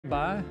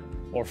by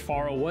or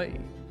far away.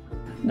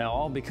 Now,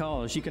 all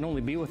because you can only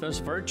be with us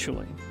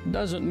virtually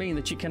doesn't mean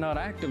that you cannot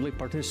actively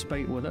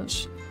participate with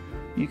us.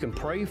 You can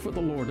pray for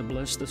the Lord to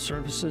bless the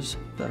services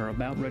that are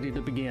about ready to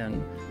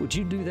begin. Would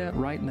you do that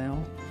right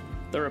now?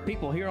 There are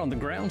people here on the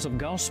grounds of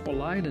Gospel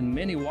Light and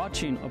many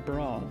watching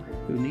abroad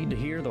who need to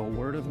hear the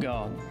Word of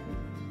God.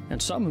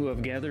 And some who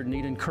have gathered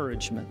need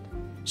encouragement,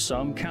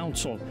 some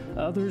counsel,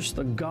 others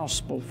the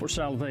gospel for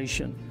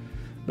salvation.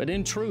 But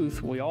in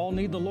truth, we all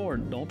need the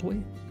Lord, don't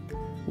we?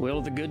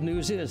 Well, the good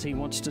news is He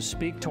wants to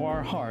speak to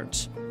our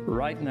hearts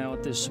right now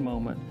at this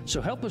moment.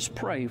 So help us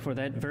pray for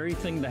that very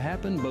thing to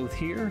happen both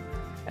here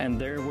and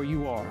there where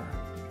you are.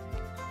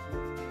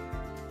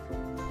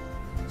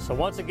 So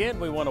once again,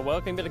 we want to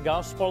welcome you to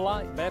Gospel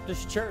Light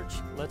Baptist Church.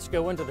 Let's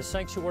go into the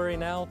sanctuary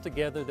now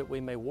together that we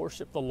may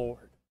worship the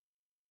Lord.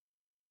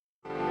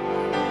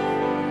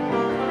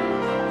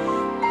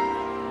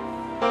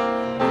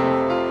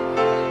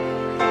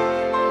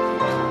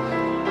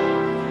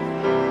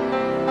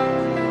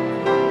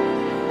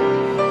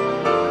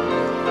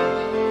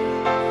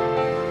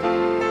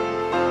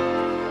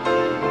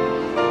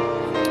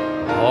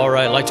 All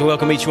right, I'd like to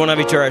welcome each one of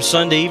you to our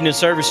Sunday evening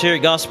service here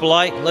at Gospel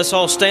Light. Let's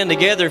all stand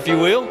together, if you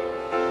will.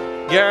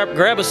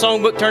 Grab a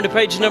songbook, turn to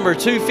page number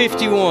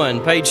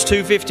 251. Page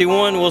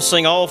 251, we'll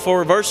sing all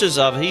 4 verses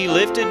of He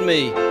Lifted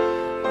Me.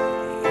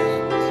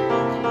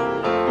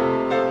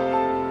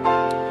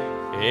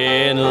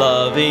 In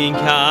loving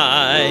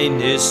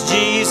kindness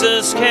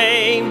Jesus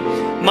came,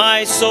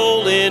 my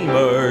soul in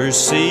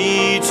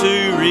mercy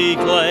to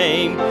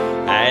reclaim,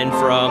 and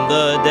from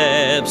the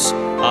depths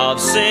of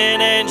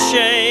sin and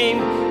shame,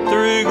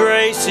 through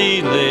grace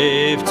He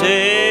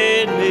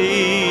lifted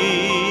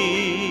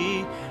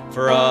me.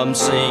 From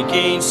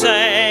sinking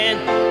sand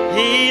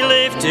He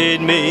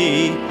lifted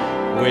me,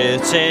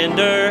 with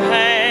tender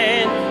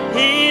hand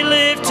He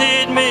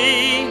lifted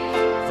me,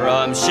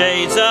 from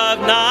shades of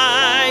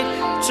night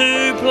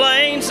to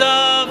plains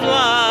of light.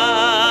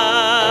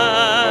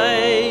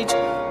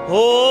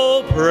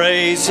 Oh,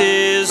 praise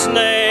His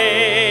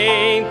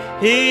name,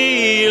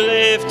 He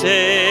lifted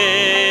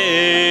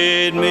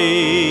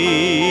me.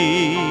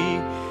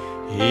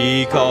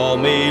 He called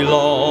me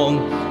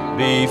long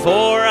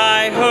before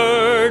I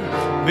heard,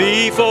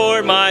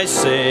 before my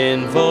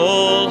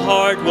sinful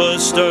heart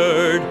was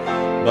stirred.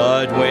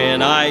 But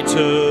when I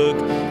took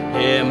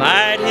Him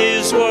at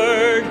His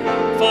word,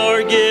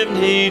 forgiven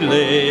He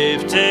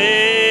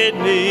lifted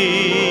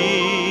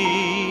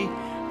me.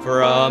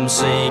 From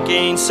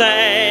sinking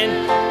sand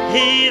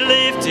He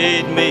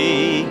lifted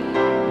me,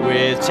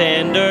 with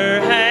tender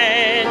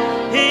hand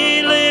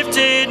He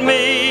lifted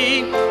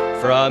me,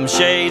 from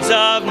shades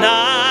of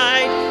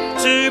night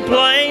to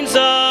plains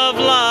of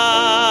light.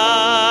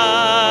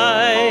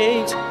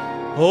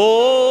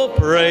 Oh,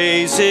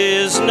 praise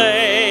His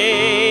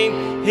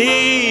name,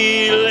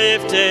 He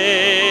lifted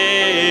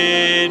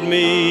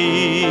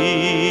me.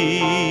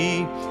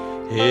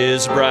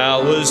 His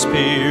brow was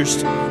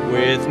pierced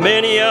with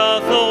many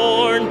a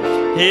thorn,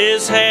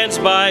 His hands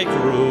by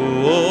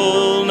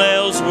cruel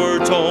nails were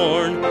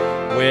torn.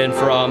 When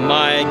from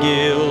my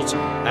guilt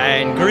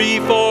and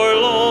grief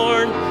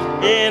forlorn,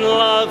 in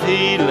love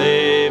He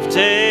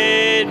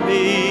lifted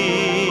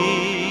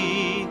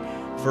me.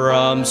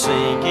 From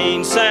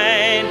sinking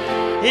sand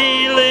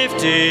He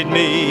lifted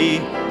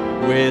me,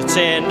 with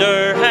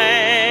tender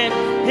hand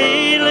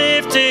He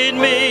lifted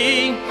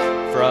me,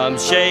 from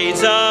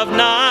shades of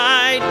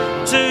night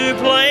to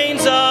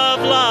plains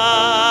of light.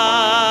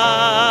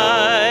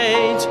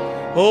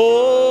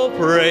 Oh,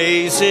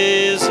 praise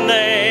His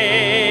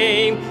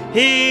name,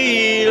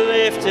 He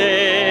lifted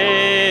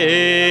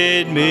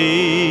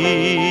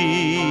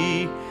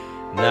me.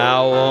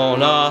 Now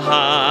on a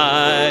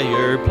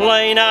higher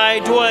plane I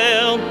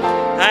dwell,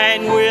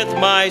 and with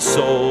my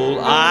soul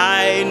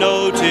I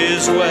know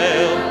 'tis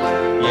well.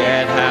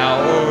 Yet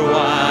how or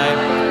why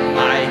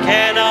I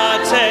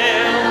cannot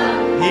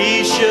tell,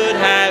 He should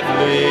have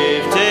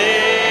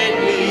lifted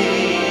me.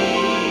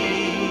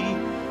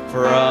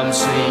 From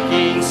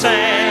sinking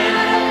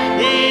sand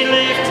He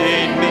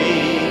lifted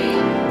me,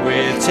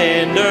 with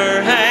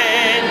tender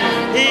hand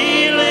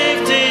He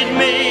lifted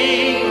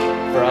me,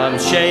 from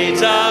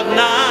shades of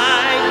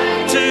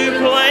night to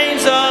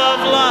plains of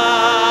light.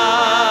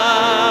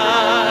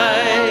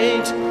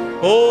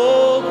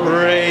 Oh,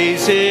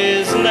 praise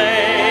His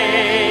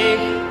name,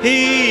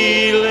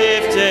 He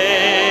lifted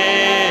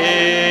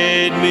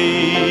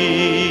me.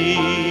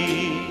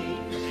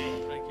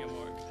 Thank you,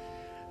 Mark.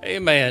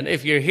 Amen.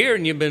 If you're here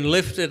and you've been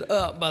lifted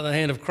up by the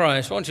hand of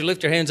Christ, why don't you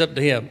lift your hands up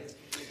to Him?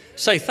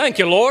 Say, thank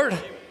you, Lord.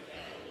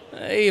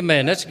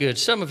 Amen. That's good.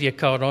 Some of you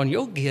caught on.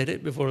 You'll get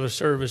it before the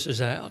service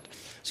is out.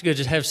 It's good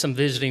to have some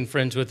visiting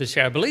friends with us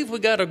here. I believe we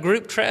got a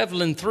group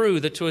traveling through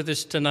that's with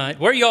us tonight.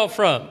 Where are y'all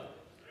from?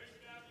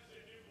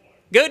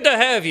 Good to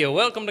have you.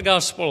 Welcome to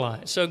Gospel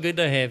Light. So good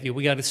to have you.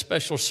 We got a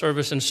special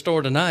service in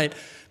store tonight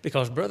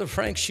because Brother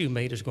Frank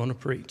Shoemate is going to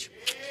preach.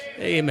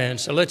 Amen.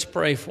 So let's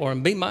pray for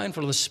him. Be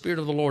mindful of the Spirit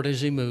of the Lord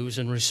as He moves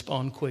and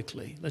respond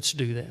quickly. Let's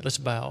do that. Let's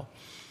bow.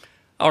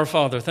 Our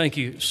Father, thank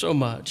you so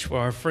much for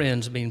our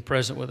friends being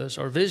present with us,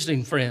 our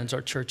visiting friends,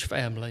 our church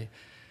family.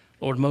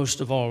 Lord,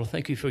 most of all,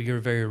 thank you for your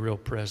very real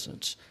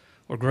presence.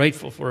 We're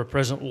grateful for a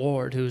present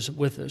Lord who is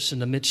with us in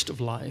the midst of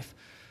life.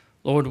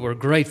 Lord, we're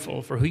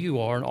grateful for who you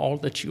are and all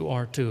that you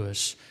are to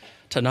us.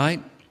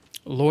 Tonight,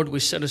 Lord, we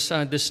set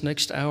aside this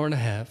next hour and a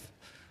half,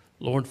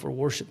 Lord, for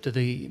worship to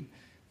thee.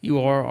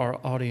 You are our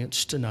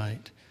audience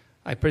tonight.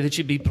 I pray that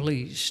you be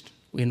pleased.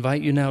 We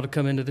invite you now to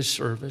come into this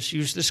service.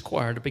 Use this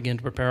choir to begin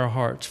to prepare our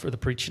hearts for the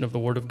preaching of the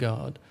Word of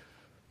God.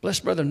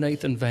 Bless Brother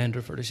Nathan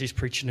Vanderford as he's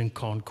preaching in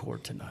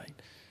Concord tonight.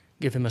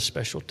 Give him a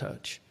special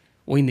touch.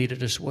 We need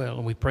it as well,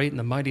 and we pray it in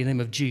the mighty name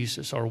of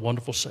Jesus, our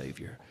wonderful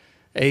Savior.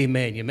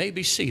 Amen. You may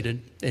be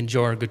seated.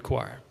 Enjoy our good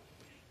choir.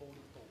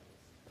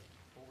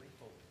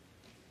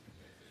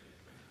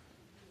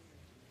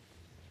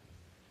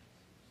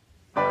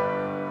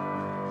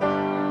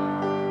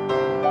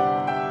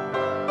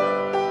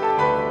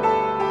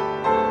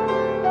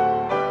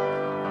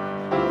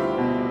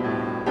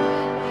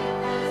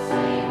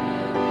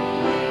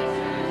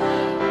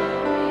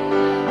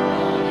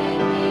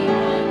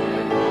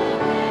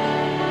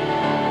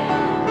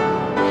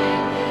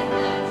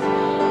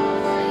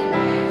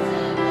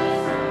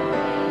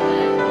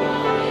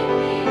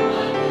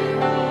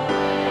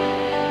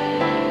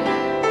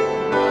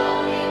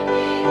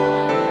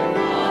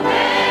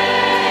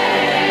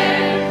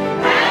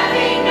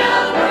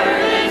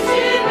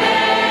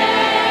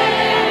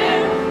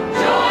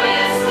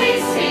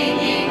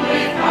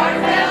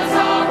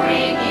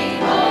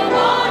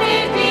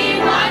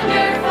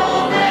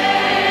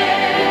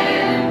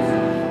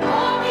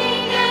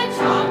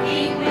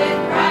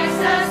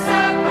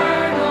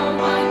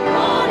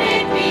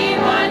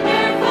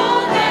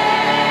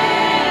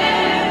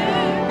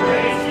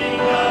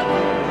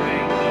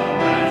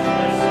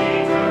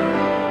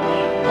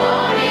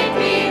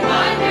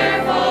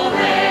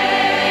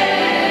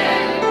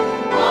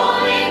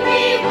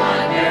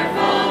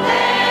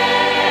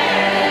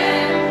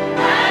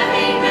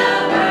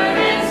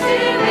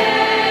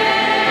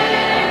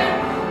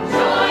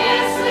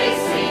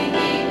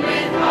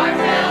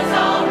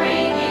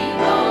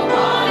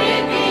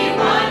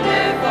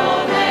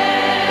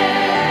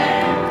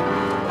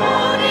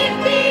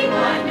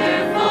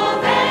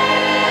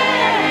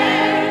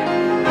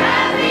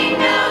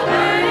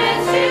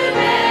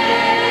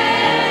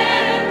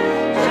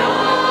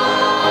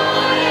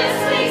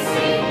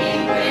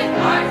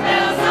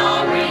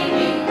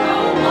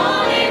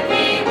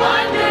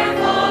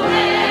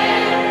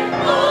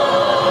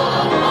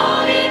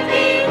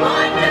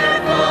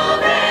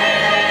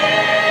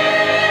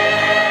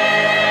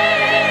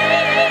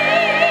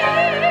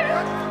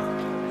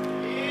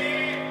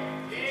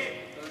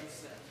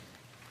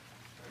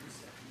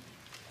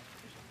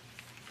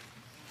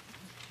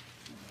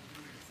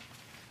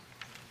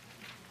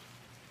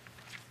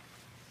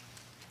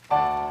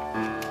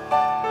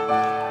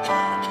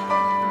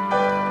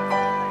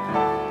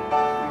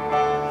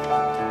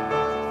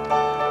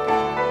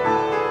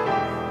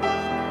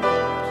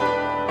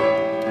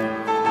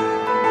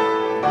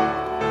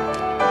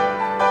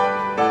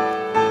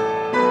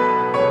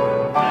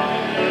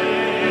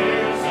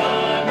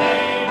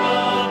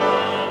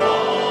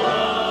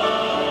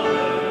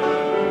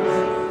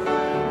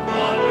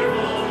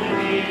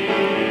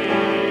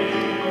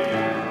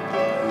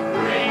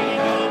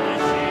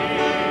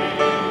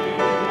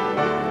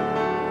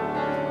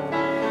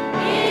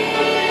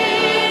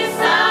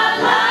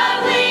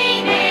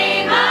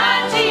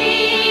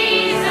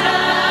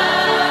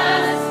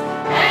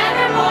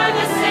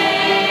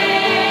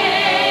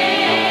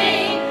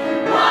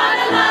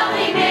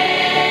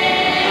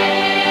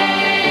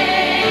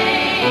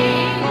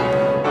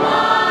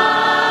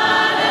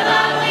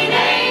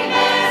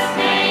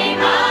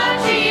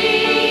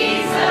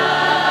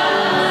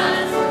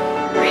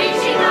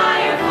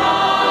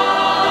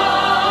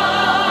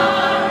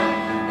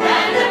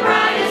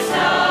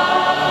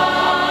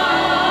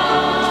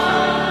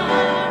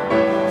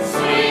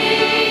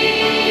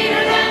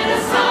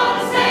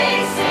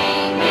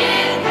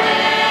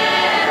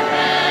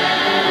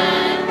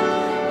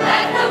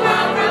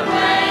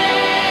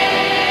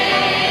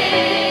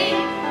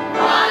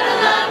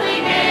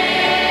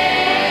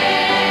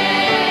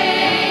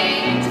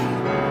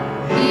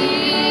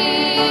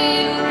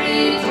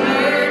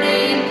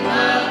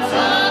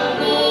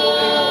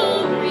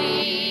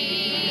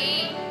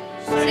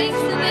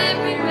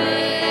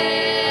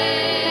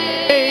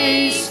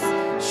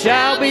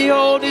 Shall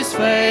behold his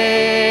face.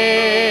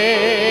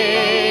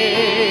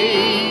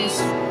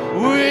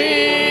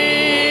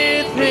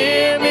 With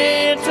him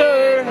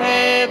enter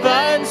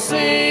heaven's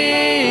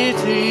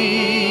city,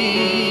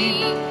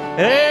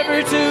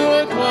 ever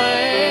to acclaim.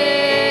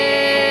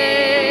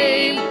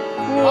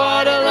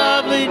 What a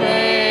lovely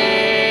name.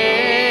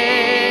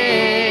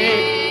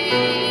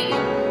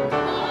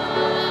 What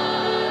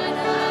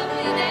a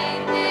lovely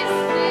name, this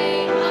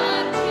name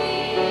of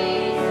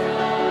Jesus.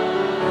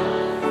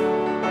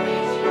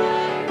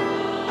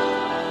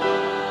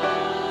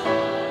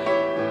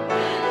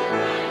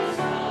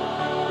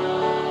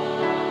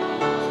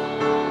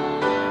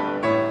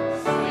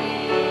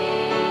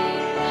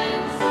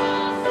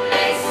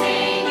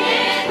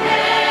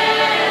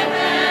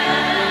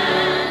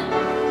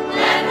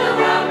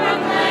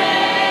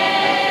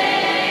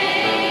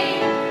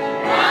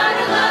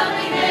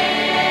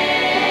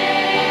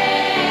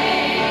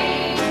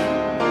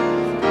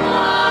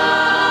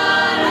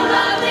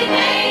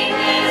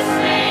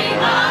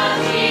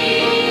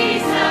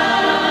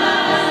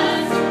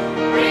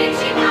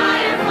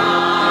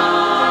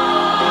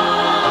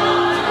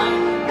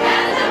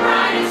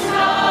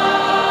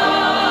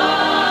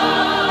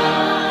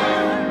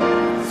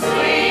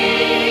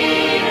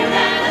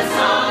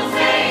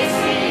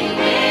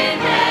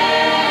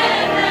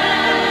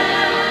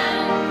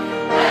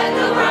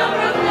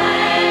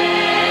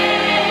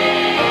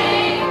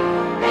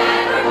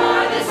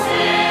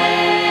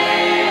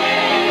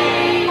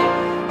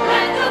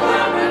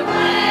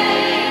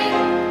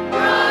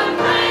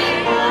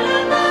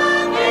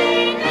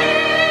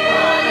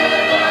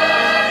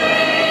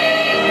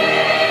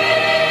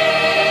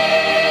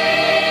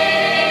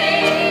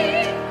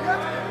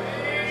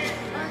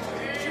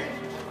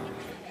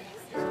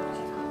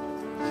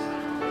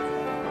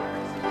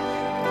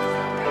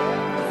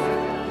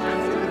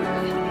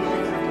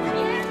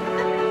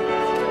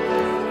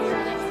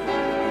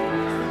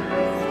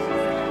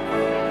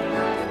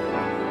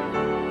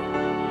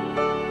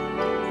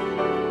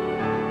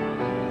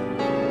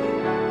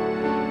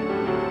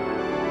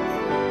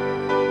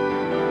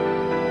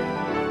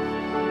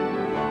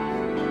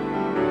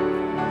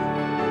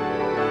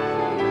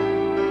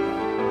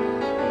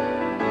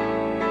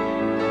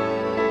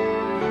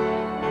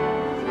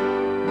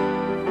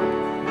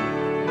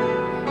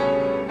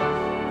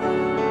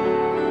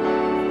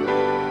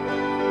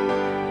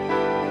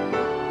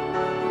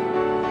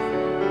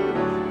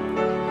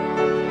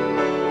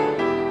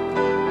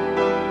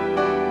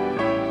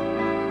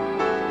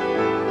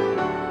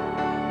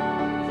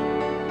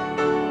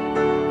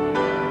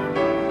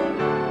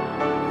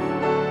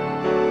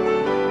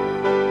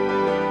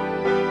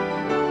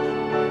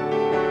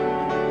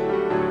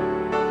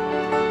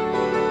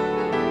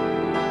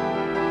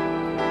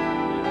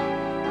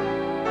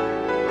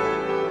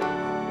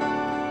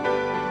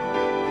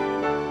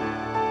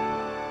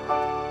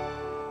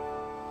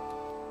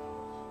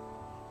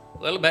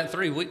 Well, about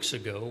 3 weeks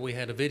ago, we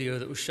had a video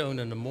that was shown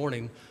in the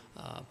morning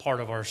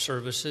part of our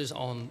services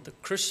on the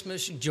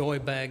Christmas Joy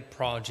Bag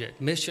Project,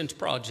 missions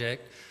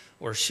project.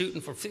 We're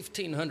shooting for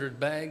 1,500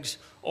 bags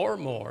or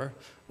more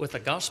with a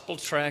gospel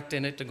tract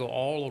in it to go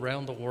all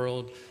around the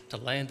world to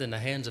land in the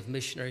hands of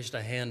missionaries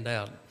to hand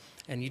out.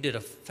 And you did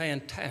a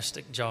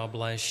fantastic job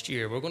last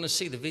year. We're going to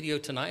see the video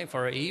tonight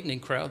for our evening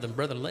crowd. Then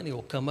Brother Lenny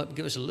will come up and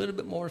give us a little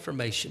bit more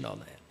information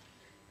on that.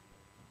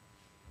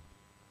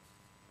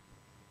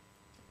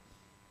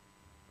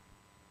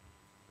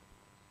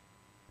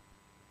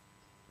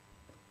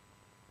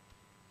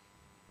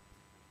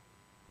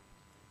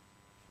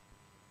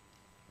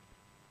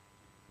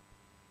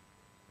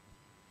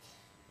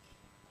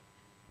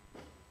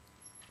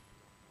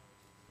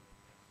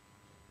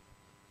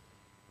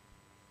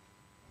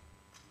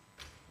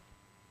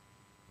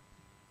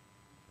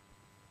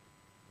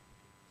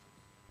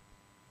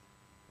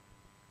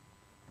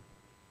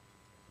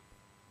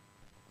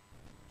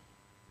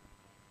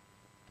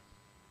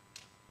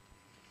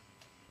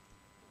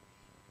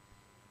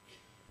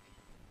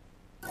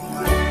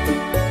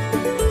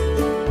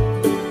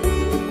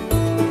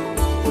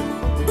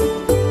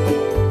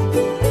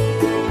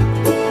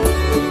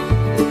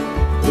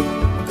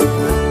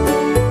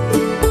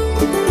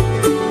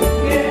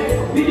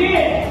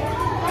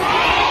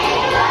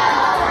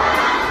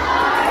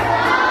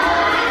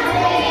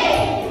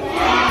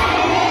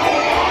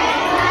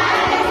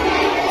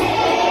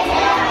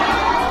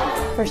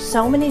 For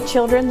so many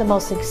children, the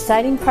most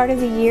exciting part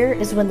of the year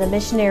is when the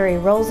missionary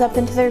rolls up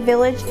into their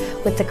village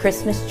with the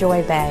Christmas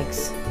Joy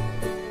Bags.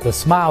 The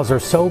smiles are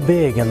so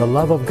big and the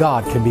love of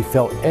God can be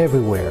felt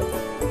everywhere.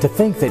 To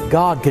think that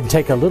God can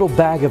take a little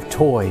bag of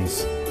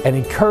toys and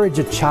encourage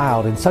a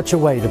child in such a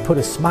way to put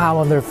a smile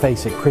on their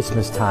face at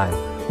Christmas time,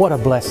 what a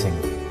blessing.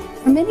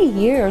 For many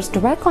years,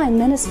 Direct Line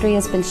Ministry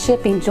has been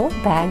shipping joy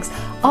bags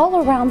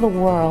all around the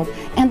world,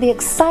 and the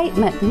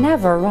excitement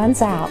never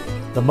runs out.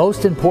 The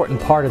most important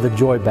part of the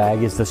Joy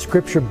Bag is the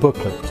scripture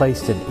booklet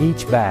placed in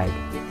each bag.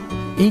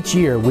 Each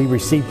year we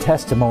receive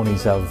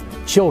testimonies of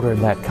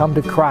children that come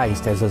to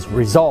Christ as a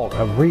result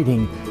of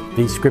reading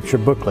these scripture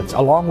booklets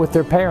along with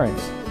their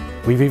parents.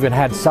 We've even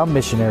had some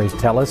missionaries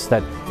tell us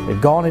that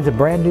they've gone into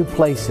brand new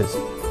places,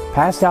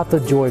 passed out the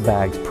Joy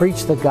Bags,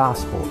 preached the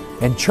gospel,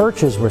 and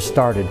churches were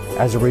started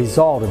as a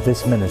result of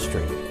this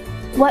ministry.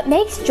 What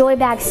makes Joy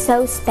Bags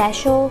so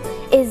special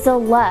is the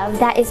love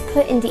that is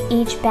put into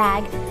each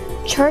bag.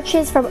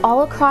 Churches from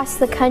all across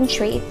the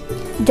country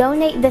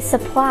donate the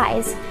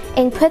supplies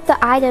and put the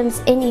items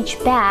in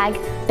each bag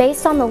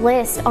based on the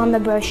list on the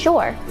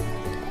brochure.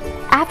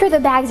 After the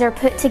bags are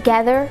put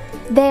together,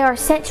 they are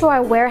sent to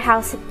our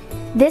warehouse.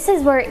 This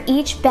is where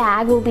each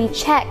bag will be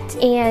checked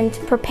and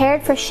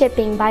prepared for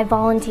shipping by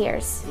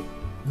volunteers.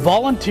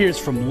 Volunteers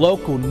from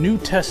local New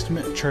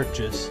Testament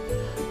churches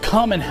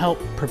come and help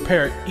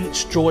prepare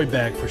each joy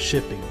bag for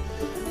shipping.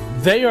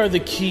 They are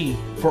the key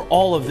for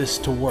all of this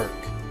to work.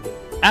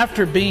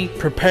 After being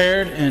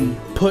prepared and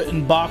put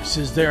in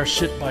boxes, they are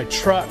shipped by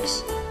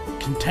trucks,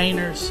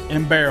 containers,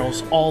 and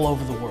barrels all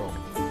over the world.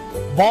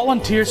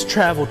 Volunteers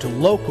travel to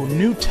local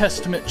New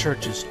Testament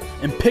churches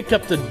and pick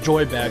up the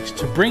joy bags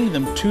to bring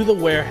them to the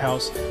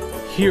warehouse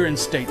here in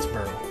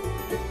Statesboro.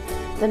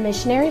 The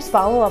missionaries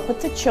follow up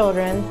with the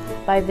children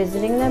by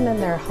visiting them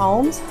in their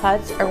homes,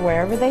 huts, or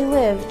wherever they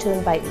live to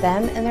invite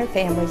them and their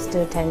families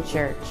to attend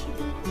church.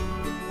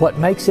 What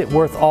makes it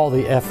worth all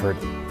the effort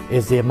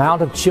is the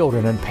amount of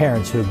children and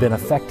parents who have been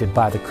affected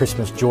by the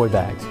Christmas Joy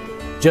Bags.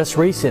 Just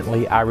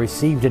recently, I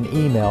received an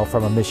email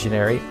from a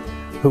missionary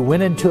who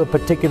went into a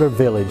particular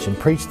village and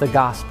preached the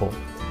gospel.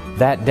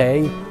 That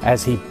day,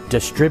 as he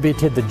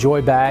distributed the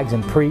joy bags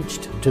and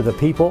preached to the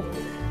people,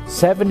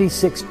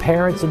 76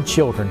 parents and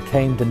children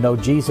came to know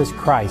Jesus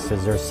Christ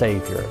as their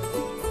Savior.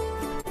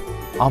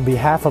 On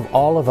behalf of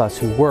all of us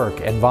who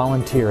work and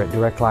volunteer at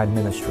Direct Line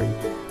Ministry,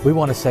 we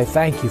want to say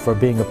thank you for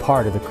being a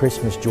part of the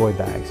Christmas Joy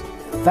Bags.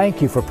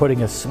 Thank you for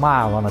putting a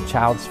smile on a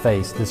child's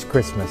face this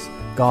Christmas.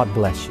 God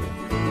bless you.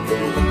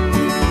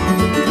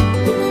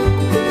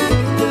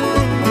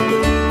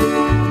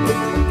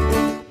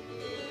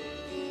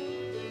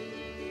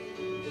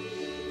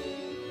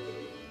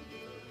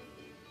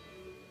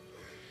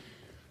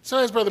 So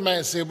as Brother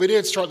Matt said, we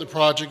did start the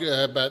project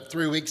about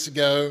 3 weeks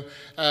ago.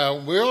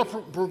 We are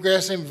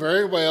progressing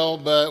very well,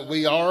 but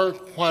we are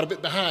quite a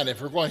bit behind.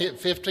 If we're going to hit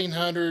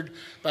 1,500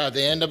 by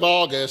the end of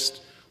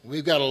August,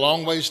 we've got a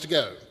long ways to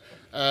go.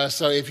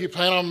 So if you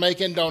plan on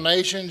making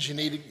donations, you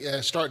need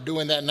to start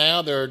doing that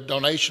now. There are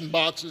donation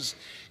boxes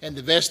in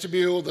the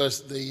vestibule.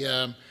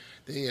 The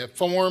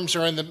forms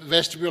are in the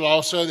vestibule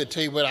also that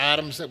tell you what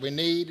items that we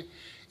need.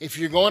 If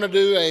you're going to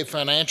do a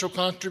financial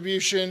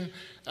contribution,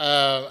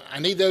 I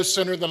need those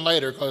sooner than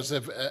later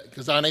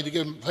because I need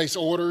to place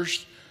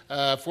orders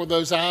for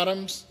those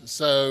items.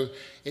 So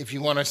if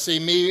you want to see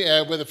me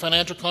with a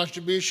financial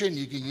contribution,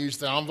 you can use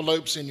the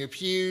envelopes in your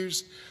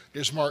pews.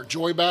 Just mark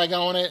Joy Bag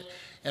on it.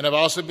 And I've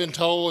also been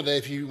told that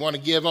if you want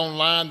to give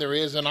online, there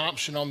is an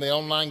option on the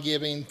online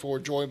giving for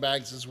Joy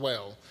Bags as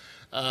well.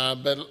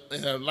 But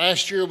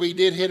last year we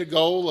did hit a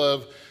goal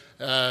of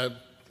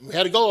We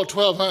had a goal of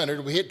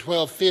 1,200. We hit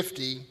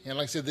 1,250, and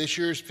like I said, this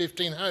year's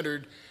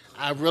 1,500.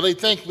 I really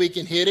think we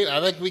can hit it. I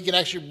think we can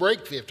actually break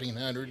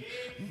 1,500,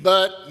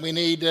 but we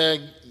need to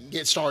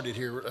get started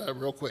here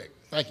real quick.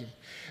 Thank you.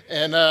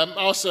 And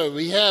also,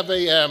 we have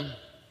a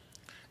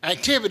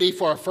activity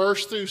for our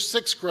 1st through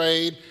 6th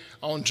grade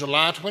on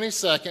July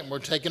 22nd. We're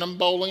taking them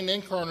bowling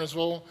in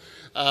Kernersville.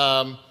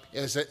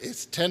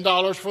 It's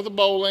 $10 for the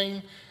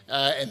bowling,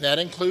 and that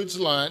includes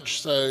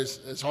lunch. So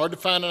it's hard to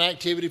find an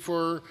activity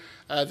for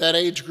that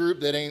age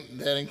group that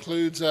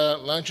includes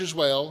lunch as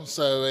well.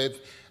 So if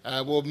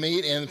we'll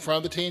meet in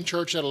front of the teen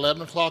church at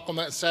 11 o'clock on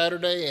that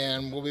Saturday,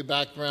 and we'll be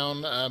back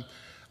around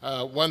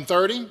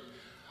 1:30.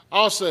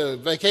 Also,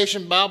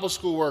 Vacation Bible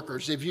School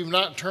workers, if you've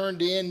not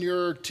turned in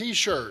your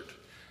T-shirt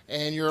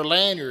and your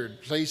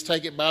lanyard, please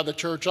take it by the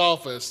church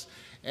office,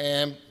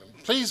 and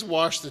please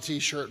wash the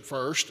T-shirt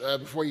first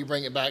before you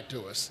bring it back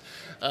to us.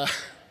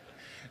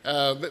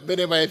 But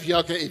anyway, if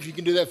you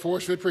can do that for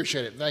us, we'd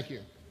appreciate it. Thank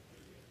you.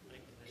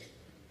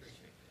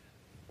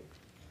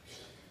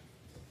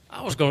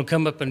 I was going to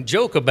come up and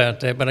joke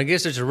about that, but I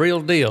guess it's a real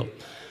deal.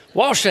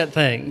 Wash that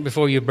thing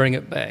before you bring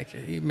it back.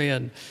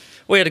 Amen.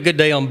 We had a good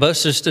day on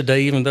buses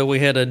today, even though we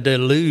had a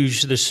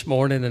deluge this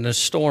morning and a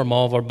storm.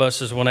 All of our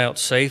buses went out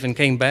safe and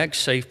came back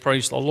safe.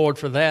 Praise the Lord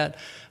for that.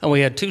 And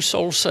we had 2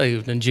 souls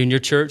saved in junior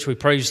church. We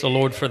praise the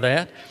Lord for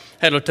that.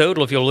 Had a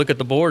total, if you'll look at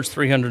the boards,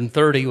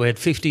 330. We had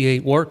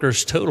 58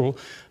 workers total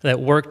that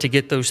worked to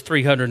get those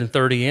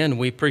 330 in.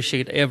 We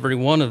appreciate every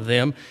one of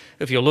them.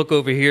 If you'll look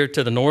over here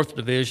to the North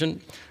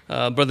Division,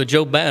 Brother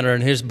Joe Banner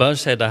and his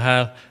bus had the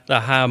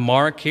high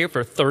mark here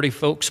for 30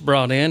 folks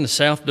brought in. The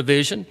South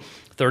Division,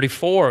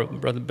 34,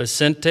 Brother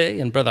Vicente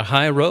and Brother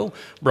Jairo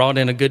brought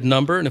in a good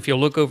number. And if you'll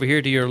look over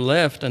here to your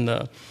left in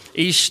the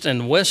East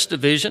and West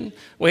Division,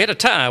 we had a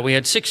tie. We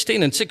had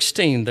 16 and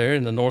 16 there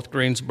in the North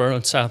Greensboro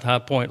and South High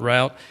Point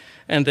route.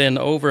 And then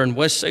over in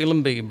West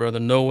Salem B, Brother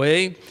Noe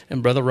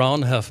and Brother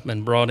Ron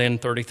Huffman brought in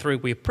 33.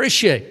 We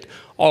appreciate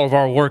all of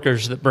our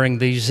workers that bring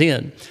these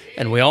in.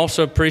 And we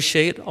also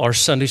appreciate our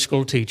Sunday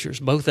school teachers,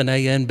 both in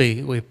A and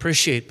B. We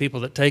appreciate people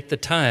that take the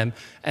time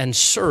and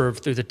serve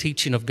through the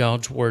teaching of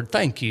God's Word.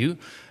 Thank you.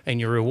 And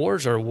your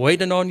rewards are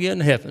waiting on you in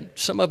heaven.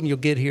 Some of them you'll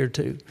get here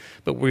too.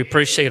 But we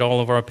appreciate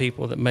all of our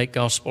people that make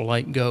Gospel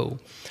Light go.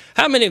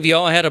 How many of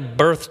y'all had a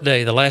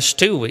birthday the last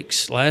 2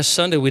 weeks? Last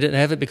Sunday, we didn't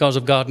have it because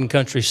of God and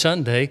Country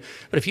Sunday.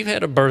 But if you've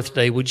had a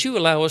birthday, would you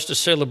allow us to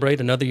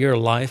celebrate another year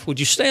of life? Would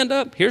you stand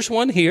up? Here's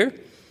one here.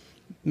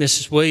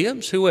 Mrs.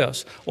 Williams. Who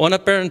else? One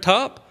up there on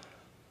top.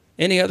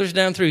 Any others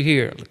down through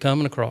here?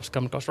 Coming across.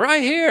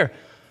 Right here.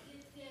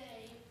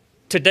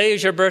 Today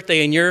is your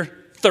birthday and you're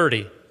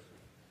 30.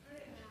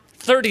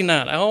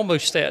 39. I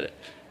almost said it.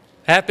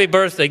 Happy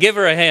birthday. Give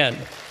her a hand.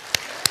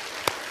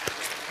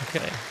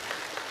 Okay.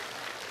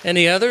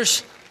 Any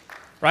others?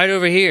 Right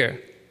over here.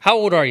 How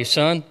old are you,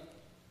 son?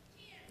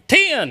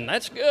 10.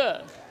 That's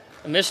good.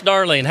 And Miss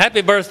Darlene,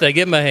 happy birthday.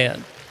 Give him a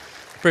hand.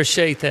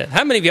 Appreciate that.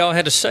 How many of y'all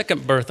had a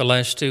second birth the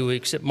last 2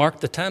 weeks? It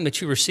marked the time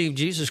that you received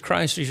Jesus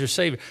Christ as your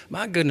Savior.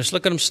 My goodness,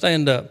 look at them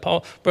stand up.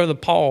 Brother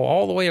Paul,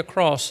 all the way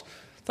across.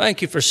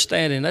 Thank you for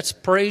standing. That's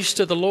praise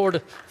to the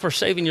Lord for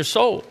saving your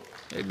soul.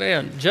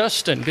 Amen.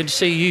 Justin, good to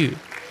see you.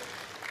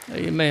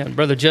 Amen.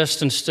 Brother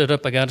Justin stood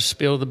up. I got to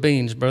spill the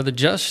beans. Brother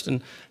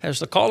Justin has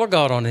the call of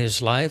God on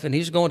his life, and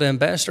he's going to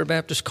Ambassador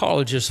Baptist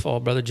College this fall.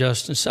 Brother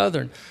Justin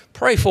Southern.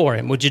 Pray for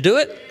him. Would you do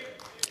it?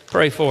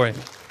 Pray for him.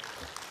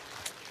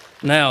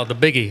 Now, the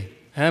biggie.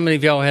 How many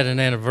of y'all had an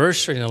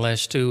anniversary in the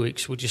last 2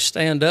 weeks? Would you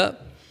stand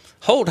up?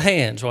 Hold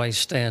hands while you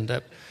stand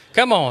up.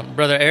 Come on,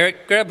 Brother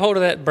Eric. Grab hold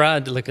of that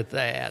bride to look at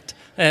that.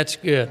 That's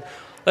good.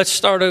 Let's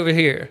start over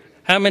here.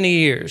 How many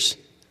years?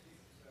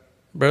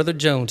 Brother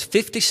Jones,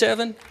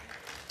 57?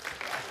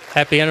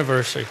 Happy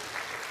anniversary.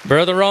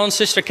 Brother Ron,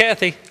 Sister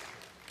Kathy.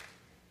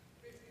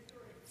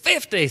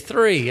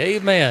 53.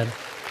 Amen.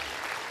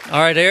 All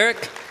right,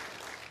 Eric.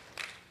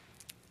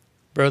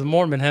 Brother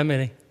Mormon, how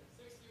many?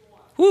 61.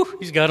 Whew,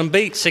 he's got them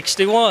beat.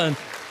 61.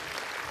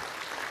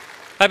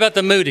 How about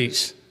the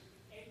Moody's?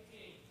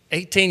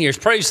 18 years.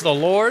 Praise the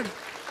Lord.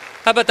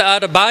 How about the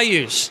Ida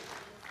Bayous?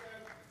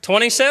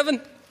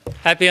 27?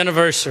 Happy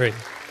anniversary.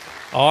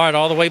 All right,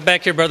 all the way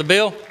back here, Brother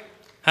Bill.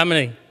 How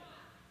many?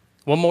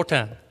 One more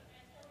time.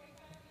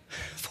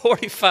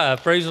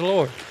 45. Praise the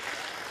Lord.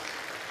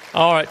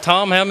 All right,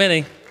 Tom, how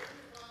many?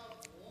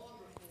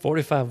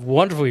 45.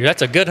 Wonderful.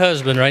 That's a good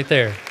husband right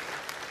there.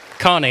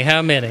 Connie,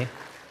 how many?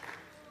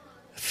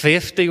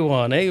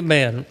 51.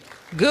 Amen.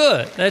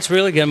 Good. That's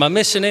really good. Am I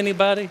missing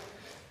anybody?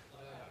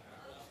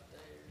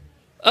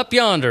 Up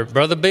yonder.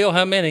 Brother Bill,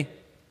 how many?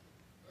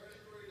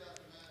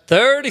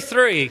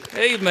 33.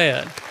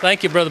 Amen.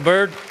 Thank you, Brother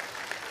Bird.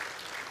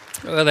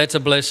 Well, that's a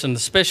blessing. The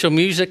special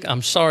music,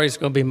 I'm sorry it's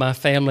going to be my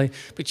family,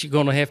 but you're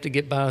going to have to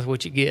get by with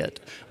what you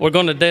get. We're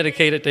going to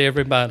dedicate it to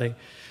everybody.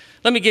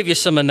 Let me give you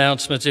some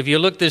announcements. If you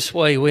look this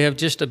way, we have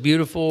just a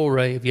beautiful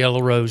array of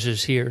yellow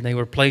roses here. They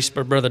were placed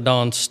by Brother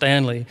Don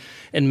Stanley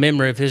in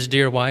memory of his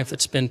dear wife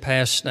that's been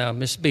passed now,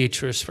 Miss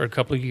Beatrice, for a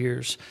couple of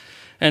years.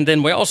 And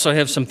then we also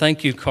have some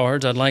thank you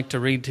cards I'd like to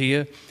read to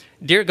you.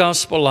 Dear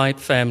Gospel Light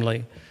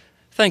family,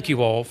 thank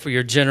you all for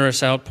your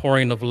generous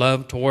outpouring of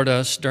love toward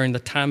us during the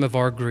time of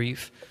our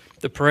grief.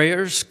 The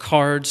prayers,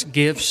 cards,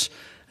 gifts,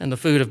 and the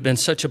food have been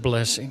such a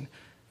blessing.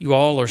 You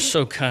all are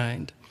so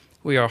kind.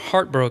 We are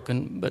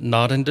heartbroken, but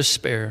not in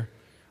despair.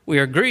 We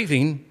are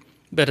grieving,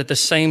 but at the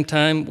same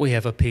time, we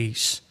have a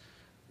peace.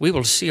 We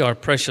will see our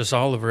precious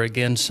Oliver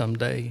again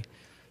someday.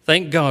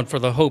 Thank God for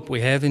the hope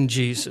we have in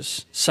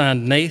Jesus.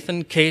 Signed,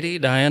 Nathan, Katie,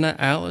 Diana,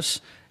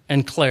 Alice,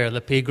 and Claire,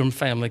 the Pegram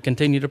family.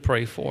 Continue to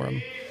pray for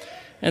them.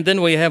 And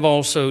then we have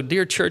also,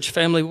 dear church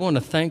family, we want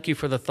to thank you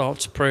for the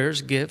thoughts,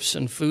 prayers, gifts,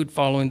 and food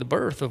following the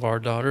birth of our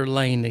daughter,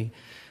 Lainey.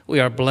 We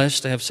are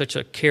blessed to have such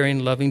a caring,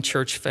 loving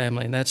church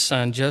family. And that's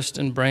signed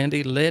Justin,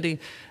 Brandy, Letty,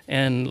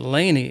 and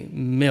Lainey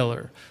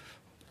Miller.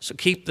 So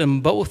keep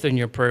them both in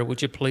your prayer,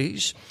 would you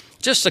please?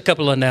 Just a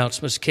couple of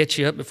announcements to catch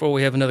you up before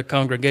we have another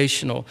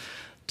congregational.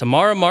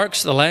 Tomorrow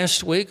marks the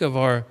last week of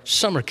our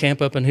summer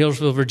camp up in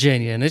Hillsville,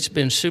 Virginia, and it's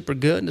been super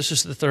good. This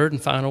is the third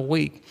and final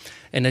week,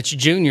 and it's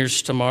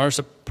juniors tomorrow,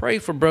 so pray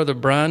for Brother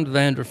Brian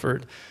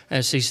Vanderford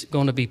as he's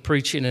going to be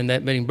preaching in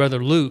that meeting.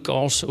 Brother Luke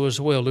also as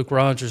well. Luke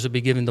Rogers will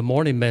be giving the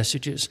morning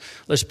messages.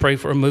 Let's pray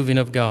for a moving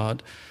of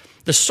God.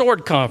 The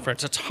Sword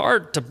Conference, it's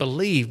hard to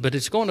believe, but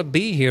it's going to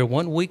be here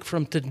 1 week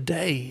from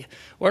today.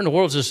 Where in the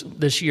world is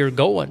this year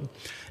going?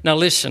 Now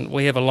listen,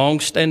 we have a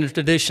long-standing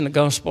tradition at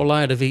Gospel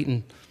Light of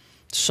eating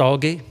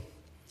soggy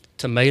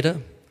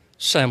tomato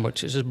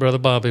sandwiches, as Brother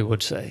Bobby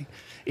would say.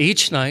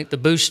 Each night, the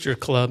Booster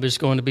Club is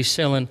going to be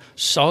selling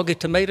soggy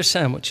tomato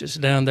sandwiches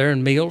down there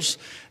in Meals.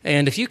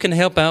 And if you can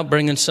help out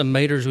bringing some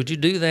maters, would you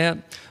do that?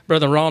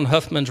 Brother Ron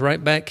Huffman's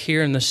right back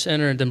here in the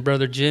center, and then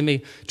Brother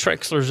Jimmy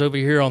Trexler's over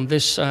here on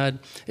this side.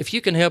 If you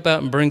can help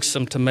out and bring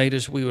some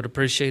tomatoes, we would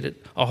appreciate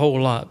it a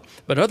whole lot.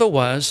 But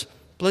otherwise,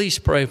 please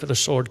pray for the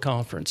Sword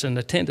Conference and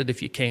attend it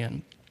if you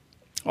can.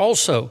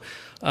 Also,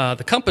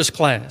 the Compass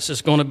class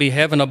is going to be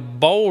having a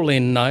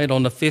bowling night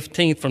on the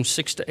 15th from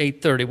 6 to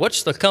 8:30.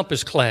 What's the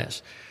Compass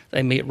class?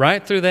 They meet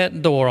right through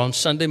that door on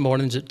Sunday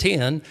mornings at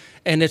 10,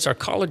 and it's our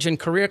college and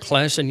career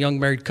class and young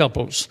married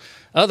couples.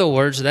 Other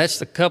words, that's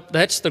the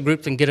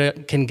group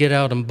that can get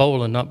out and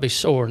bowl and not be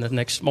sore the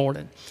next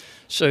morning.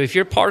 So if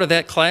you're part of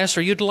that class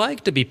or you'd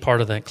like to be part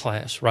of that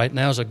class, right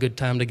now is a good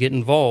time to get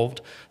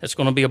involved. It's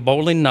going to be a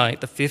bowling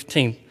night, the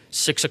 15th,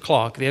 6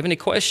 o'clock. If you have any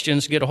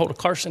questions, get a hold of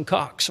Carson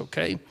Cox,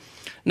 okay?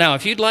 Now,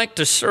 if you'd like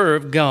to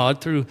serve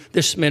God through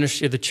this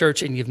ministry of the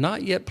church and you've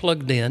not yet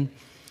plugged in,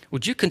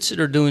 would you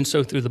consider doing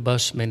so through the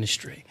bus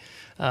ministry?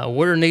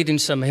 We're needing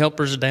some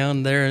helpers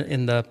down there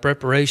in the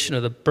preparation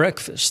of the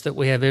breakfast that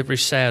we have every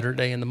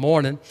Saturday in the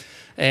morning.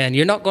 And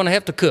you're not going to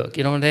have to cook.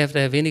 You don't have to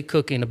have any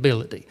cooking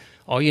ability.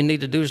 All you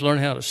need to do is learn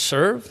how to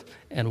serve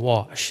and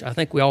wash. I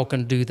think we all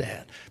can do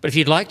that. But if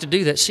you'd like to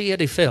do that, see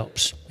Eddie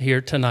Phelps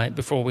here tonight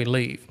before we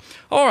leave.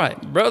 All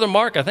right, Brother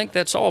Mark, I think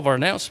that's all of our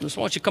announcements.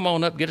 Why don't you come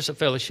on up and get us a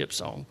fellowship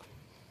song?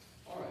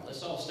 All right,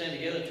 let's all stand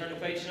together and turn to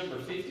page number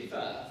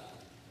 55.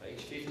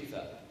 Page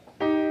 55.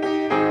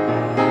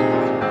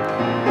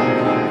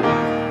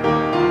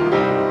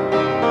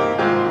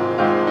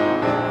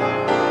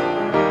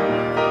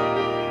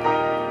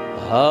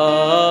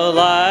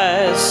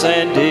 Alas,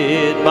 and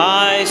did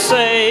my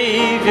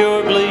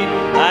Savior bleed,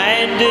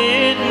 and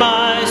did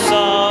my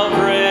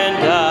sovereign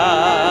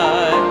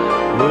die?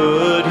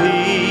 Would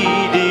he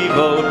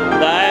devote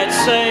that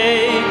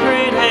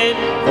sacred head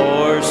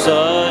for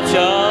such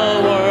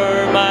a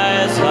worm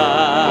as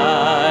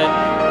I?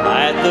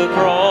 At the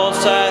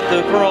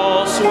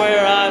cross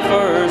where I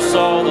first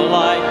saw the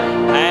light,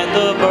 and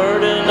the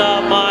burden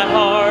of my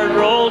heart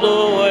rolled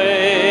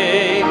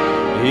away,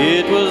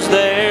 it was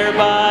there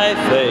by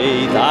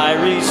faith I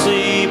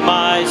received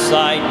my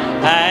sight,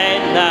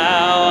 and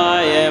now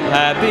I am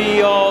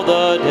happy all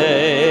the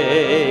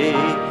day.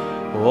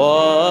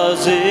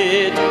 Was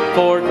it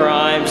for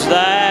crimes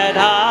that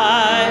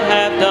I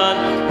have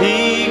done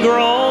he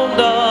groaned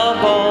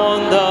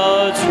upon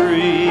the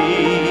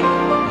tree?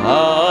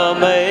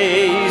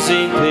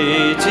 Amazing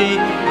pity,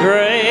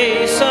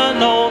 grace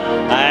unknown,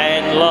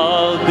 and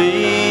love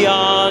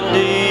beyond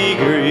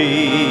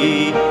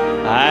degree.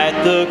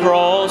 At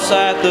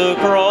the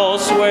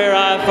cross where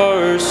I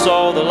first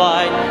saw the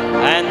light,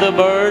 and the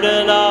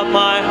burden of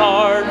my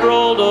heart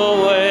rolled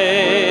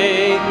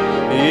away,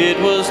 it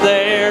was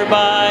there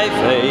by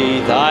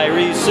faith I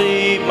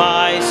received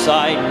my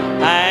sight,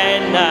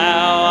 and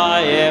now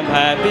I am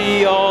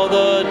happy all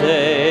the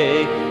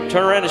day.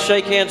 Turn around and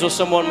shake hands with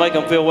someone, make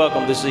them feel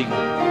welcome this evening.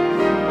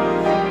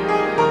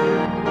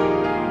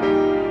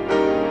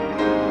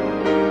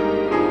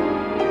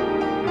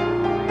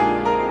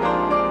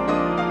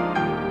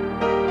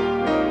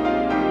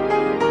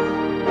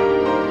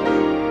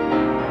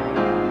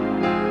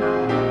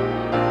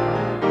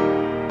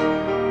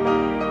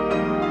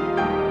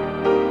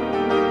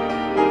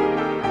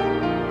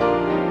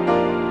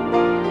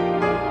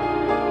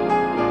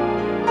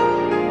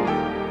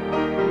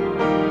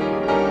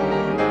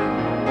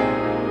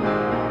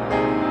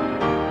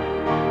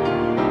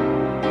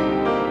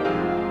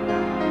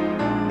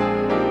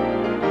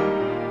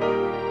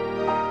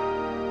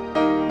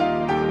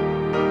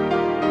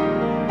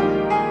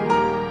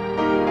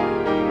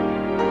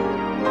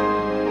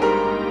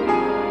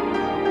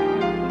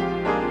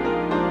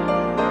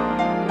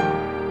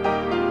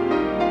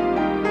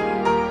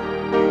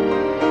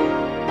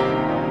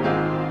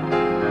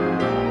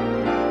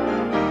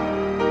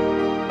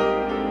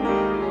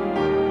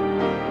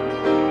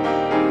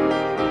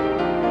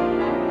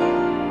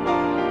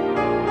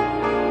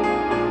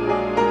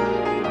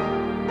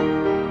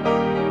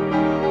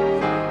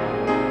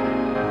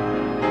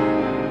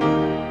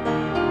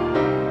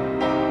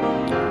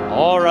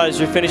 right, as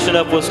you're finishing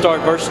up, we'll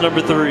start verse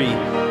number 3.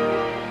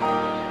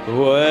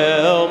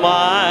 Well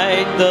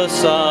might the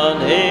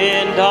sun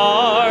in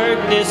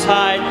darkness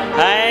hide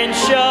and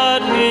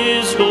shut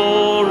his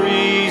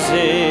glories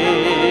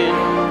in,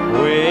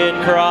 when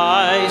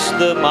Christ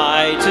the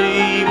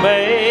mighty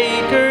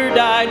Maker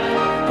died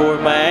for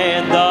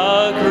man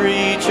the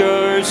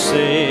creature's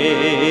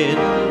sin.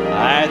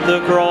 At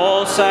the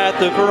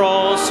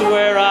cross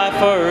where I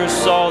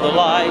first saw the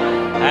light,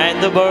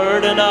 and the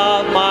burden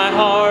of my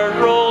heart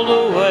rolled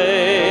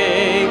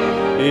away.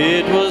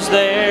 It was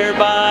there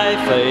by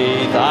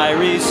faith I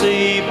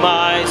received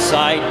my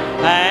sight,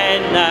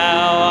 and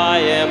now I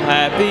am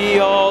happy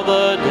all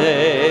the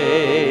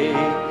day.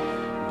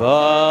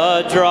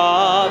 But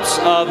drops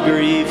of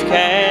grief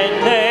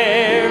can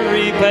ne'er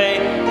repay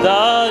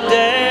the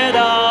debt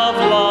of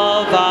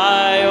love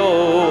I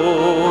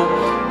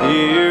owe.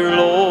 Dear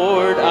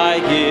Lord, I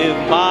give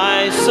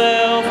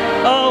myself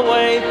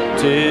away,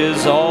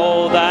 'tis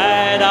all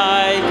that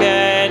I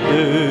can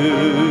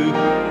do.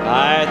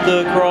 At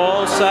the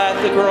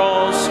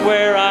cross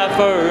where I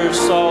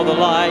first saw the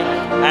light,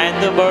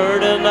 and the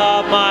burden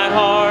of my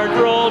heart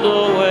rolled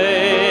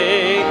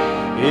away.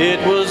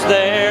 It was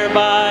there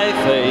by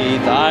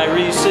faith I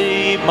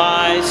received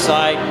my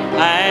sight,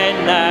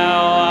 and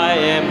now I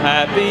am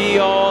happy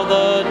all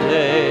the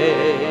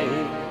day.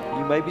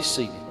 You may be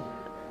seated.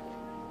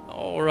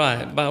 All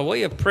right, by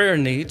way of prayer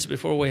needs,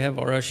 before we have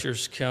our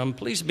ushers come,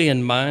 please be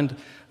in mind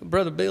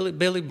Brother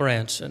Billy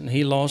Branson.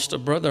 He lost a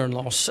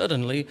brother-in-law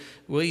suddenly,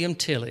 William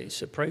Tilley.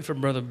 So pray for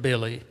Brother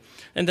Billy.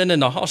 And then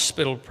in the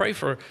hospital, pray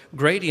for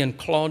Grady and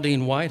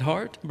Claudine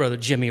Whiteheart, Brother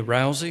Jimmy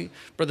Rousey,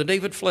 Brother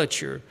David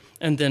Fletcher,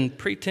 and then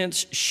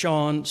Pretense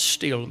Sean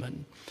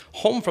Steelman.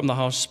 Home from the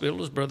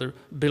hospital is Brother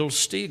Bill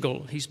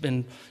Stiegel. He's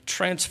been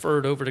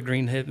transferred over to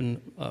Green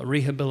Haven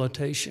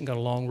Rehabilitation, got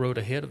a long road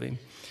ahead of him.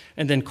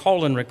 And then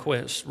call-in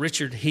requests,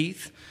 Richard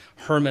Heath,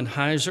 Herman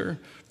Heiser,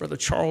 Brother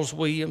Charles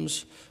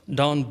Williams,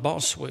 Don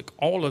Boswick.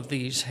 All of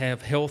these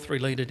have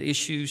health-related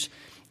issues.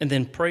 And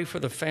then pray for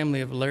the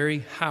family of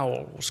Larry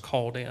Howell was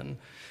called in.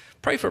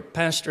 Pray for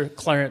Pastor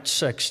Clarence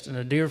Sexton,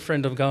 a dear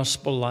friend of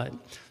Gospel Light.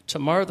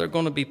 Tomorrow they're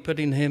going to be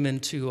putting him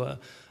into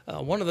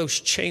one of those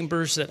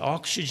chambers that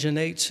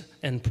oxygenates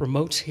and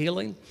promotes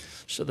healing.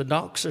 So the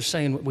docs are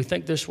saying, we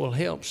think this will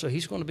help. So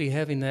he's going to be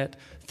having that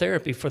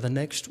therapy for the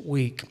next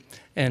week.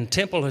 And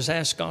Temple has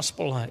asked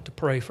Gospel Light to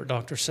pray for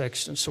Dr.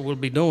 Sexton, so we'll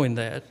be doing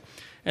that.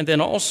 And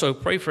then also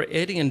pray for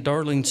Eddie and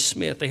Darlene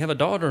Smith. They have a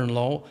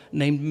daughter-in-law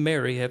named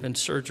Mary having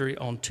surgery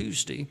on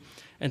Tuesday.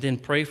 And then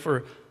pray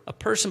for a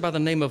person by the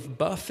name of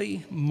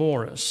Buffy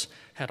Morris,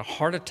 had a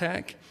heart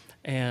attack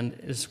and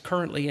is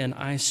currently in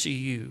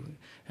ICU.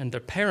 And the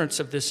parents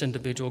of this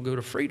individual go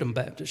to Freedom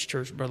Baptist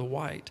Church, Brother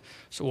White.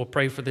 So we'll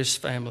pray for this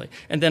family.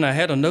 And then I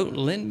had a note,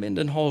 Lynn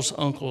Mendenhall's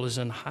uncle is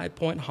in High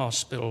Point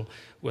Hospital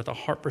with a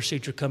heart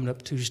procedure coming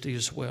up Tuesday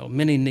as well.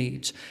 Many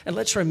needs. And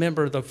let's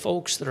remember the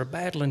folks that are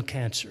battling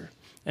cancer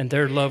and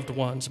their loved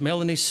ones.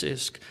 Melanie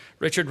Sisk,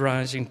 Richard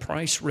Rising,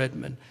 Price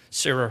Redmond,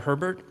 Sarah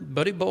Herbert,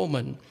 Buddy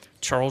Bowman,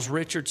 Charles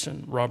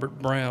Richardson, Robert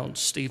Brown,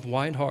 Steve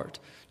Whitehart,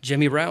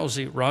 Jimmy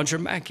Rousey, Roger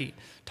Mackey,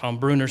 Tom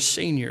Bruner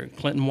Sr.,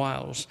 Clinton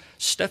Wiles,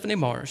 Stephanie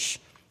Marsh,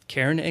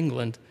 Karen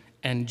England,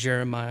 and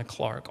Jeremiah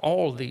Clark.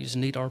 All of these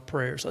need our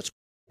prayers. Let's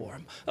pray for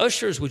them.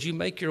 Ushers, would you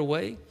make your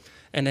way?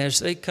 And as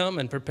they come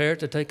and prepare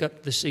to take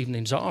up this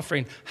evening's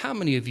offering, how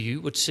many of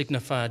you would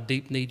signify a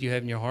deep need you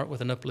have in your heart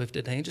with an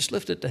uplifted hand? Just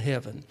lift it to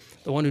heaven.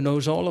 The one who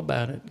knows all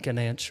about it can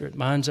answer it.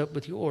 Mine's up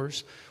with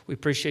yours. We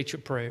appreciate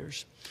your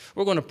prayers.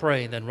 We're going to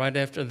pray. Then right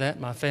after that,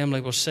 my family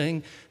will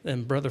sing.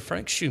 Then Brother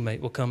Frank Shoemate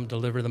will come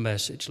deliver the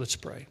message. Let's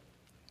pray.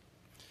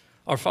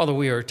 Our Father,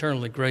 we are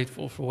eternally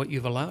grateful for what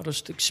you've allowed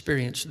us to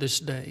experience this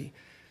day.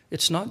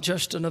 It's not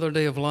just another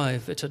day of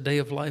life. It's a day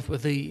of life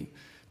with thee.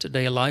 It's a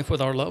day of life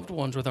with our loved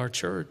ones, with our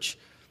church.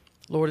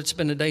 Lord, it's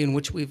been a day in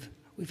which we've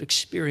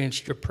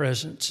experienced your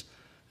presence.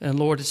 And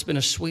Lord, it's been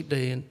a sweet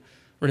day in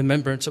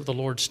remembrance of the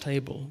Lord's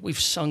table. We've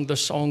sung the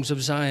songs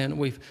of Zion.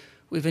 We've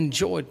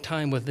enjoyed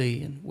time with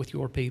thee and with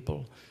your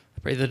people. I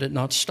pray that it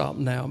not stop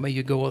now. May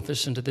you go with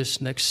us into this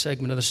next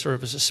segment of the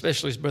service,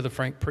 especially as Brother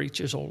Frank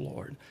preaches, oh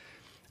Lord.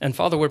 And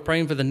Father, we're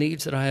praying for the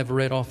needs that I have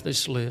read off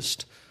this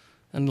list.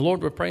 And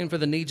Lord, we're praying for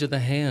the needs of the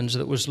hands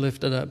that was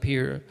lifted up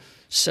here.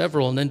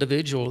 Several and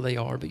individual they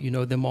are, but you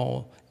know them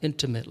all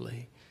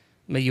intimately.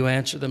 May you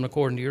answer them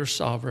according to your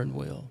sovereign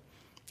will.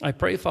 I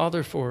pray,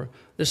 Father, for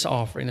this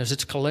offering. As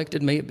it's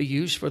collected, may it be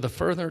used for the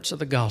furtherance of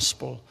the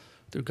gospel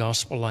through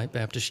Gospel Light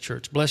Baptist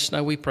Church. Bless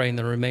now, we pray, in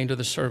the remainder of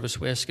the service.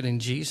 We ask it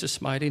in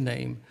Jesus' mighty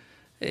name.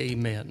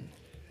 Amen.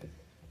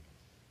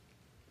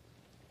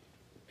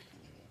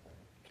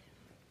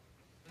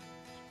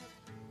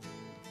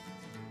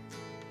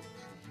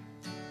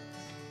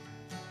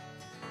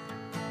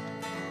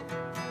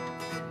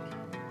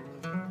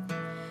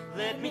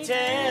 Let me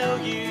tell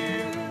you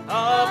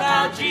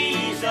about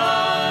Jesus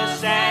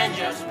and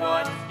just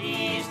what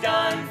he's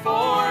done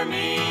for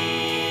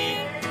me.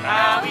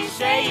 How he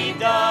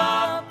saved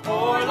a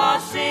poor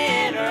lost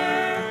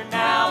sinner.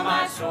 Now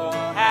my soul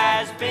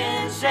has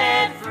been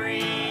set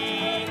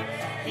free.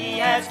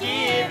 has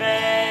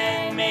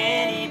given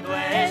many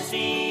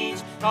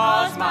blessings,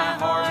 caused my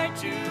heart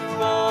to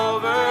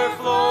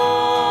overflow.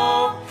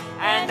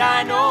 And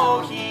I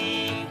know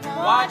He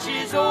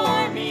watches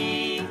over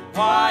me,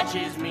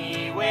 watches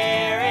me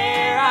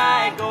where'er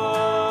I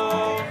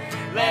go.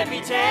 Let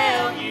me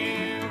tell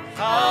you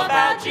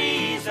about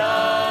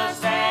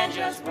Jesus and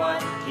just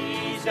what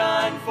He's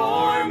done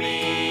for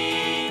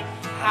me.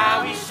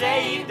 How He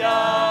saved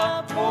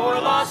a poor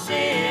lost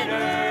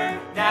sinner,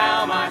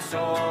 now my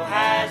soul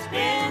has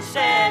been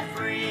set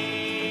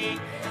free.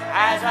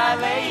 As I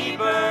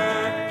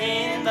labor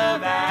in the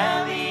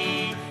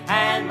valley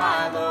and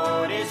my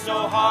load is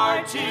so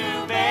hard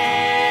to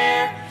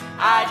bear,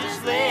 I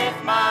just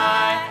lift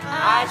my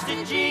eyes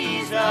to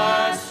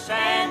Jesus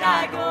and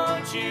I go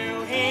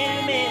to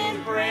Him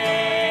in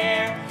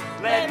prayer.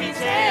 Let me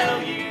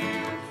tell you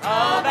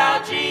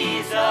about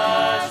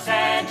Jesus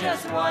and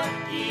just what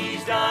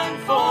He's done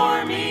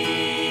for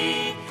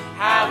me.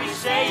 How He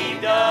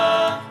saved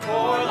a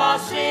poor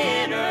lost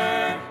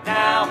sinner,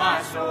 now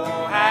my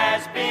soul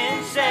has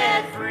been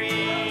set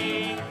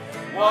free.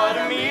 What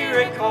a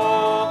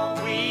miracle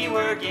we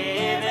were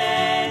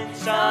given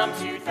some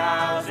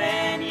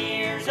 2,000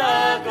 years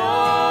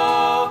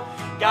ago.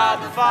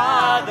 God the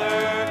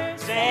Father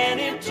sent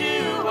Him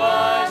to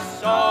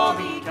us all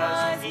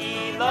because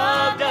He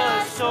loved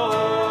us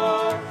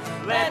so.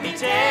 Let me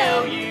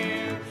tell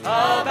you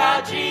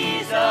about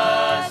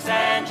Jesus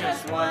and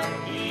just what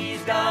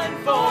He's done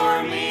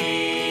for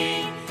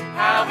me.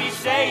 How He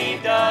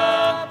saved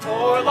a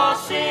poor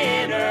lost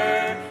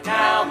sinner,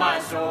 now my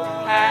soul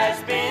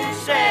has been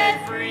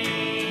set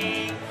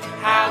free.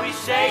 How He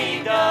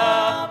saved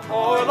a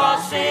poor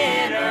lost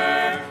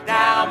sinner,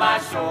 now my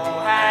soul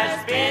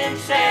has been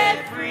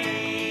set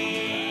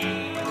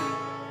free.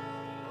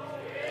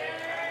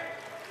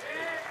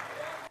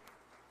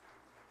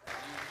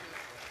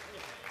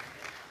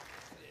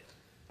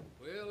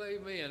 Well,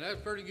 amen.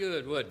 That's pretty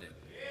good, wasn't it?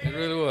 It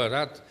really was.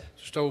 I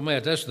just told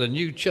Matt, that's the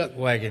new Chuck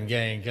Wagon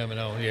gang coming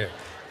on here.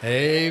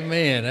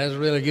 Amen. That's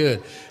really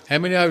good. How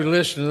many of you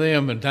listened to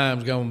them in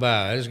times gone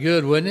by? It's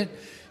good, wasn't it?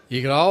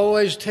 You could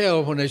always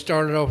tell when they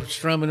started off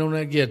strumming on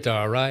that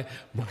guitar, right?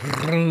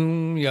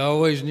 You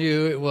always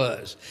knew it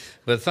was.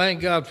 But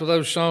thank God for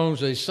those songs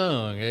they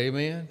sung.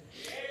 Amen.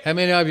 How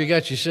many of you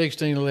got your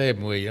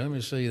 1611 with you? Let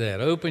me see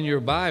that. Open your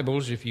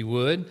Bibles, if you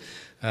would,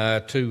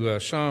 to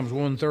Psalms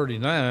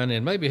 139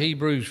 and maybe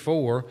Hebrews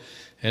 4.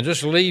 And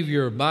just leave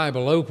your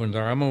Bible open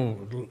there. I'm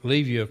going to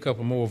leave you a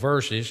couple more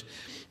verses,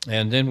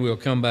 and then we'll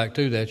come back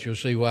to that. You'll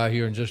see why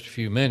here in just a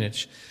few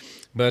minutes.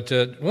 But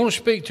I want to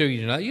speak to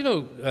you tonight. You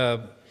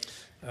know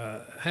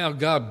how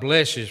God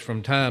blesses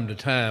from time to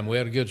time. We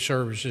had a good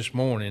service this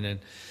morning, and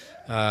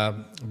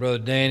Brother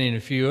Danny and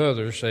a few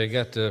others, they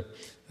got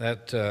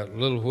that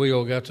little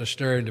wheel got to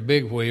steering the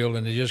big wheel,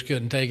 and they just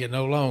couldn't take it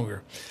no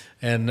longer.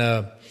 And,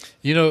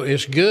 you know,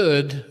 it's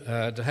good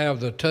to have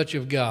the touch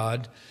of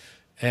God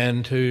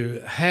and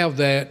to have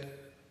that,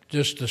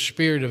 just the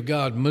Spirit of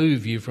God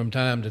move you from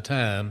time to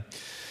time.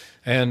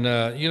 And,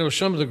 you know,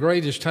 some of the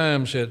greatest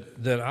times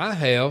that I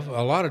have,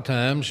 a lot of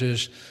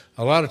times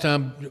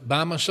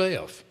by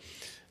myself.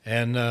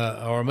 And,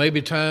 or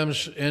maybe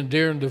times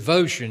during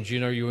devotions,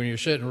 you know, when you're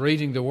sitting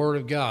reading the Word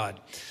of God.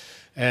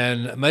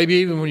 And maybe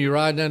even when you're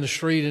riding down the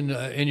street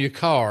in your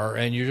car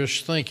and you're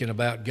just thinking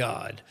about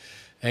God.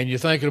 And you're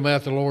thinking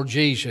about the Lord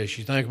Jesus.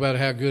 You think about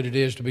how good it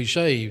is to be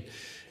saved.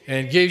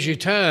 And it gives you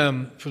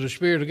time for the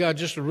Spirit of God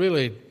just to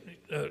really,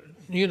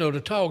 you know, to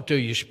talk to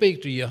you,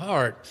 speak to your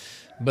heart.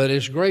 But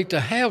it's great to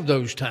have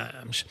those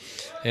times.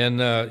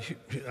 And I'm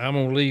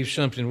going to leave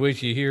something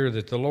with you here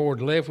that the Lord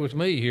left with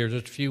me here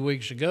just a few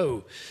weeks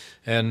ago.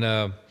 And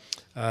I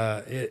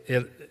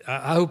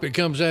hope it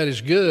comes out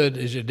as good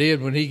as it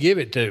did when He gave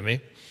it to me.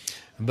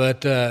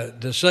 But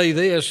to say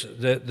this,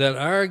 that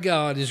our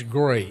God is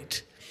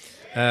great,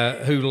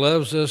 who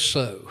loves us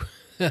so.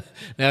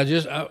 Now,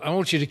 I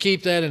want you to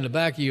keep that in the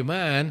back of your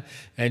mind,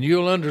 and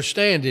you'll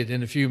understand it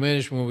in a few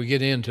minutes when we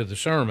get into the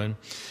sermon.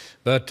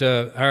 But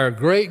our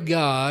great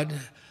God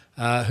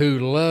who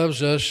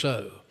loves us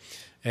so.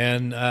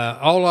 And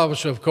all of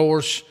us, of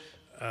course,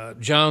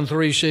 John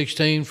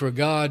 3:16, for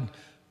God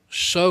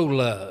so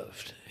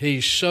loved.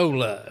 He so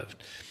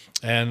loved.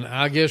 And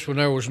I guess when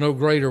there was no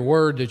greater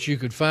word that you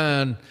could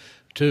find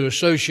to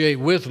associate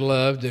with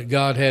love that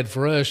God had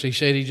for us, He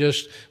said He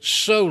just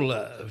so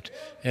loved.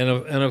 And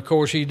of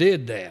course, He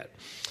did that.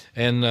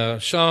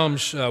 And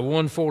Psalms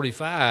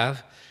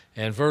 145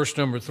 and verse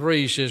number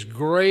 3 says,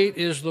 great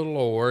is the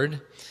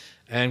Lord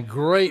and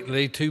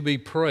greatly to be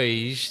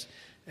praised,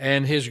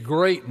 and His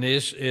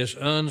greatness is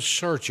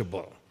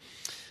unsearchable.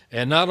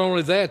 And not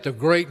only that, the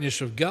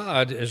greatness of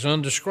God is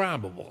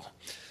undescribable.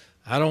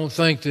 I don't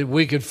think that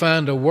we could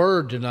find a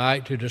word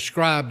tonight to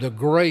describe the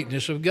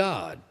greatness of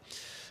God.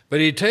 But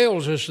He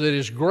tells us that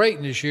His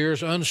greatness here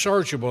is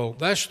unsearchable.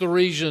 That's the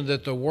reason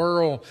that the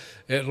world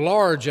at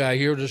large out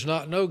here does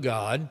not know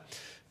God,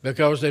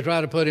 because they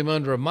try to put Him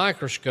under a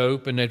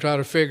microscope and they try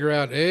to figure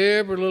out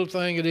every little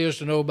thing it is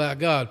to know about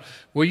God.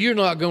 Well, you're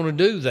not going to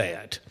do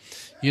that.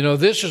 You know,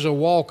 this is a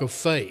walk of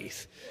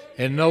faith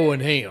and knowing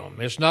Him.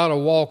 It's not a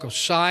walk of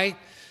sight,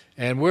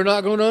 and we're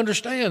not going to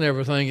understand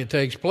everything that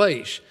takes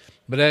place.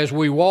 But as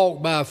we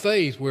walk by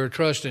faith, we're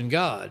trusting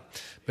God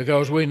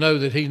because we know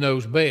that He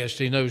knows best.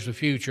 He knows the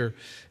future,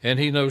 and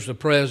He knows the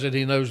present.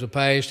 He knows the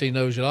past. He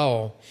knows it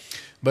all.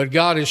 But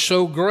God is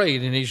so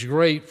great, and He's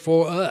great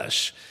for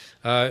us.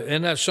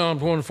 In that Psalm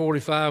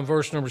 145,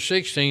 verse number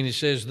 16, it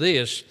says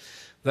this,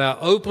 "Thou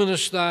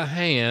openest thy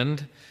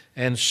hand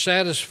and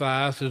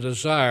satisfieth the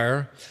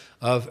desire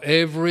of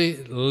every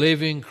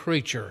living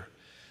creature."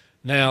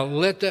 Now,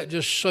 let that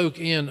just soak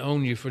in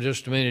on you for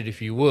just a minute,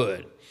 if you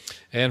would.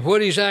 And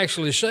what he's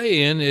actually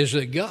saying is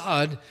that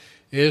God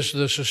is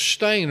the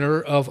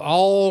sustainer of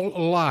all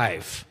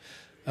life,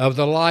 of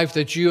the life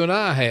that you and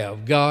I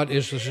have. God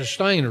is the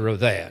sustainer of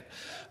that.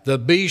 The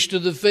beasts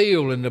of the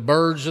field and the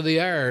birds of the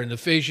air and the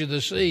fish of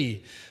the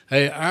sea.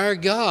 Hey, our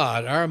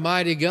God, our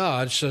mighty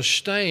God,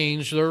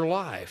 sustains their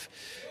life.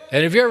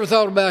 And have you ever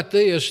thought about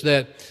this,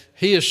 that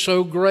He is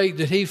so great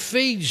that He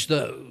feeds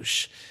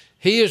those?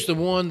 He is the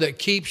one that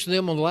keeps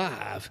them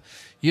alive.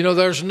 You know,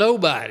 there's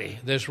nobody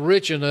that's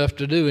rich enough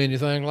to do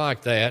anything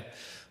like that,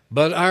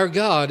 but our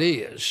God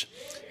is.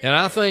 And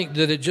I think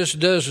that it just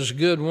does us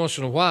good once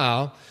in a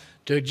while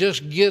to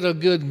just get a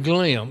good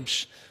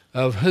glimpse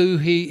of who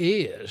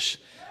He is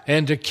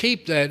and to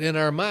keep that in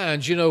our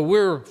minds. You know,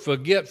 we're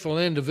forgetful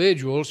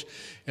individuals,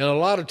 and a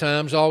lot of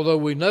times, although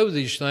we know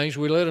these things,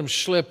 we let them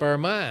slip our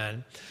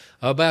mind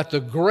about the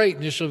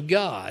greatness of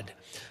God.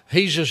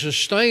 He's a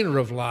sustainer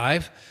of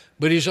life,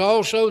 but He's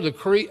also the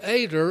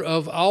creator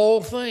of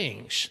all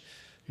things.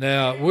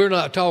 Now, we're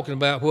not talking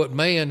about what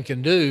man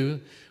can do.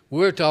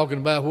 We're talking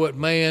about what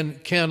man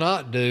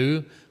cannot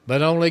do,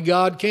 but only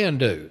God can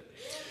do.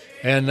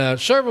 And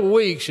several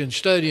weeks in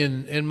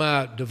studying in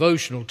my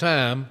devotional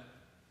time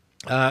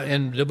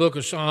in the book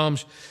of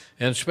Psalms,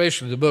 and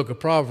especially the book of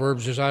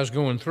Proverbs as I was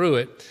going through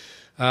it,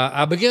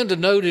 I began to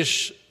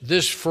notice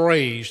this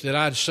phrase that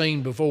I'd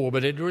seen before,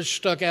 but it just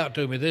stuck out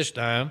to me this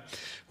time,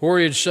 where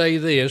he'd say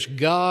this,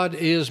 "God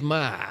is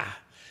my,"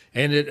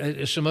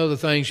 and some other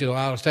things that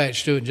I'll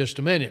attach to it in just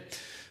a minute.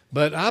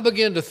 But I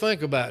began to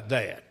think about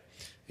that,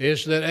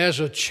 is that as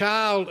a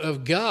child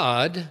of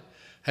God,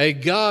 hey,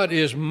 God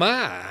is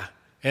my,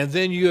 and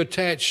then you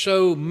attach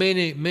so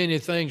many, many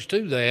things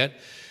to that.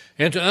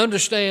 And to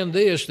understand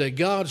this, that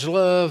God's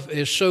love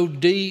is so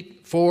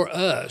deep for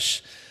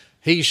us.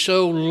 He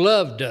so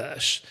loved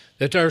us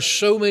that there's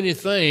so many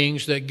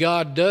things that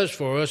God does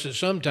for us that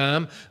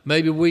sometimes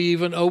maybe we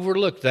even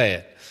overlook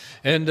that.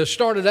 And to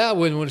start it out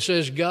with, when it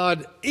says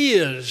God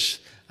is,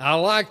 I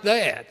like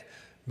that,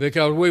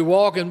 because we're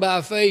walking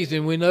by faith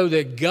and we know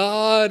that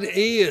God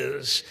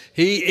is,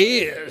 He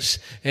is,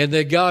 and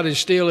that God is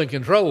still in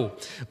control.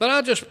 But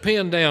I'll just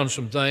pin down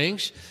some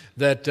things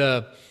that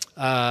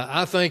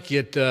I think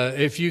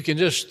if you can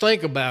just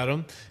think about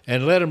them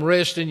and let them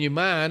rest in your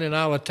mind, and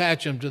I'll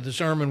attach them to the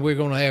sermon we're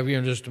going to have here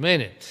in just a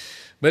minute.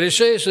 But it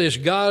says this,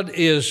 God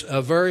is a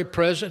very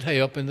present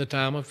help in the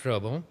time of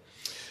trouble.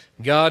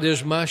 God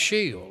is my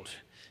shield.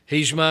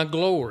 He's my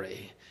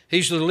glory.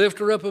 He's the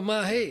lifter up of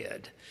my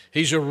head.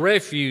 He's a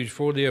refuge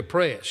for the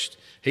oppressed.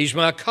 He's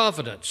my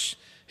confidence.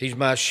 He's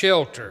my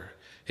shelter.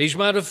 He's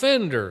my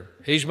defender.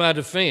 He's my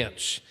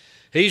defense.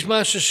 He's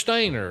my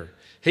sustainer.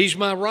 He's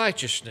my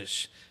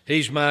righteousness.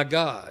 He's my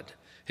God.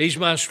 He's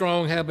my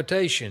strong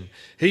habitation.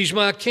 He's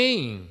my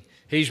king.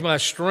 He's my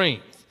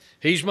strength.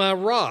 He's my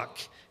rock.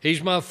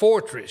 He's my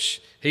fortress.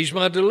 He's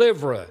my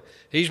deliverer.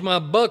 He's my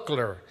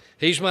buckler.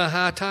 He's my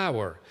high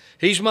tower.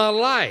 He's my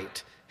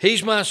light.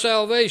 He's my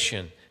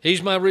salvation.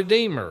 He's my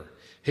redeemer.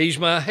 He's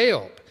my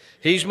help.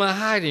 He's my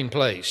hiding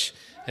place.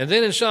 And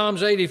then in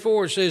Psalms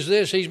 84 it says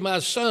this, He's my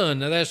sun.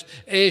 Now that's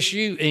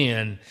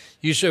S-U-N.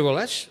 You say, well,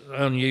 that's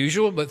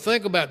unusual, but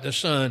think about the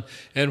sun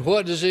and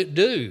what does it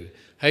do?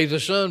 Hey,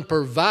 the sun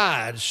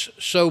provides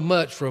so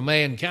much for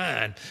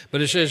mankind.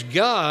 But it says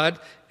God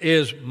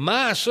is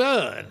my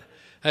sun.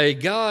 Hey,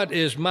 God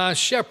is my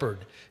shepherd.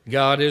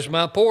 God is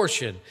my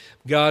portion.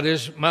 God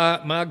is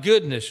my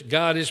goodness.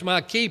 God is my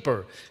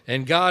keeper.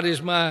 And God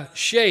is my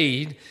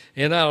shade.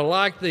 And I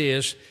like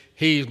this,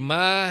 He's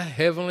my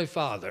heavenly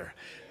Father.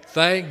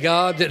 Thank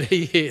God that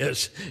He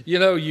is. You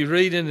know, you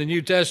read in the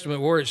New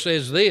Testament where it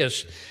says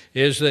this,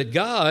 is that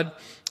God,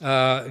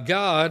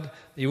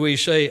 we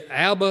say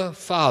Abba,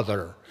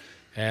 Father.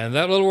 And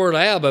that little word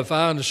Abba, if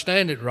I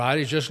understand it right,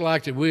 is just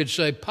like that we'd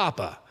say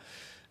Papa.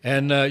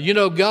 And, you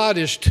know, God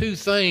is two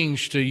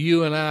things to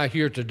you and I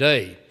here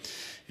today,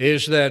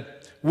 is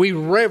that we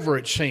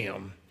reverence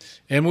Him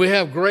and we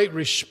have great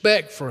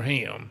respect for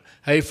Him,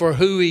 hey, for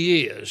who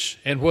He is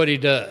and what He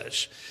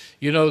does.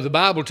 You know, the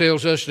Bible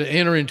tells us to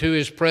enter into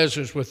His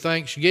presence with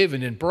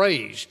thanksgiving and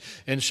praise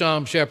in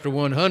Psalm chapter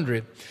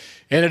 100.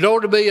 And it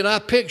ought to be, and I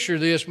picture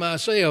this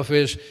myself,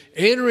 is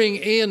entering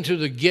into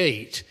the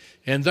gate,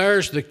 and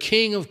there's the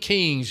King of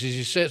Kings as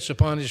He sits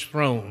upon His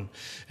throne.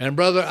 And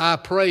brother, I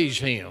praise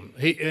Him.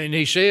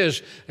 He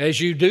says, as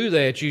you do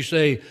that, you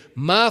say,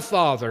 my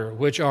Father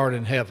which art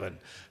in heaven,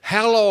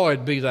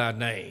 hallowed be thy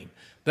name.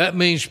 That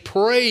means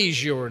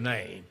praise your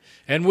name.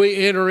 And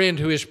we enter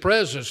into His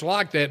presence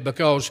like that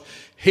because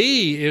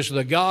He is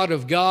the God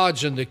of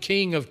gods and the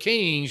King of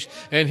kings,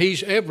 and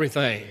He's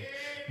everything.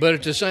 But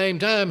at the same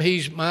time,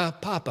 He's my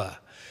Papa.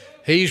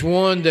 He's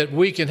one that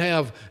we can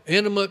have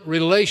intimate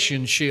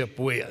relationship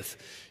with.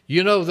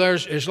 You know,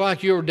 it's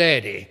like your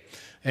daddy.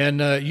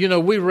 And, you know,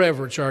 we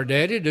reverence our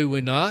daddy, do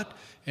we not?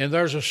 And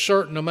there's a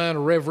certain amount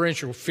of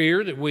reverential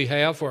fear that we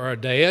have for our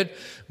dad.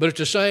 But at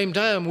the same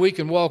time, we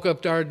can walk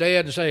up to our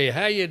dad and say,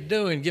 how you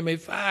doing? Give me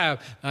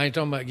 5. I ain't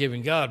talking about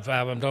giving God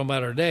 5. I'm talking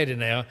about our daddy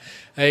now.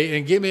 Hey,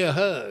 and give me a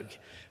hug.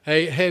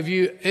 Hey, have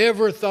you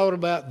ever thought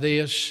about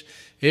this?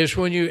 Is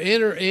when you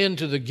enter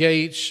into the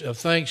gates of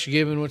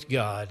thanksgiving with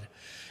God,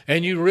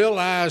 and you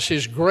realize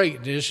His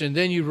greatness, and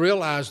then you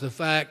realize the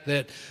fact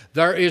that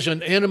there is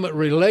an intimate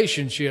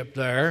relationship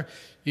there,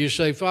 you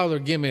say, Father,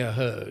 give me a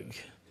hug.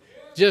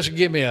 Just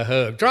give me a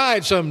hug. Try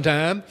it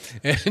sometime.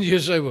 And you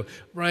say, well,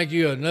 Frank,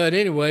 you a nut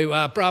anyway.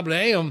 Well, I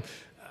probably am.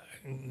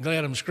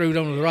 Glad I'm screwed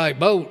onto the right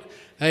boat.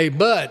 Hey,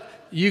 but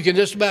you can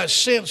just about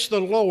sense the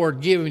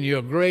Lord giving you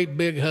a great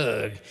big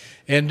hug.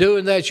 And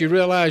doing that, you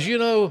realize, you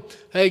know,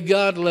 hey,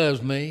 God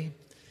loves me.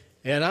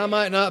 And I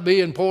might not be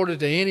important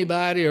to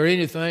anybody or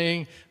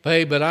anything,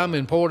 hey, but I'm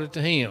important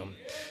to Him.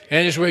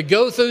 And as we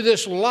go through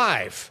this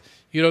life,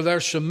 you know,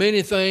 there's so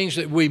many things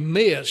that we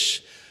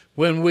miss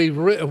when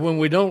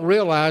we don't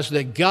realize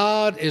that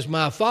God is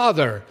my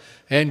Father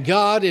and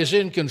God is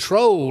in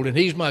control and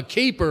He's my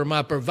keeper,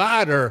 my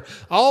provider,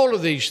 all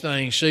of these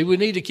things. See, we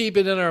need to keep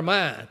it in our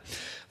mind.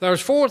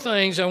 There's 4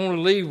 things I want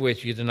to leave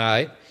with you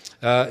tonight,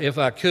 if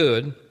I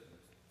could,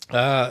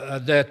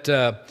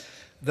 that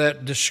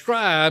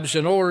describes,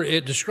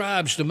 it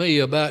describes to me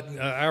about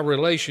our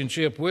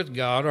relationship with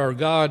God, or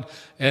God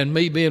and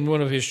me being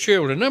one of His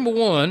children. Number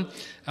 1,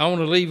 I want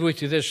to leave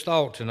with you this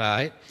thought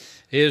tonight,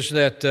 is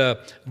that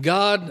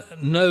God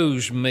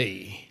knows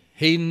me.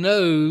 He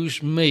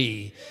knows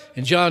me.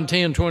 In John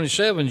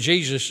 10:27,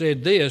 Jesus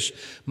said this,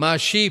 my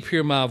sheep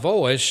hear my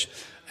voice,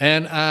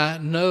 and I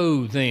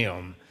know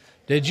them.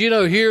 Did you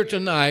know here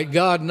tonight,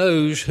 God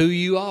knows who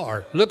you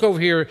are? Look over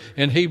here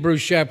in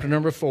Hebrews chapter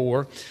number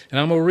 4, and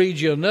I'm going to read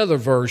you another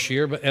verse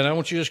here, and I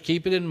want you to just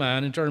keep it in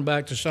mind and turn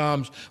back to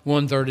Psalms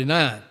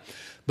 139.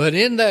 But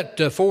in that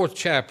 4th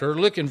chapter,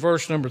 look in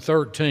verse number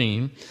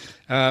 13,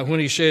 when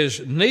he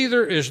says,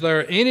 neither is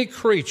there any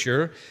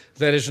creature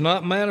that is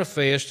not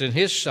manifest in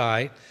His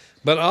sight,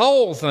 but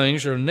all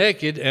things are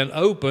naked and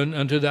open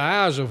unto the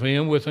eyes of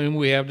Him with whom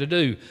we have to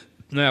do.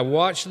 Now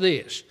watch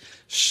this.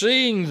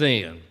 Seeing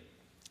then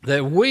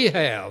that we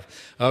have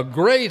a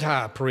great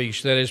high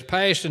priest that has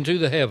passed into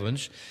the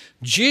heavens,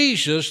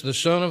 Jesus, the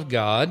Son of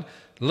God,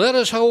 let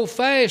us hold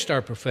fast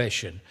our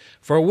profession.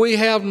 For we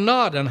have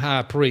not an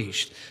high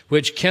priest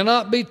which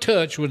cannot be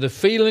touched with the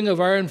feeling of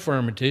our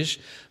infirmities,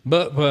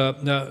 but was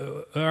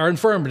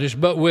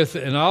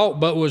in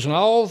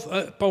all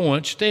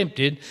points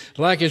tempted,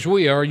 like as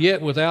we are,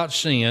 yet without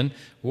sin.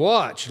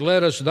 Watch,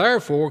 let us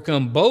therefore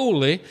come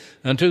boldly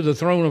unto the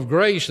throne of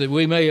grace, that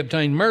we may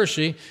obtain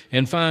mercy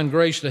and find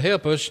grace to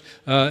help us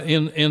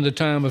in the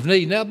time of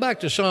need. Now back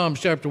to Psalms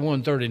chapter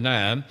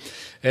 139,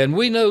 and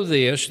we know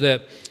this,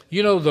 that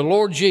you know the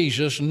Lord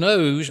Jesus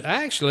knows,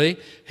 actually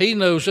He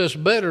knows us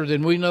better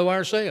than we know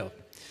ourselves.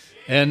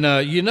 And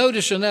you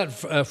notice in that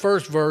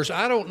first verse,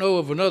 I don't know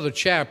of another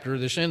chapter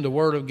that's in the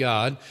Word of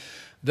God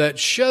that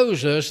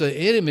shows us the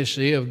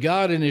intimacy of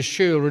God and His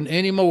children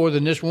any more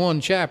than this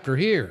one chapter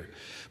here.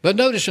 But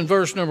notice in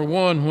verse number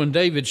 1, when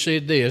David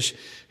said this,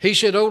 he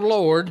said, O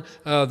Lord,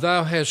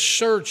 Thou hast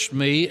searched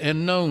me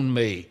and known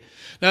me.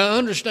 Now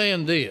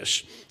understand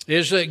this,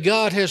 is that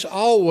God has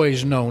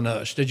always known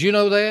us. Did you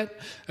know that?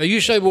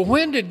 You say, well,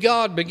 when did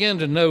God begin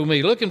to know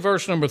me? Look in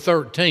verse number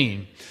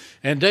 13.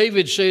 And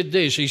David said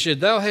this, he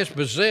said, Thou hast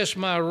possessed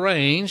my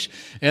reins,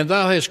 and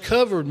Thou hast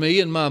covered me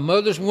in my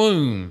mother's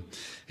womb.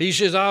 He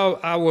says,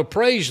 I will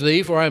praise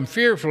Thee, for I am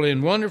fearfully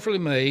and wonderfully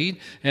made,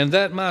 and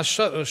that my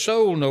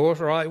soul knoweth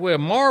right well.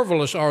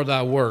 Marvelous are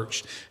Thy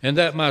works, and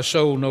that my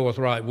soul knoweth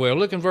right well.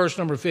 Look in verse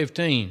number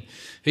 15.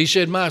 He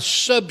said, my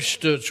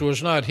substance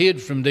was not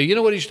hid from Thee. You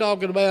know what he's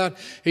talking about?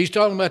 He's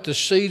talking about the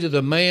seed of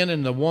the man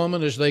and the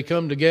woman as they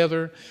come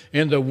together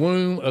in the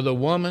womb of the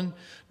woman.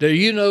 Do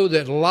you know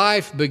that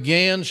life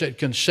begins at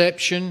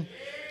conception?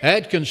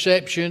 At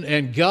conception,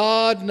 and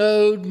God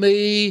knowed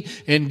me,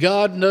 and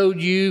God knowed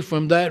you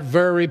from that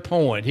very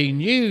point. He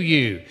knew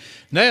you.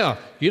 Now,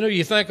 you know,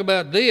 you think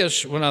about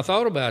this, when I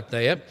thought about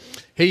that,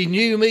 He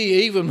knew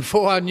me even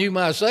before I knew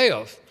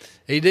myself.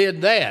 He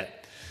did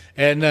that.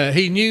 And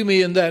He knew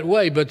me in that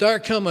way. But there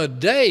come a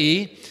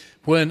day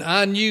when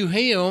I knew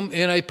Him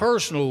in a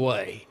personal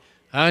way.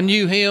 I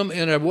knew Him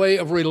in a way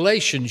of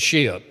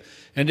relationship.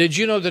 And did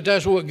you know that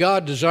that's what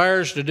God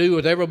desires to do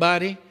with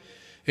everybody?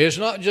 It's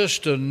not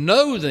just to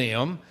know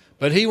them,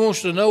 but He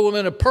wants to know them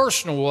in a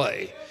personal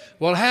way.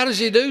 Well, how does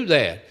He do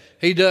that?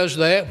 He does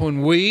that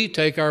when we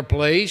take our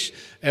place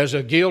as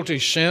a guilty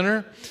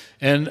sinner,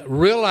 and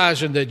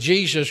realizing that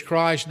Jesus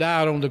Christ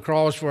died on the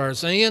cross for our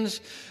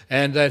sins,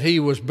 and that he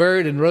was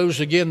buried and rose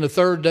again the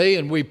third day,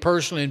 and we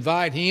personally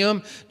invite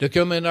him to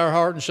come in our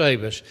heart and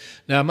save us.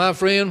 Now, my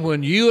friend,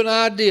 when you and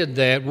I did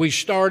that, we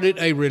started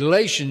a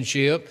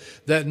relationship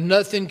that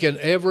nothing can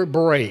ever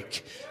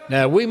break.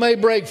 Now, we may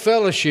break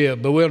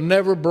fellowship, but we'll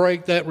never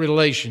break that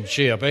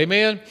relationship.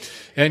 Amen?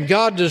 And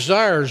God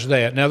desires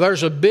that. Now,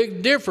 there's a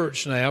big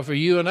difference now for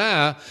you and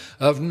I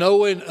of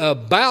knowing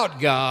about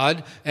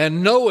God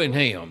and knowing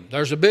him.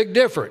 There's a big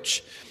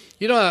difference.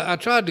 You know, I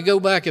tried to go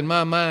back in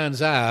my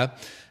mind's eye,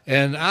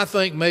 and I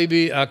think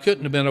maybe I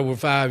couldn't have been over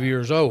 5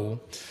 years old,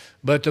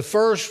 but the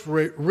first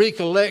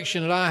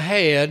recollection that I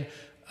had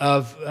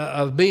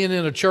of being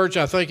in a church,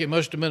 I think it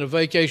must have been a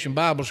vacation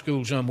Bible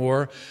school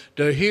somewhere,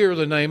 to hear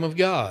the name of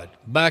God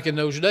back in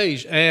those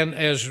days. And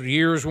as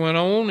years went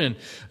on and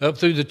up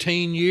through the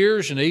teen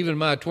years and even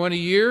my 20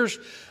 years,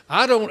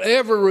 I don't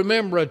ever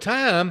remember a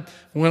time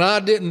when I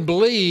didn't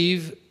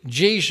believe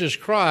Jesus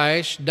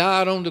Christ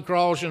died on the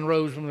cross and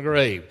rose from the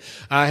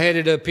grave. I had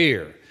it up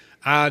here.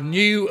 I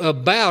knew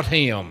about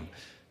him.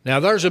 Now,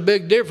 there's a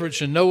big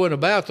difference in knowing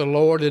about the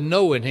Lord and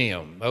knowing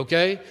him,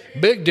 okay?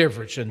 Big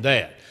difference in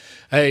that.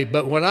 Hey,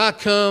 but when I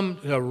come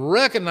to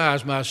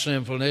recognize my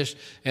sinfulness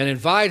and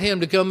invite him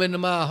to come into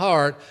my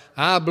heart,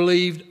 I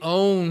believed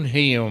on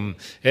him,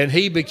 and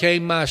he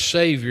became my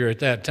Savior at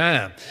that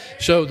time.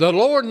 So the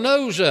Lord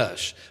knows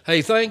us.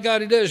 Hey, thank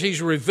God he does.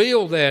 He's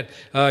revealed that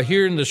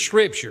here in the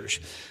Scriptures.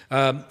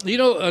 You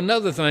know,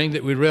 another thing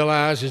that we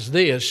realize is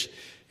this,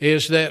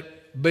 is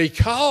that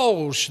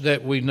because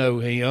that we know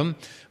him,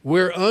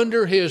 we're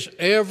under his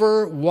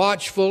ever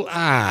watchful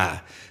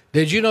eye.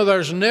 Did you know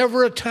there's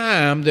never a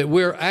time that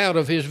we're out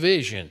of his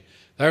vision?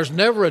 There's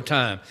never a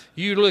time.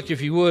 You look,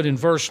 if you would, in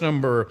verse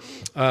number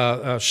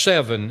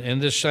 7 in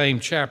this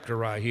same chapter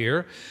right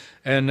here.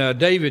 And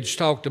David's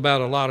talked about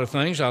a lot of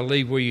things. I'll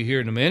leave where you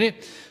hear in a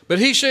minute. But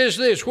he says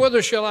this,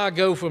 whither shall I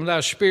go from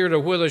thy spirit, or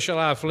whither shall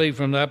I flee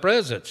from thy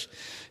presence?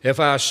 If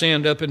I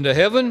ascend up into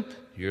heaven,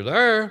 you're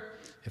there.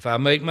 If I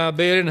make my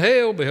bed in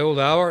hell, behold,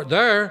 thou art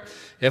there.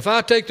 If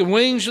I take the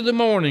wings of the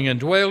morning and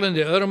dwell in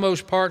the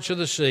uttermost parts of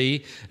the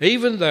sea,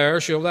 even there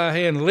shall thy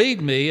hand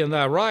lead me, and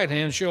thy right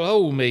hand shall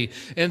hold me.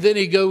 And then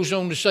he goes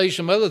on to say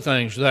some other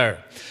things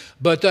there.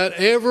 But that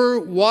ever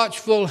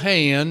watchful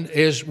hand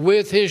is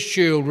with his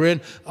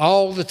children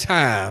all the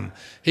time.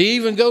 He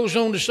even goes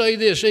on to say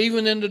this,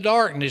 even in the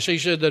darkness. He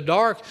said, the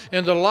dark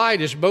and the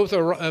light is both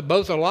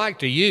alike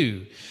to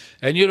you.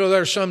 And you know,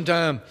 there's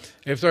sometimes,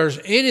 if there's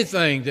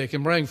anything that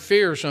can bring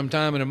fear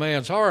sometime in a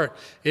man's heart,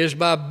 is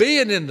by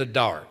being in the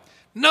dark.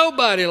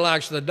 Nobody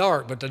likes the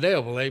dark but the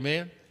devil,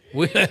 amen?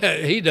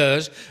 He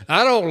does.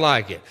 I don't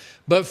like it.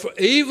 But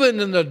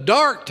even in the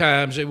dark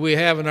times that we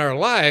have in our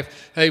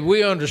life, hey,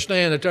 we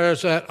understand that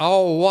there's that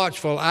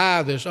all-watchful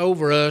eye that's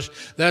over us.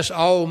 That's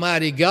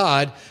Almighty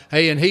God.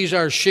 Hey, and he's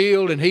our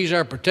shield, and he's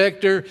our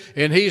protector,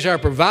 and he's our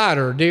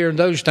provider during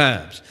those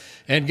times.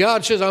 And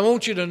God says, I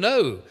want you to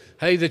know,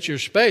 hey, that you're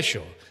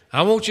special.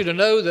 I want you to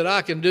know that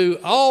I can do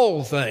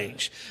all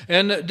things.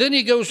 And then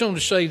he goes on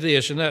to say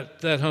this in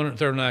that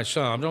 139th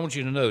Psalm. I want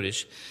you to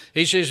notice.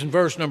 He says in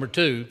verse number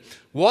 2,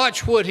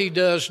 watch what he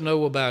does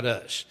know about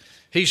us.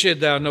 He said,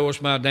 thou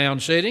knowest my down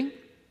sitting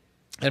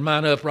and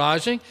mine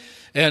uprising.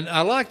 And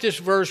I like this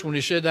verse when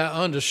he said,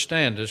 thou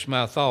understandest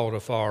my thought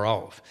afar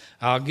off.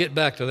 I'll get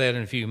back to that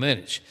in a few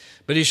minutes.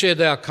 But he said,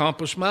 thou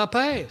compassest my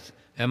path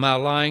and my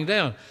lying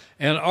down,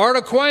 and art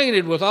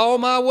acquainted with all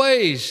my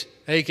ways.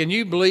 Hey, can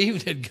you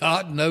believe that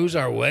God knows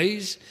our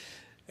ways?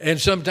 And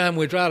sometimes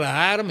we try to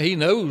hide them. He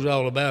knows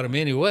all about them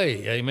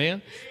anyway.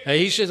 Amen? Hey,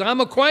 he says,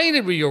 I'm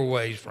acquainted with your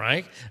ways,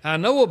 Frank. I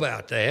know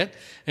about that.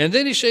 And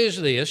then he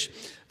says this,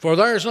 for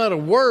there is not a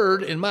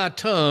word in my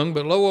tongue,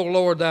 but lo, O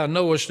Lord, thou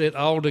knowest it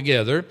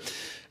altogether.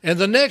 And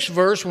the next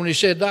verse, when he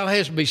said, thou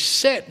hast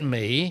beset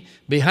me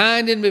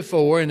behind and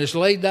before, and hast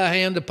laid thy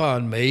hand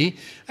upon me.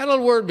 That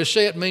little word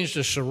beset means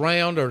to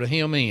surround or to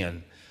hem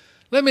in.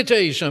 Let me tell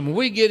you something. When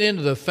we get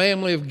into the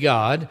family of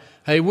God,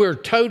 hey, we're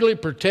totally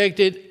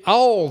protected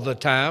all the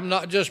time,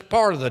 not just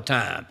part of the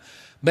time.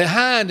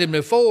 Behind and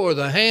before,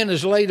 the hand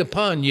is laid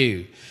upon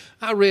you.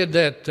 I read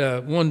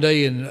that one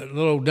day, and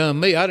little old dumb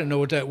me, I didn't know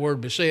what that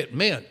word beset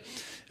meant.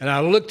 And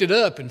I looked it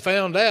up and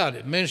found out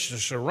it means to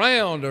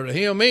surround or to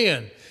hem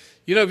in.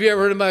 You know, have you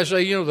ever heard anybody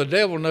say, you know, the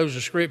devil knows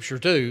the Scripture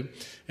too,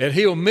 and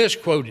he'll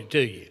misquote it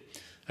to you.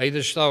 Hey,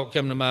 this thought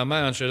came to my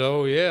mind and said,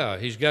 oh, yeah,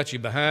 he's got you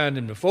behind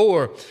and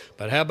before,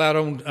 but how about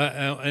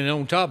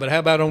on top, but how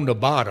about on the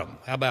bottom?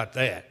 How about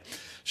that?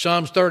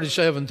 Psalms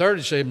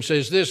 37:37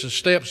 says this, the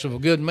steps of a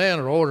good man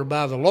are ordered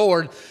by the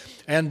Lord,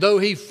 and though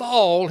he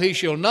fall, he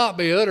shall not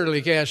be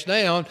utterly cast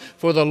down,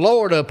 for the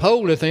Lord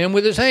upholdeth him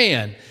with his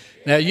hand.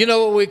 Now, you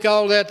know what we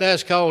call that?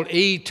 That's called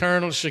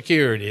eternal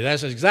security.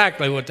 That's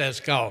exactly what that's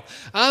called.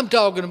 I'm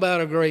talking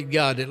about a great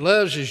God that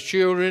loves his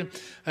children.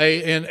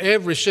 In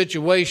every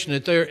situation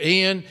that they're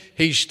in,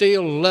 he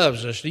still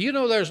loves us. Do you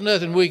know there's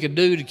nothing we could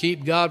do to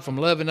keep God from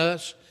loving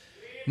us?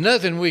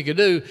 Nothing we could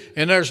do.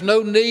 And there's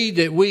no need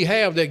that we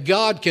have that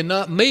God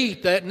cannot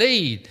meet that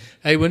need.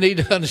 Hey, we need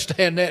to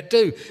understand that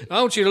too.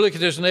 I want you to look at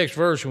this next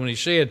verse when he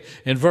said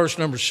in verse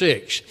number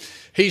 6.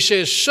 He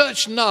says,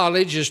 such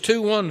knowledge is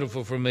too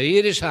wonderful for me.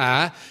 It is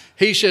high.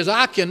 He says,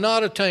 I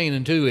cannot attain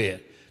unto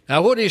it.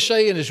 Now, what he's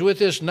saying is with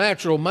this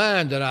natural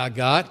mind that I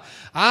got,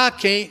 I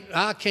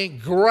can't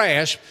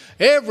grasp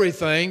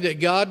everything that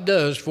God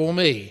does for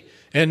me,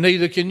 and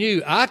neither can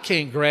you. I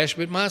can't grasp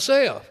it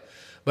myself.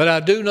 But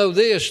I do know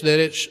this, that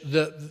it's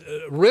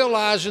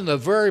realizing the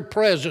very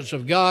presence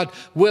of God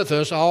with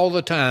us all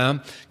the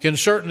time can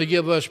certainly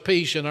give us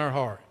peace in our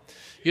heart.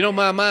 You know,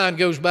 my mind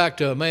goes back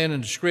to a man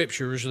in the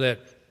Scriptures that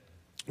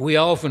we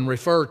often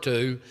refer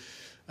to.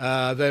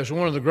 That's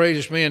one of the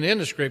greatest men in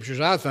the Scriptures,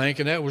 I think,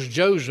 and that was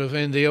Joseph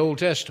in the Old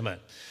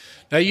Testament.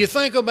 Now, you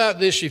think about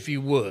this if you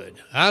would.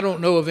 I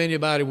don't know of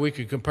anybody we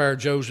could compare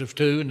Joseph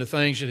to and the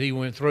things that he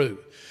went through.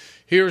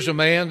 Here's a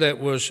man that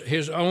was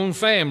his own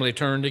family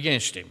turned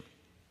against him.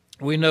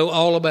 We know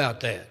all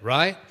about that,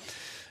 right?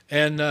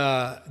 And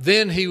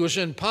then he was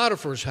in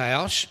Potiphar's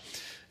house,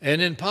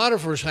 and in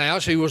Potiphar's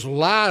house he was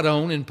lied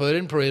on and put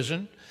in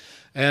prison,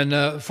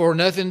 and for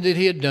nothing that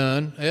he had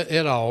done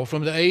at all.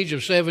 From the age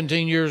of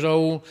 17 years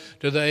old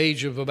to the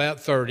age of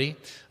about 30,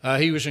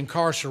 he was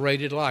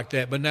incarcerated like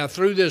that. But now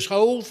through this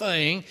whole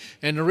thing,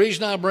 and the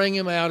reason I bring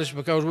him out is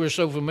because we're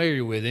so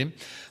familiar with him,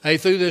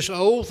 through this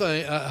whole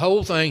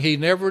thing, he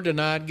never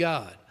denied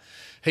God.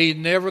 He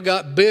never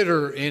got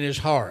bitter in his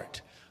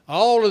heart.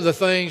 All of the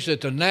things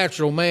that the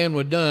natural man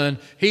would have done,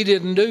 he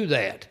didn't do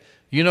that.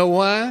 You know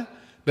why?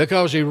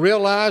 Because he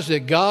realized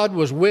that God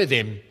was with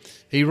him.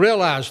 He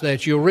realized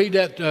that. You'll read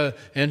that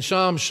in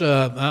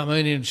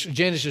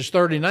Genesis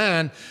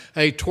 39,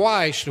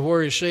 twice,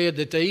 where he said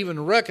that they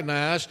even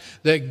recognized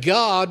that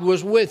God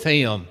was with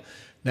him.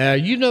 Now,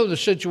 you know the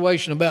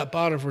situation about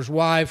Potiphar's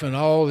wife and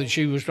all that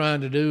she was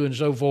trying to do and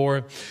so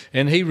forth,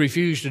 and he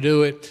refused to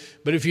do it.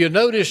 But if you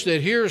notice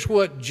that here's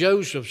what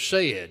Joseph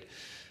said.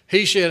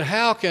 He said,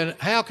 how can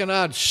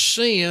I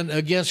sin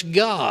against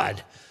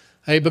God?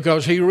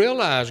 Because he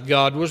realized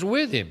God was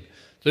with him.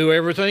 Through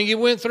everything he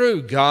went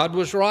through, God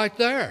was right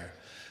there.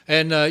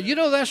 And,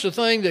 that's the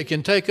thing that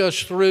can take us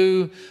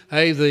through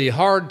the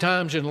hard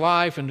times in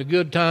life and the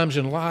good times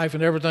in life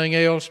and everything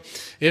else,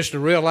 is to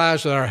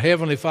realize that our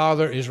Heavenly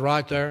Father is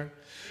right there.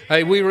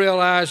 We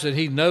realize that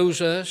he knows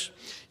us.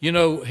 You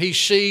know, he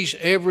sees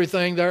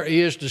everything there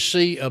is to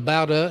see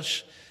about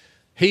us.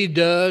 He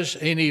does,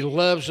 and he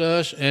loves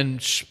us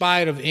in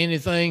spite of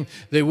anything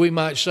that we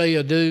might say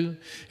or do.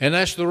 And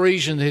that's the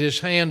reason that his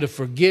hand of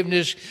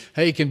forgiveness,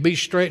 can be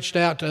stretched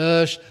out to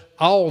us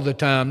all the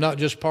time, not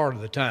just part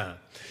of the time.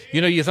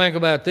 You know, you think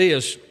about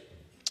this.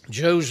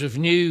 Joseph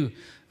knew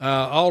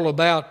all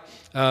about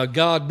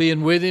God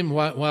being with him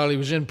while he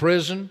was in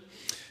prison.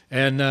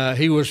 And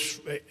he was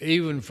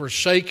even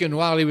forsaken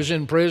while he was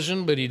in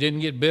prison, but he didn't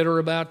get bitter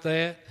about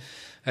that.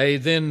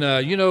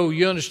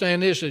 You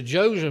understand this, that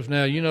Joseph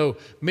now,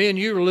 men,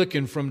 you're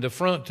looking from the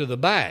front to the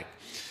back,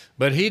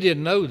 but he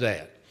didn't know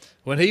that.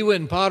 When he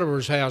went in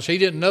Potiphar's house, he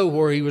didn't know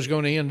where he was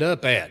going to end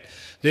up at.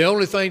 The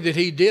only thing that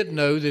he did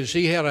know is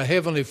he had a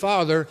Heavenly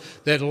Father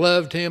that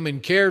loved him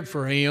and cared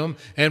for him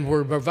and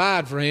would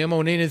provide for him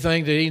on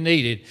anything that he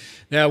needed.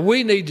 Now,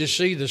 we need to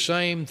see the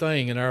same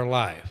thing in our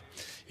life.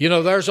 You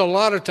know, there's a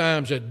lot of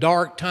times that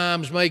dark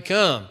times may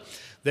come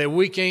that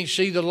we can't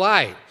see the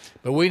light.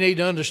 But we need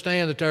to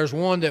understand that there's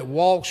one that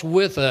walks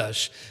with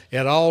us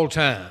at all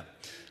time.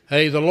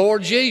 The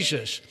Lord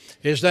Jesus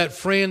is that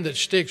friend that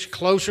sticks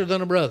closer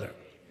than a brother.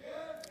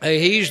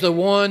 He's the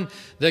one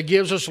that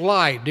gives us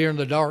light during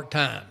the dark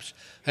times.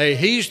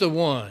 He's the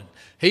one.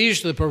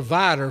 He's the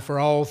provider for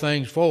all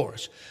things for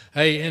us.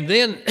 And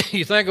then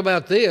you think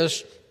about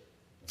this,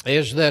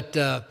 is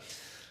that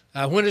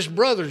when his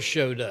brothers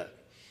showed up,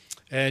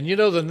 and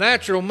the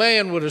natural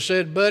man would have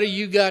said, buddy,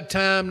 you got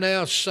time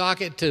now, sock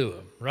it to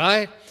him,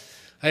 right?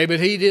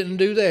 But he didn't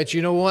do that.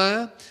 You know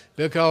why?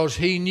 Because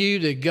he knew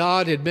that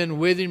God had been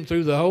with him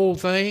through the whole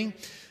thing,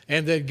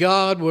 and that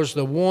God was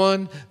the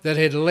one that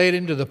had led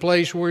him to the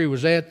place where he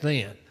was at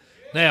then.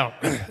 Now,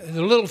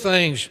 the little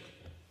things,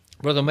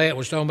 Brother Matt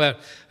was talking about,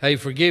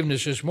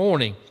 forgiveness this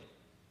morning,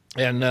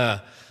 and I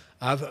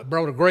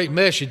brought a great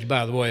message,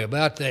 by the way,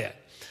 about that.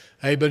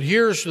 But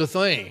here's the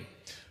thing.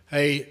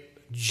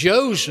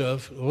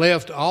 Joseph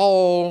left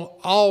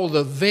all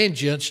the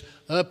vengeance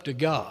up to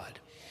God.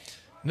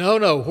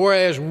 No.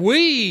 Whereas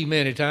we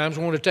many times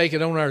want to take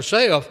it on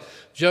ourselves,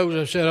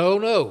 Joseph said, oh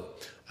no,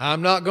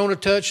 I'm not going to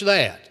touch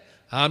that.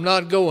 I'm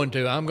not going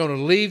to. I'm going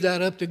to leave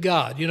that up to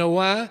God. You know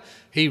why?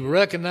 He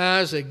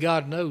recognized that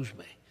God knows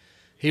me.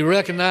 He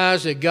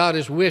recognized that God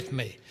is with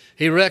me.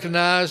 He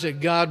recognized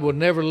that God would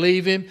never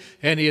leave him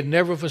and he'd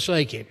never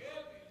forsake him.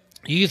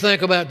 You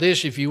think about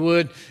this, if you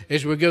would,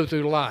 as we go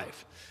through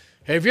life.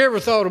 Have you ever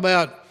thought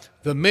about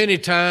the many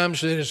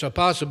times that it's a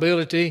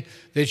possibility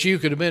that you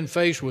could have been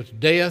faced with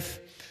death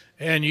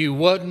and you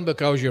wasn't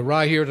because you're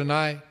right here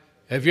tonight?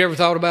 Have you ever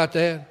thought about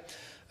that?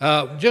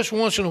 Just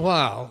once in a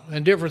while,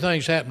 and different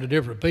things happen to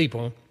different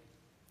people,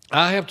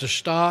 I have to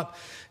stop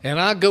and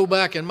I go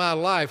back in my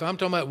life. I'm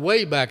talking about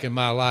way back in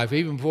my life,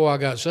 even before I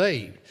got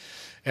saved.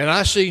 And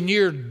I see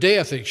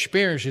near-death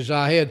experiences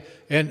I had,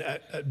 and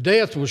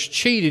death was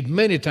cheated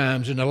many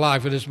times in the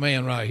life of this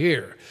man right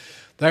here.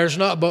 There's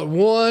not but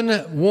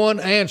one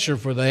answer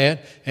for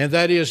that, and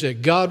that is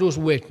that God was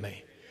with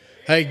me.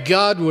 Hey,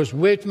 God was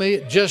with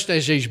me just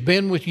as He's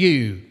been with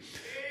you.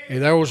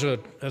 And there was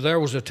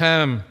a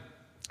time,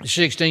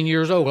 16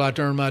 years old, I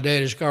turned my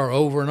daddy's car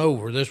over and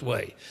over this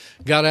way.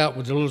 Got out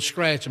with a little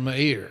scratch in my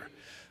ear.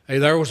 Hey,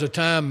 there was a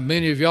time,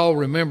 many of y'all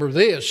remember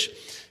this,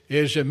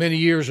 is that many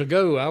years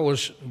ago, I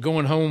was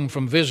going home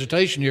from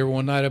visitation here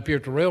one night up here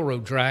at the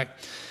railroad track,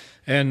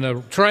 and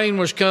the train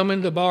was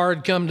coming, the bar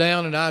had come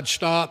down, and I'd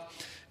stop,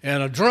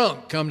 and a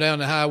drunk come down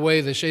the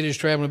highway. They said he was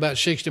traveling about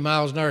 60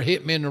 miles an hour,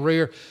 hit me in the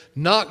rear,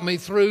 knocked me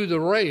through the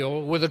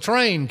rail with a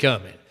train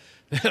coming.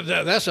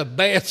 That's a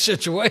bad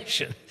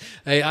situation.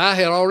 Hey, I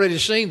had already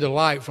seen the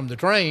light from the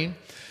train,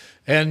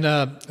 and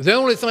the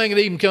only thing that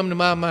even come to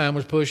my mind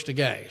was push the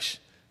gas.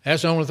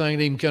 That's the only thing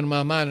that even come to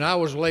my mind. And I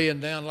was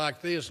laying down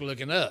like this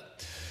looking up.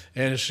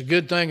 And it's a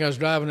good thing I was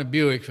driving a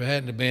Buick. If it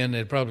hadn't been,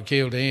 they'd probably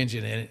killed the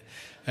engine in it.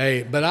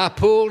 Hey, but I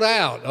pulled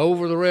out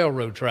over the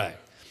railroad track.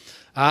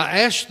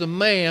 I asked the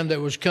man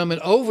that was coming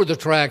over the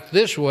track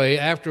this way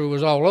after it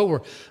was all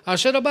over, I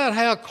said, about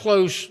how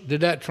close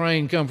did that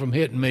train come from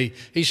hitting me?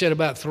 He said,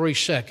 about 3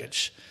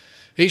 seconds.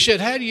 He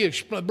said, how do you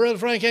explain, Brother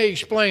Frank, how do you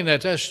explain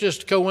that? That's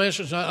just a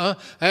coincidence.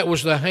 That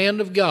was the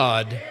hand of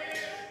God.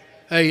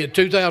 Hey, in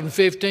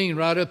 2015,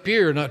 right up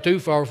here, not too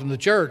far from the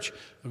church,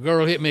 a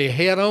girl hit me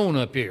head on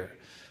up here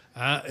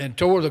and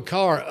tore the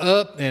car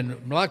up,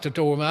 and like to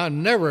tore me. I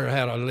never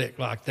had a lick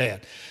like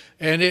that.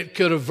 And it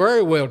could have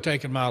very well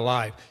taken my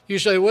life. You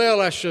say, well,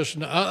 that's just,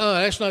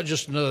 that's not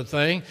just another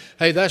thing.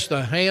 Hey, that's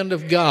the hand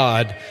of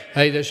God,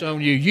 hey, that's on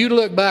you. You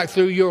look back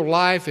through your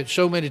life at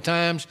so many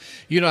times.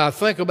 You know, I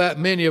think about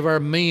many of our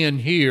men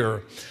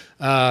here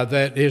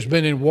that has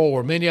been in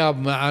war. Many of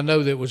them I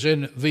know that was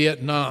in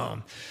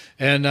Vietnam.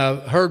 And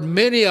heard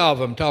many of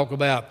them talk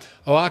about,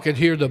 oh, I could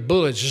hear the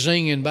bullets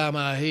zinging by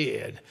my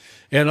head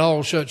and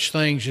all such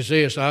things as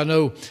this. I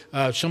know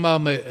some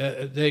of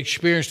them, they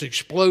experienced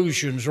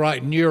explosions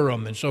right near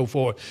them and so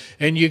forth.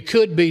 And you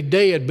could be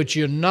dead, but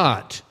you're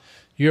not.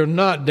 You're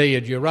not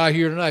dead. You're right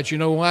here tonight. You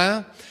know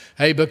why?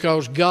 Hey,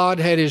 because God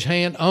had His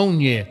hand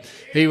on you.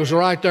 He was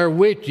right there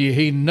with you.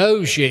 He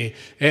knows you,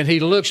 and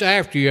He looks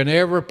after you in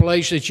every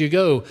place that you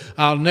go.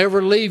 I'll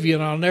never leave you,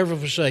 and I'll never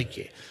forsake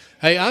you.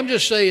 Hey, I'm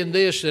just saying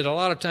this, that a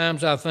lot of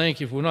times I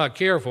think if we're not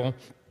careful,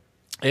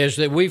 is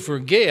that we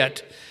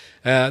forget,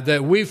 hey,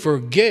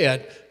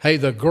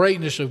 the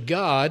greatness of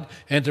God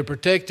and the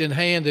protecting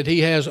hand that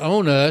He has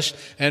on us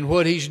and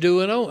what He's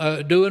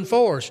doing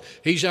for us.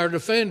 He's our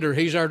defender.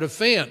 He's our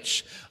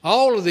defense.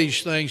 All of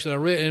these things that I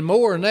read, and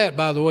more than that,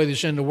 by the way,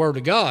 that's in the Word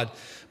of God.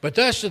 But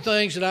that's the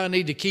things that I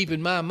need to keep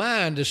in my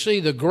mind to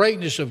see the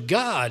greatness of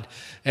God.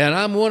 And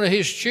I'm one of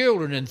His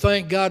children, and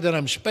thank God that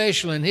I'm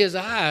special in His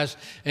eyes.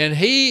 And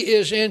He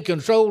is in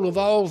control of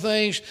all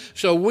things,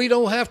 so we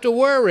don't have to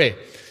worry.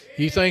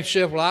 You think,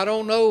 well, I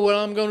don't know what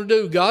I'm going to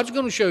do. God's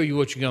going to show you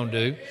what you're going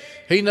to do.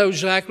 He knows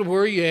exactly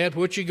where you're at,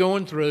 what you're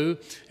going through,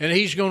 and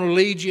He's going to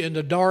lead you in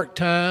the dark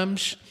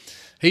times.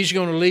 He's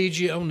going to lead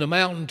you on the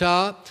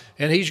mountaintop,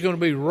 and He's going to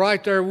be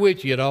right there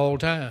with you at all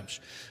times.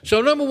 So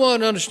number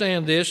one,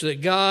 understand this,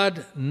 that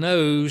God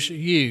knows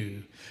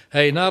you.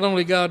 Hey, not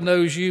only God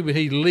knows you, but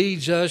He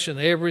leads us in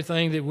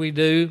everything that we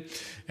do,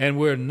 and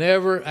we're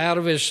never out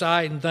of His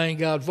sight, and thank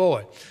God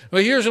for it.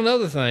 Well, here's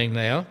another thing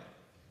now,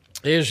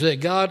 is that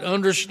God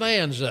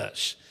understands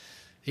us.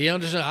 He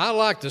understands. I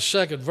like the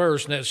second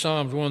verse in that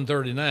Psalms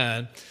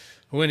 139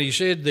 when He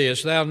said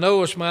this, Thou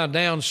knowest my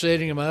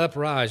downsetting and my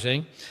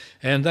uprising,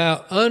 and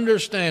Thou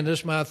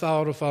understandest my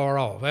thought afar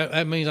off.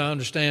 That means I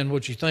understand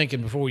what you're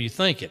thinking before you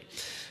think it.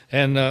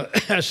 And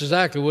that's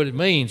exactly what it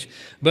means.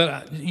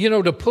 But, you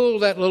know, to pull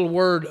that little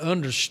word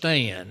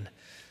understand,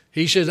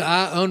 He says,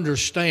 I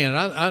understand.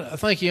 I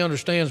think He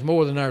understands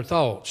more than our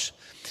thoughts.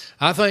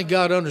 I think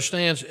God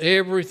understands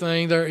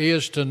everything there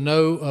is to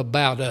know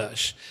about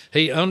us.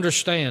 He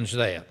understands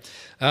that.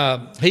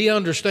 He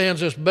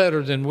understands us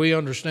better than we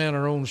understand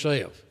our own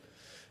self.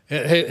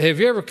 Have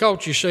you ever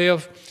caught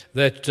yourself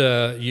that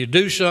you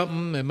do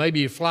something and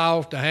maybe you fly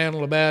off the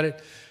handle about it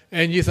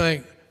and you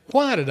think,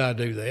 why did I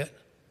do that?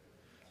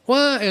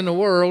 Why in the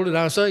world did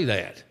I say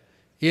that?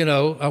 You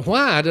know,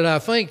 why did I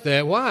think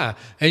that? Why?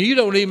 And you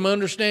don't even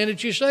understand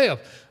it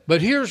yourself.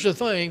 But here's the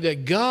thing,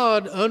 that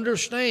God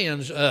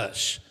understands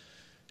us.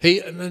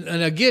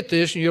 And I get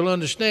this, and you'll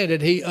understand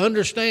it. He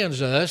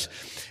understands us.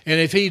 And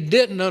if He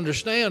didn't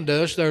understand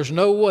us, there's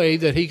no way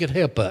that He could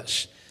help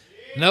us.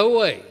 No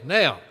way.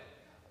 Now,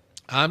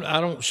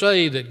 I don't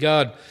say that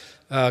God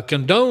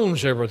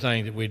condones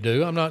everything that we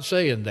do. I'm not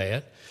saying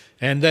that.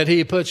 And that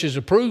He puts His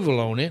approval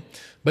on it.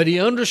 But He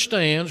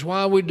understands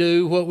why we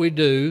do what we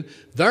do.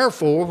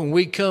 Therefore, when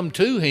we come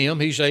to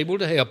Him, He's able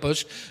to help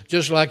us,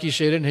 just like He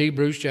said in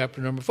Hebrews chapter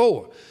number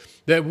 4.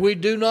 That we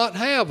do not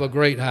have a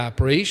great high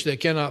priest that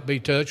cannot be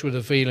touched with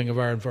the feeling of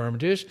our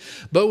infirmities,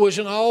 but was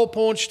in all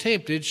points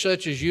tempted,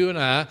 such as you and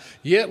I,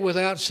 yet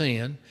without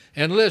sin.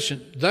 And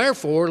listen,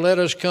 therefore, let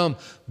us come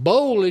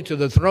boldly to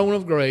the throne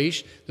of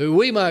grace that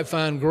we might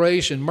find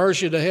grace and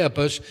mercy to help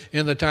us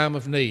in the time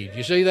of need.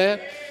 You see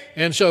that?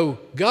 And so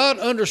God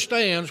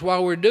understands why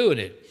we're doing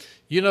it.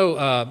 You know,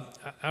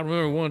 I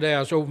remember one day I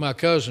was over at my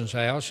cousin's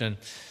house, and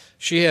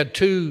she had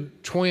 2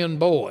 twin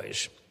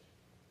boys.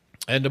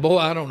 And the boy,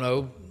 I don't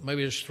know,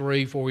 maybe it's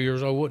 3, 4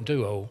 years old, wasn't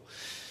too old.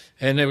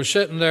 And they were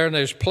sitting there and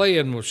they was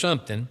playing with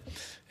something.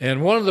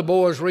 And one of the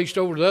boys reached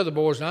over to the other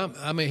boys, and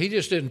I mean, he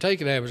just didn't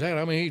take it out of his hand.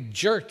 I mean, he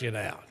jerked it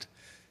out,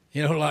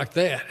 you know, like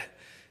that.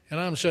 And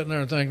I'm sitting there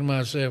and thinking to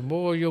myself,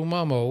 boy, your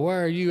mama, why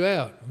are you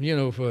out, you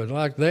know, for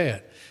like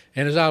that?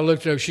 And as I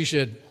looked at her, she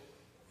said,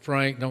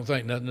 Frank, don't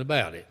think nothing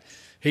about it.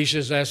 He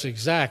says, that's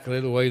exactly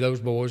the way those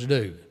boys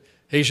do.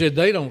 He said,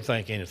 they don't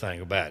think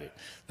anything about it.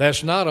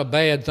 That's not a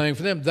bad thing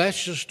for them.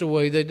 That's just the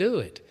way they do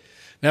it.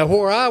 Now,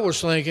 where I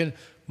was thinking,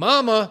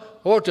 Mama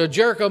ought to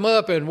jerk them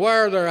up and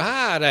wear their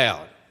hide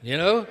out. You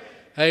know,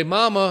 hey,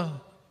 Mama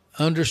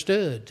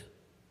understood.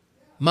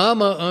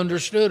 Mama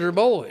understood her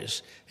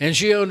boys, and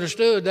she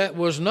understood that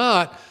was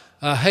not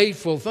a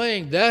hateful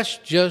thing. That's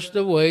just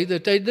the way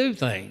that they do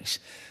things.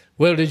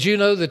 Well, did you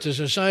know that it's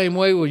the same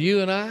way with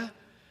you and I?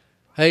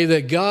 Hey,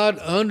 that God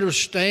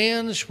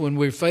understands when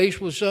we're faced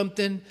with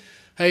something.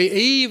 Hey,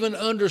 He even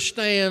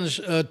understands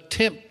a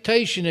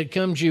temptation that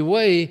comes your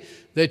way,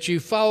 that you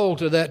fall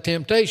to that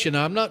temptation.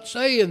 I'm not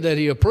saying that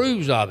He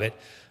approves of it.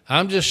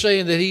 I'm just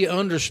saying that He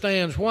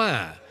understands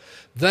why.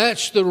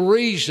 That's the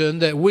reason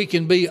that we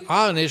can be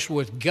honest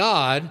with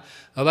God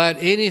about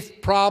any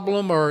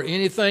problem or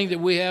anything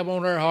that we have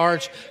on our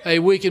hearts. Hey,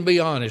 we can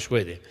be honest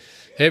with Him.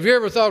 Have you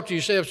ever thought to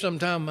yourself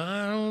sometime,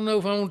 I don't know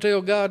if I want to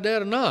tell God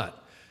that or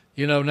not?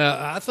 You know,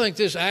 now, I think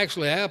this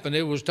actually happened.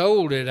 It was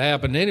told it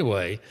happened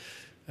anyway.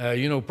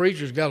 You know,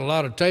 preachers got a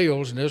lot of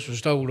tales, and this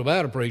was told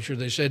about a preacher.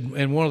 They said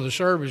in one of the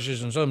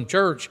services in some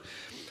church,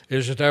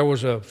 is that there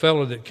was a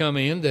fellow that come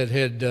in that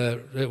had,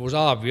 it was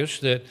obvious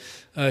that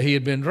he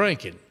had been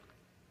drinking.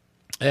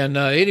 And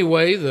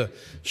anyway, the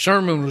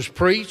sermon was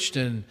preached,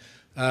 and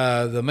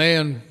the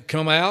man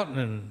come out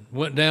and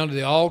went down to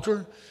the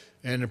altar,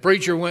 and the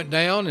preacher went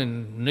down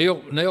and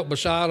knelt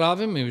beside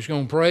of him. He was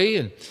going to pray,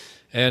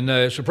 and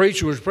as the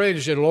preacher was praying,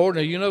 he said, Lord,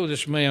 now you know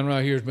this man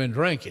right here has been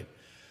drinking.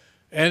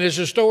 And as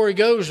the story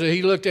goes,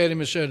 he looked at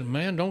him and said,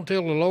 man, don't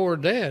tell the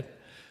Lord that.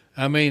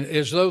 I mean,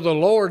 as though the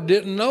Lord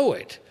didn't know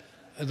it.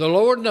 The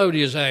Lord knowed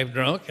he was half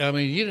drunk. I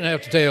mean, you didn't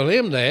have to tell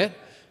him that,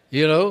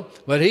 you know.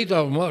 But he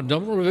thought, well,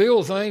 don't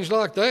reveal things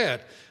like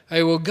that.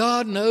 Hey, well,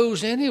 God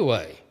knows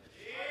anyway.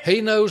 He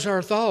knows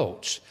our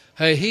thoughts.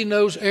 Hey, He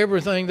knows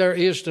everything there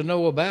is to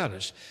know about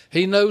us.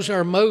 He knows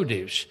our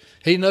motives.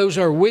 He knows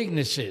our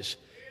weaknesses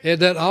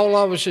that all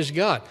of us has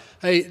got.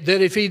 Hey,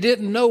 that if He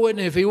didn't know it and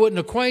if He wasn't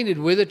acquainted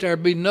with it,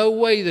 there'd be no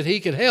way that He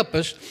could help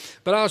us.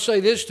 But I'll say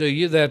this to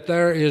you, that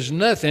there is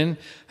nothing,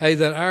 hey,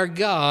 that our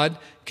God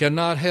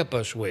cannot help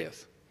us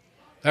with.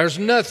 There's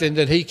nothing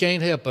that He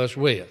can't help us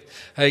with.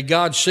 Hey,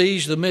 God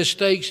sees the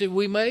mistakes that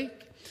we make.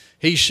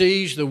 He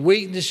sees the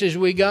weaknesses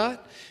we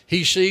got.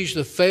 He sees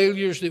the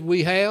failures that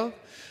we have.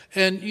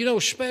 And, you know,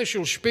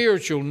 special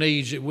spiritual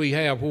needs that we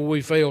have where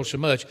we fail so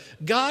much.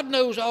 God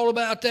knows all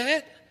about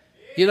that,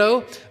 you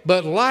know.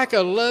 But like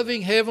a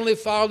loving Heavenly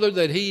Father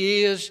that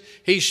He is,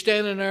 He's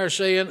standing there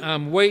saying,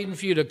 I'm waiting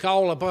for you to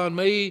call upon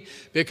me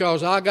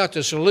because I got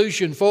the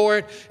solution for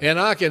it, and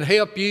I can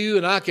help you,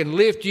 and I can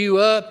lift you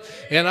up,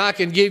 and I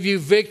can give you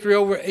victory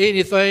over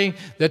anything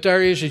that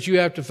there is that you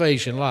have to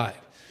face in life.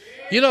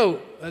 You know,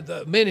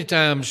 many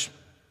times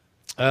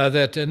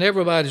and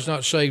everybody's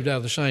not saved out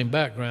of the same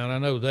background, I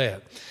know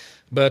that.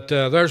 But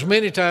there's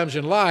many times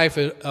in life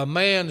a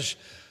man's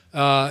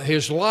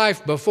his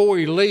life before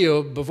he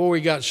lived, before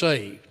he got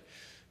saved.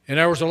 And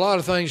there was a lot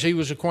of things he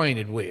was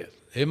acquainted with.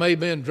 It may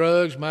have been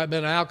drugs, might have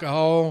been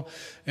alcohol,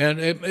 and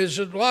it's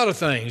a lot of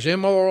things,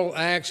 immoral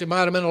acts, it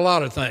might have been a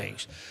lot of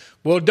things.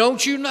 Well,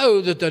 don't you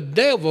know that the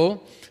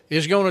devil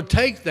is going to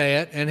take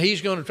that and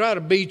he's going to try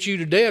to beat you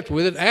to death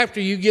with it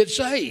after you get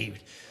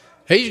saved.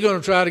 He's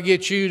going to try to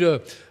get you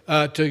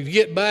to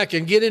get back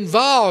and get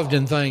involved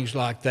in things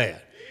like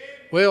that.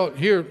 Well,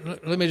 here,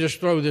 let me just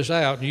throw this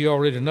out, and you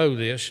already know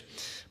this.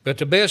 But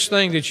the best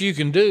thing that you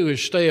can do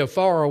is stay as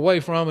far away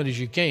from it as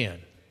you can.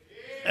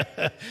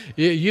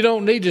 You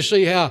don't need to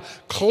see how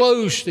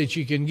close that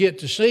you can get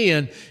to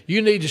sin.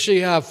 You need to see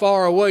how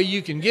far away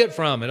you can get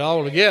from it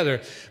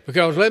altogether.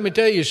 Because let me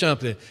tell you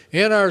something.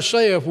 In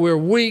ourselves, we're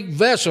weak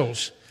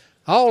vessels.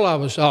 All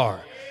of us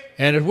are.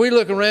 And if we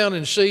look around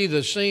and see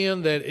the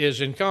sin that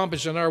is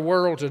encompassing our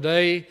world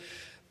today,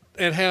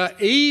 and how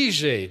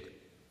easy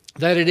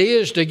that it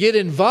is to get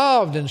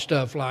involved in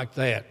stuff like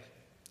that.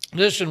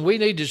 Listen, we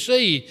need to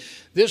see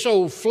this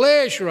old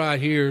flesh right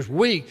here is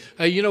weak.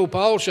 Hey, you know,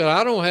 Paul said,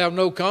 I don't have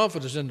no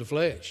confidence in the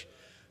flesh.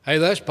 Hey,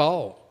 that's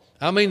Paul.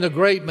 I mean, the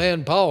great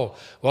man Paul.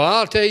 Well,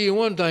 I'll tell you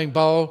one thing,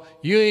 Paul.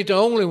 You ain't the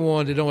only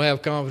one that don't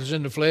have confidence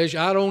in the flesh.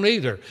 I don't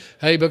either.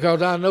 Hey,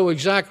 because I know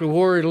exactly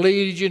where it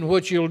leads you and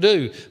what you'll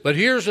do. But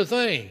here's the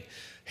thing.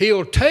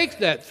 He'll take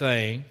that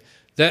thing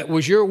that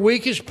was your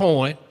weakest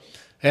point,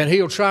 And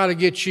he'll try to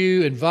get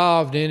you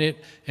involved in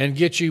it and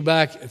get you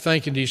back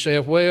thinking to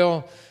yourself,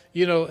 well,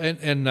 you know,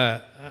 and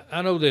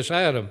I know this.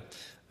 I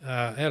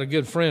had a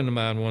good friend of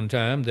mine one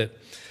time that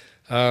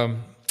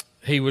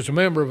he was a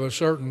member of a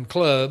certain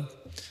club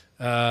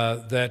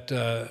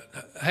that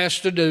has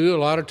to do a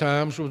lot of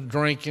times with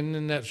drinking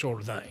and that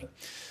sort of thing.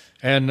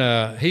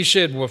 And he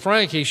said, well,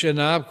 Frank, he said,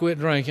 no, I've quit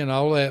drinking,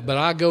 all that, but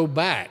I go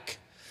back.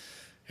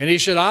 And he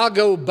said, I'll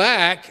go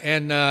back,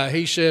 and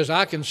he says,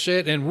 I can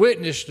sit and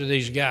witness to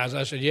these guys.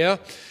 I said, yeah,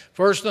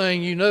 first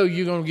thing you know,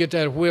 you're going to get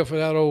that whiff of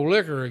that old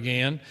liquor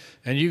again,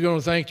 and you're going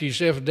to think to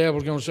yourself, the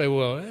devil's going to say,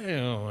 well, it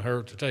ain't going to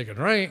hurt to take a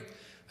drink.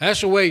 That's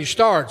the way he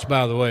starts,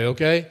 by the way,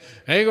 okay? It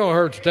ain't going to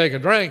hurt to take a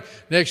drink.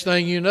 Next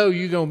thing you know,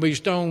 you're going to be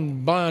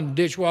stoned, blind,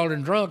 ditch-water,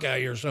 and drunk out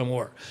here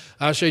somewhere.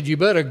 I said, you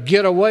better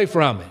get away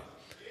from it.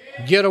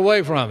 Get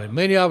away from it.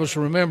 Many of us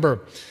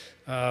remember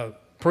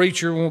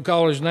preacher, won't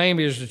call his name,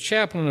 is the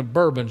chaplain of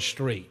Bourbon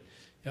Street.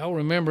 Y'all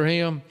remember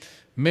him?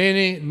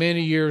 Many,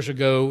 many years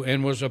ago,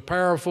 and was a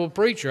powerful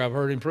preacher. I've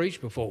heard him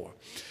preach before.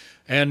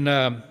 And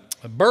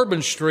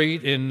Bourbon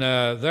Street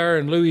there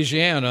in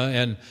Louisiana,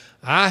 and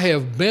I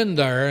have been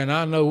there, and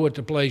I know what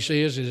the place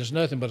is. It is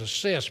nothing but a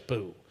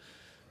cesspool.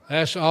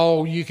 That's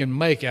all you can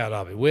make out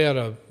of it. We had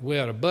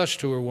a bus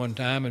tour one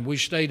time, and we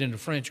stayed in the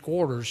French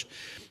Quarters,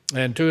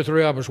 and 2 or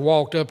 3 of us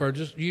walked up there.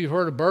 You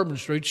heard of Bourbon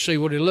Street to see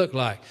what it looked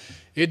like.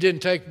 It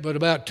didn't take but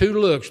about 2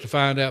 looks to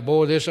find out,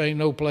 boy, this ain't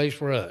no place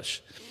for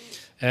us.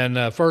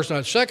 And first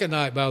night, second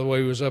night, by the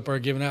way, we was up there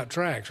giving out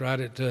tracts right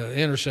at the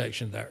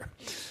intersection there.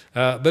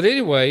 But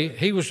anyway,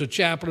 he was the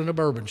chaplain of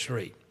Bourbon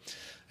Street.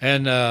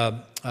 And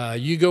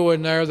you go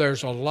in there,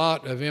 there's a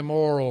lot of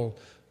immoral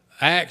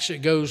acts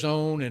that goes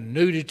on, and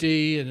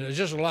nudity, and there's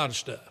just a lot of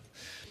stuff.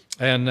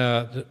 And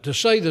to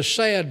say the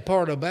sad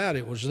part about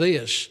it was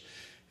this,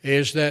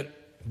 is that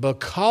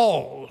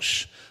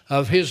because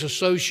of his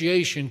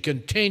association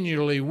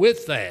continually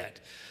with that,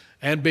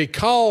 and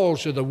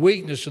because of the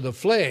weakness of the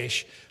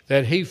flesh,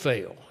 that he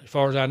fell. As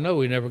far as I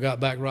know, he never got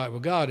back right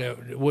with God.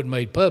 It wasn't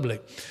made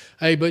public.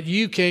 Hey, but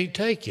you can't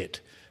take it.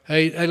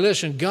 Hey,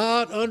 listen,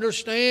 God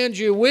understands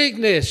your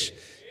weakness.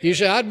 You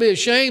say, I'd be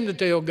ashamed to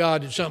tell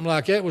God that something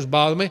like that was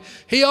bothering me.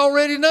 He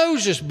already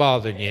knows it's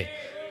bothering you.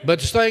 But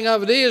the thing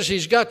of it is,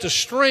 he's got the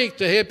strength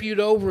to help you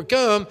to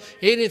overcome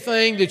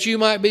anything that you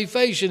might be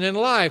facing in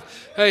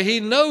life. Hey,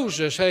 he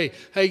knows us. Hey,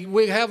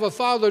 we have a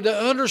Father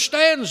that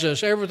understands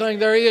us, everything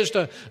there is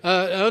to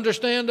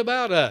understand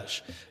about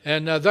us.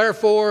 And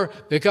therefore,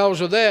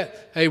 because of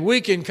that, hey, we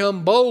can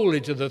come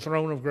boldly to the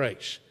throne of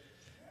grace.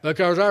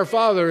 Because our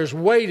Father is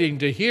waiting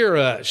to hear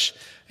us.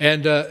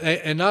 And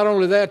not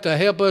only that, to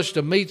help us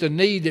to meet the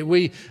need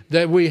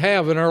that we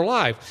have in our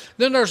life.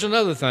 Then there's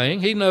another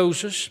thing. He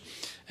knows us.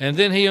 And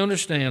then he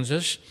understands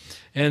us.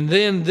 And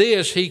then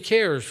this, he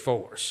cares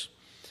for us.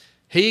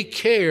 He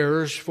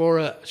cares for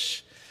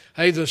us.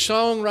 Hey, the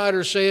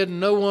songwriter said,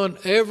 no one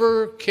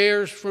ever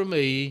cared for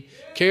me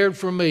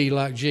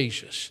like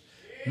Jesus.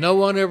 No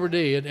one ever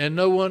did, and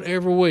no one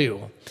ever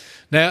will.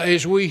 Now,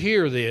 as we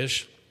hear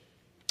this,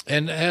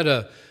 and at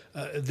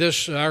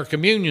our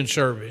communion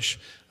service,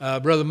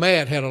 Brother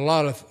Matt had a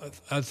lot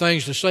of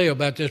things to say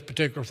about this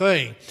particular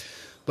thing.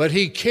 But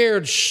he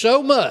cared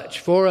so much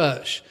for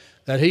us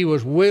that he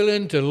was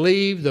willing to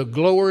leave the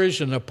glories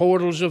and the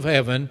portals of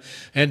heaven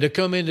and to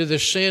come into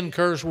this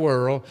sin-cursed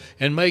world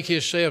and make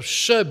himself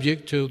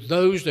subject to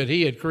those that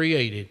he had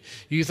created.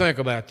 You think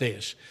about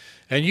this.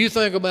 And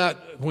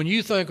when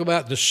you think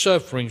about the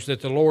sufferings that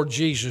the Lord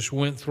Jesus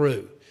went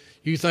through,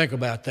 you think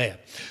about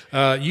that.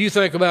 You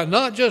think about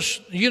not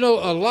just, a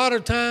lot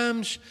of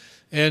times,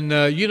 and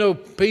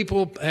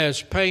people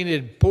has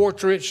painted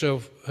portraits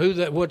of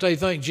what they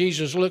think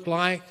Jesus looked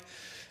like.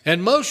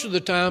 And most of the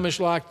time it's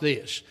like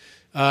this.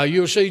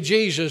 You'll see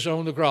Jesus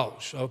on the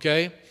cross,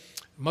 okay?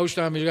 Most of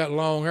the time he's got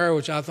long hair,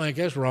 which I think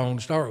that's wrong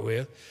to start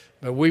with,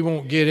 but we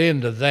won't get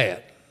into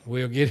that.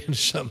 We'll get into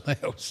something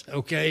else,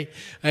 okay?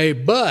 Hey,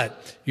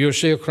 but you'll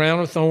see a crown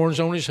of thorns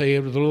on his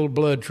head with a little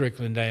blood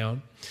trickling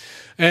down.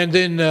 And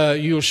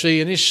then you'll see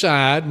in his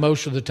side,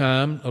 most of the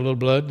time, a little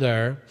blood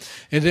there.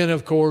 And then,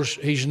 of course,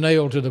 he's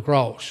nailed to the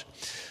cross.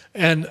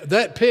 And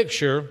that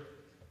picture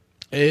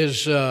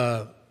is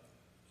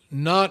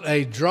not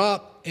a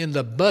drop in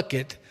the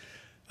bucket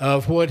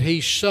of what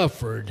he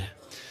suffered.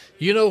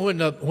 You know,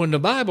 when the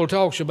Bible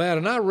talks about,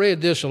 and I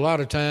read this a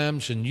lot of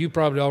times, and you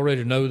probably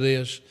already know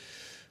this,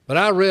 but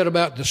I read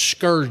about the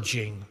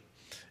scourging,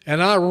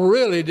 and I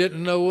really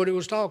didn't know what it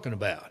was talking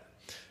about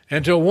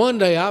until one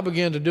day I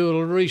began to do a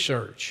little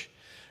research.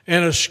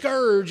 And a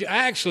scourge,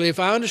 actually, if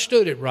I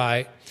understood it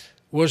right,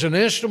 was an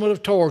instrument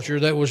of torture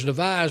that was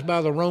devised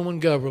by the Roman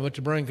government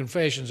to bring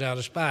confessions out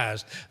of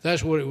spies.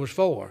 That's what it was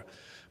for.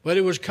 But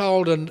it was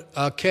called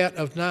a cat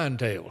of nine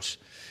tails.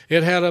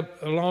 It had a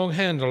long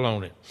handle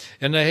on it,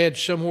 and they had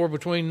somewhere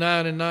between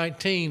 9 and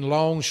 19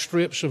 long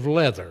strips of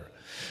leather.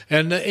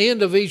 And the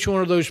end of each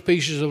one of those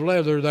pieces of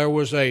leather, there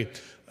was a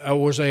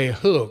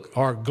hook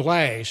or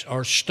glass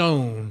or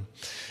stone.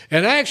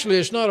 And actually,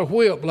 it's not a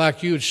whip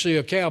like you would see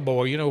a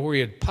cowboy, where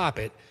you'd pop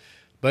it.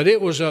 but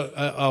it was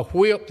a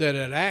whip that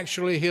had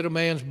actually hit a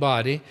man's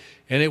body,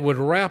 and it would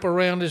wrap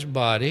around his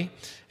body,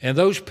 and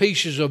those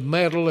pieces of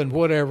metal and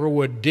whatever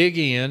would dig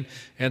in,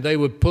 and they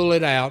would pull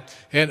it out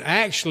and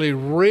actually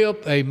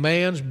rip a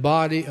man's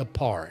body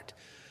apart.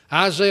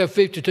 Isaiah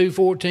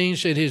 52:14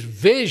 said his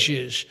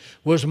visage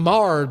was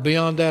marred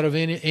beyond that of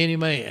any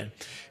man.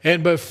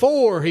 And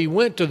before he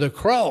went to the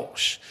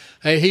cross,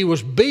 he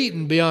was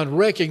beaten beyond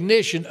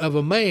recognition of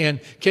a man.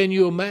 Can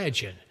you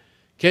imagine?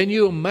 Can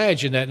you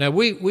imagine that? Now,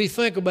 we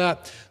think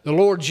about the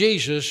Lord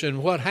Jesus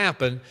and what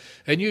happened,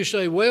 and you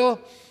say, well,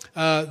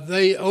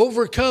 they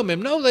overcome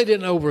him. No, they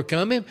didn't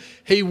overcome him.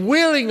 He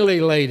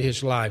willingly laid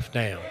his life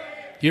down.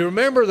 You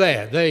remember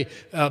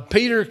that?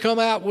 Peter come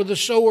out with a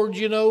sword,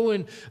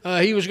 and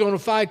he was going to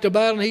fight the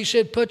battle, and he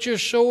said, put your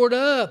sword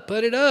up,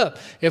 put it up.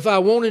 If I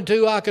wanted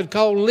to, I could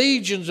call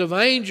legions of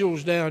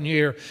angels down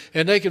here,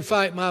 and they could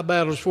fight my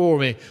battles for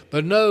me.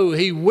 But no,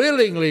 he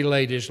willingly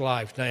laid his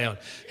life down.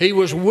 He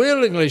was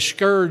willingly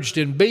scourged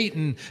and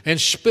beaten and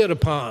spit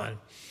upon.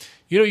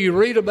 You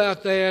read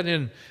about that,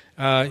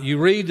 and you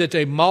read that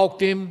they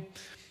mocked him.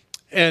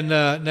 And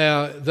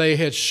now they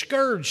had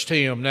scourged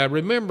him. Now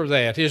remember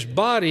that. His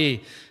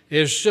body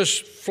is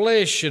just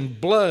flesh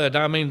and blood.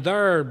 I mean,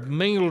 they're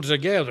mingled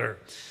together.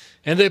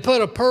 And they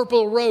put a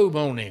purple robe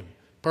on him.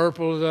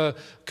 Purple, the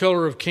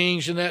color of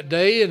kings in that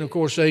day. And of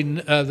course,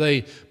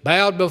 they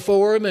bowed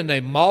before him and they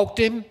mocked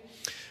him.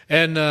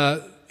 And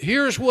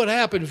here's what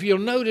happened. If you'll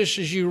notice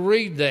as you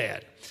read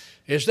that,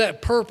 is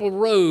that purple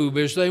robe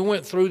as they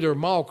went through their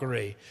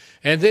mockery.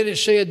 And then it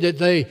said that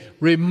they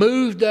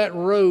removed that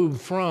robe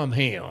from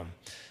him.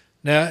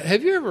 Now,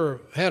 have you ever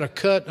had a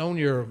cut on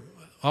your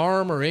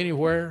arm or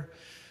anywhere,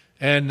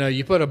 and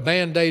you put a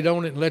Band-Aid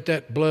on it and let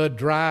that blood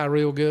dry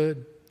real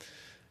good?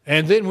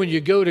 And then when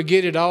you go to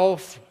get it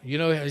off, boy,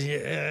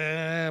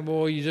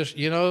 you just,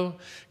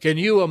 can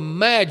you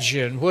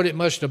imagine what it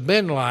must have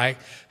been like,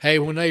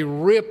 when they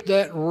ripped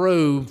that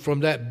robe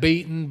from that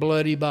beaten,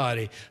 bloody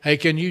body?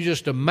 Can you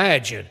just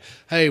imagine?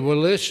 Well,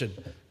 listen,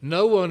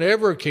 no one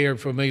ever cared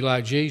for me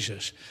like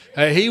Jesus.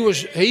 He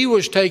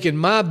was taking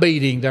my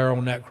beating there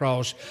on that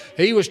cross.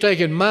 He was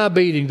taking my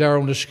beating there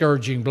on the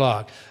scourging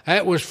block.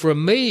 That was for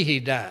me he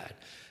died.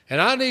 And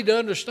I need to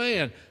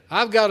understand,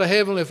 I've got a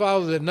Heavenly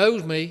Father that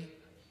knows me.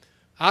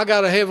 I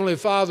got a Heavenly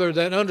Father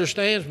that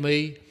understands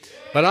me.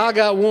 But I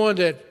got one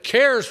that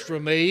cares for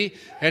me,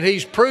 and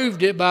he's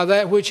proved it by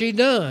that which he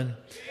done.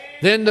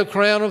 Then the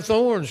crown of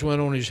thorns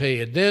went on his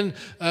head. Then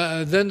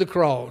the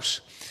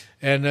cross.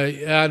 And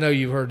I know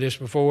you've heard this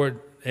before. It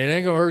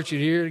ain't going to hurt you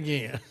to hear it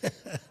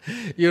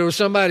again.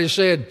 Somebody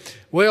said,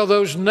 well,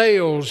 those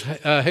nails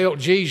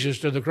helped Jesus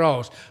to the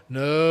cross.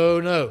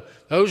 No.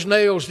 Those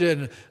nails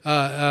didn't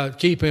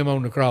keep him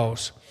on the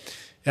cross.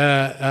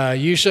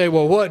 You say,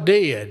 well, what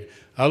did?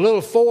 A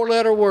little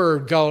 4-letter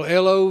word called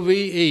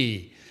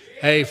L-O-V-E.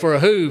 For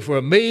who? For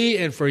me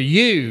and for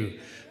you.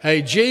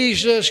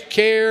 Jesus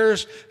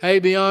cares,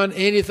 beyond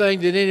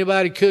anything that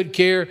anybody could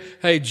care,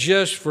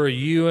 just for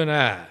you and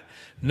I.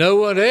 No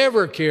one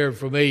ever cared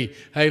for me,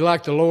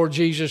 like the Lord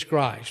Jesus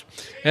Christ.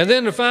 And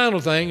then the final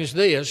thing is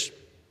this.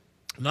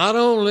 Not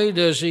only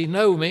does he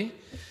know me,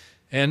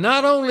 and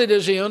not only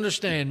does he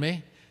understand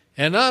me,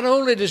 and not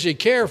only does he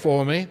care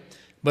for me,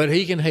 but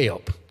he can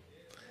help.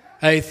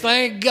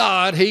 Thank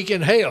God he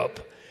can help.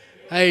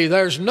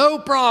 There's no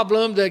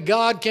problem that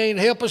God can't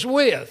help us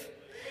with.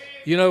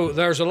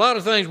 There's a lot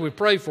of things we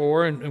pray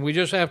for, and we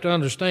just have to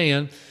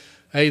understand,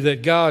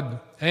 that God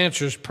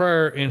answers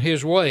prayer in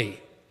his way.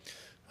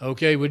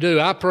 Okay, we do.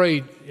 I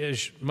prayed,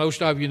 as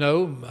most of you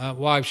know, my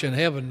wife's in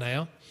heaven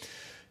now,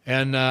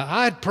 and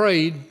I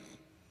prayed.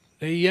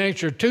 He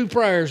answered 2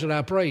 prayers that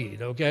I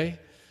prayed, okay?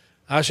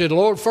 I said,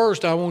 Lord,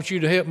 first I want you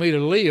to help me to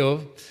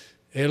live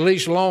at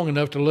least long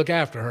enough to look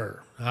after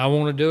her. I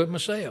want to do it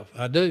myself.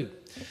 I do.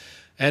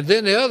 And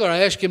then the other, I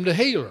asked him to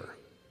heal her.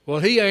 Well,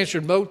 he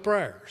answered both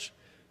prayers.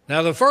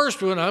 Now, the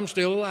first one, I'm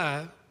still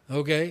alive,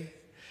 okay?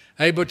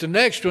 But the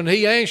next one,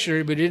 he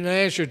answered, but he didn't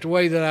answer it the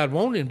way that I'd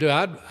want him to.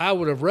 I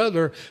would have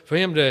rather for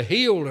him to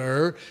heal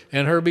her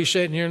and her be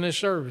sitting here in this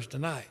service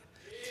tonight.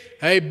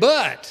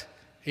 But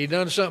he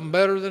done something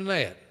better than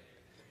that.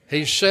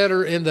 He set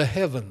her in the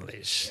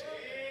heavenlies.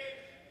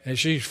 And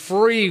she's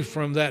free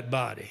from that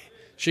body.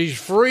 She's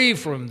free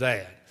from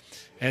that.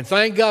 And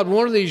thank God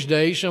one of these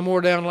days,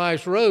 somewhere down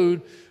life's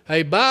road,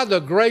 by the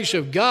grace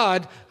of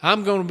God,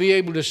 I'm going to be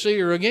able to see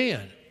her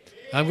again.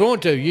 I'm going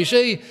to. You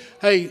see,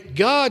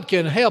 God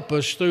can help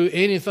us through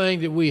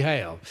anything that we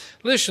have.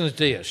 Listen to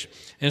this.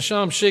 In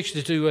Psalm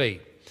 62:8,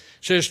 it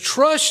says,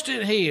 trust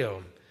in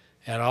him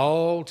at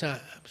all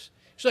times.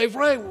 Say,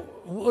 Frank,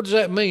 what does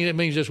that mean? It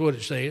means that's what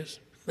it says.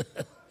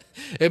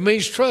 It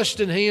means trust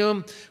in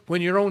him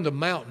when you're on the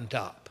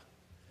mountaintop.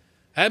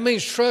 That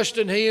means trust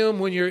in him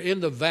when you're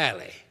in the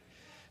valley.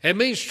 It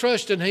means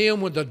trust in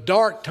him when the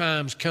dark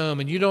times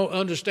come and you don't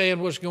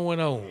understand what's going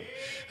on.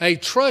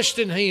 Trust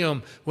in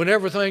him when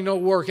everything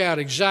don't work out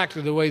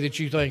exactly the way that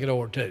you think it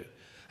ought to.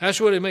 That's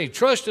what it means.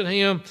 Trust in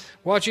him.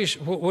 Watch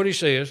what he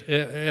says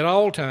at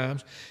all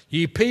times.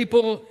 Ye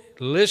people,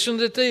 listen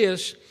to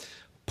this.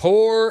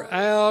 Pour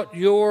out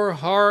your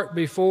heart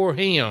before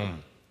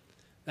Him.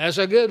 That's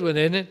a good one,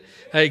 isn't it?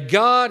 Hey,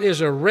 God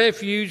is a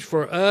refuge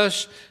for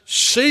us,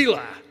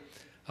 Selah.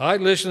 All right,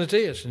 listen to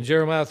this. In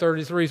Jeremiah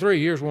 33:3,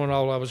 here's one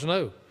all of us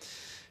know.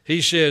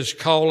 He says,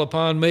 call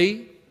upon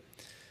me,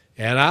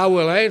 and I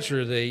will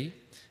answer thee,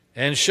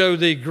 and show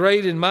thee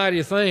great and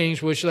mighty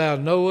things which thou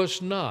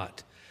knowest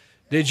not.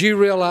 Did you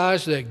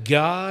realize that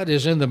God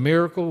is in the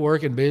miracle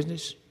working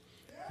business?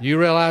 You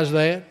realize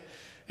that?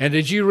 And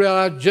did you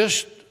realize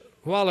just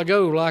a while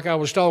ago, like I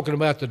was talking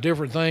about the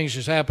different things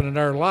that's happened in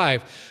our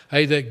life,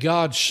 hey, that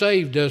God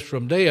saved us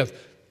from death,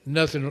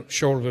 nothing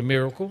short of a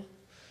miracle.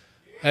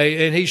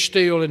 Hey, and He's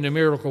still in the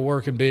miracle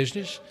working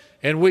business.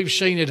 And we've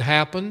seen it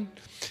happen.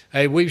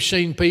 Hey, we've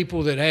seen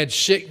people that had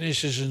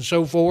sicknesses and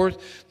so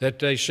forth that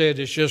they said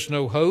it's just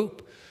no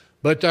hope.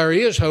 But there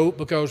is hope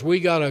because we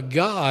got a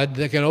God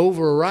that can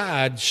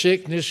override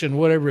sickness and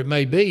whatever it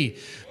may be.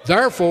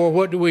 Therefore,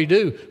 what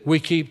do? We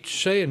keep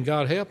saying,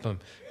 God help them.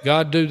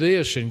 God do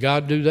this and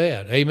God do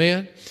that.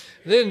 Amen?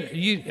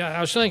 Then I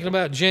was thinking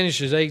about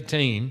Genesis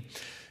 18,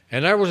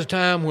 and there was a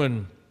time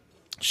when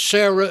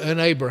Sarah and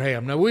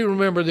Abraham, now we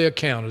remember the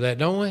account of that,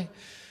 don't we?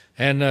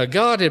 And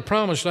God had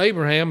promised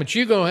Abraham that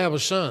you're going to have a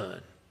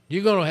son.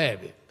 You're going to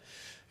have him.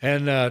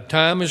 And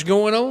time is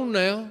going on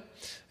now.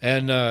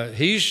 And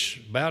he's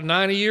about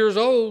 90 years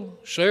old.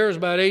 Sarah's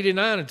about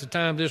 89 at the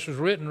time this was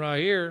written right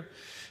here.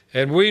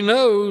 And we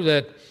know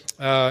that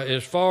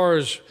as far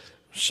as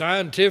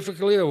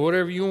scientifically or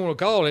whatever you want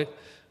to call it,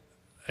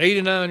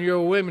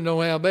 89-year-old women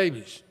don't have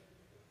babies.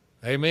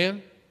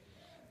 Amen?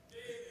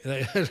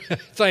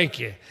 Thank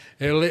you.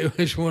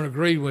 This one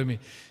agreed with me.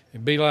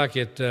 It'd be like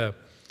it,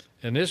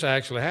 and this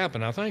actually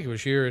happened. I think it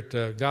was here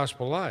at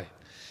Gospel Light.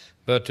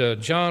 But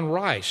John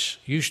Rice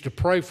used to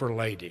pray for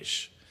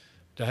ladies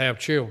to have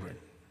children,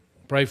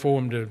 pray for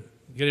them to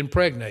get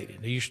impregnated.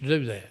 He used to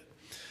do that.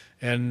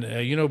 And,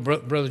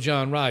 Brother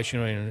John Rice,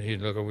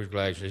 he'd look over his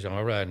glasses.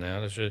 All right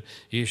now,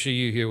 you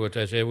hear what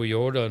they said. Well, you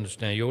ought to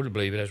understand. You ought to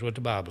believe it. That's what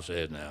the Bible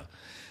says now.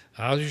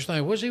 I was just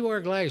thinking, what's he wear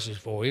glasses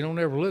for? He don't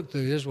ever look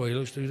through this way. He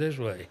looks through this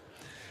way.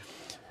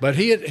 But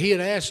he had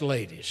asked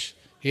ladies.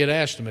 He had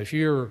asked them, if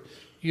you're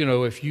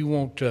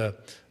looking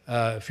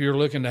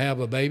to have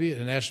a baby,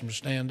 then ask them to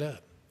stand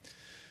up.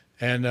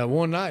 And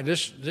one night,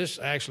 this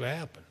actually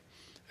happened,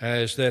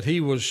 is that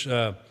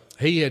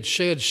he had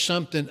said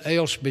something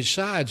else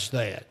besides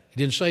that. He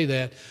didn't say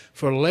that,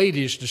 for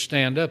ladies to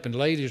stand up, and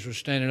ladies were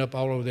standing up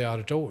all over the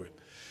auditorium.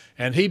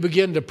 And he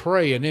began to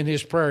pray, and in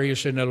his prayer he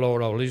said, now,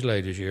 Lord, all these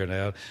ladies here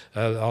now,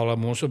 all of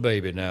them wants a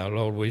baby now.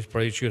 Lord, we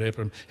pray you should help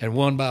them. And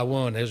one by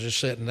one, as they're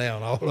sitting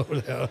down all over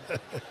the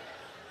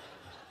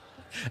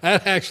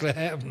That actually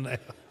happened now.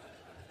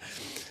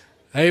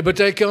 Hey, but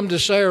they come to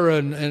Sarah,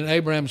 and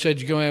Abraham said,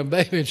 you're going to have a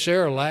baby, and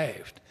Sarah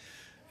laughed.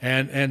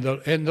 And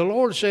the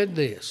Lord said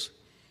this,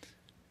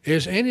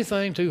 is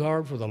anything too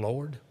hard for the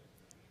Lord?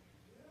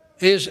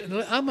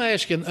 I'm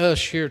asking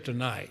us here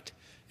tonight,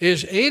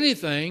 is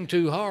anything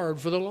too hard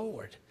for the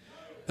Lord?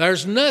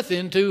 There's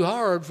nothing too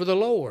hard for the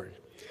Lord.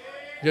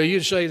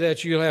 You'd say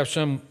that, you'll have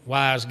some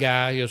wise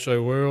guy, he'll say,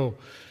 well,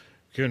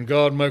 can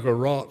God make a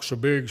rock so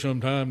big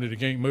sometime that he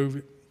can't move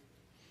it?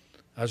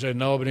 I said,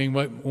 no, but he can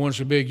make one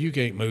so big you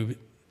can't move it.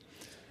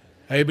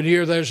 Hey, but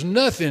here, there's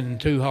nothing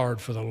too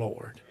hard for the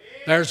Lord.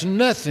 There's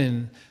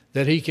nothing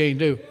that he can't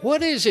do.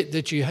 What is it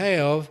that you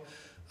have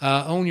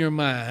on your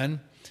mind,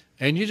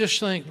 and you just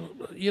think,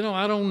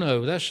 I don't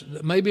know.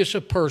 Maybe it's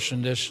a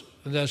person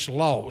that's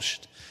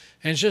lost.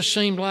 And it just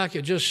seemed like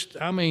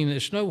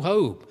it's no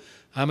hope.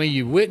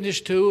 You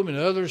witnessed to them, and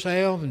others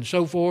have, and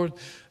so forth.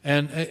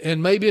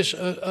 And maybe it's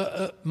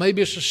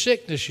a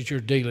sickness that you're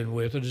dealing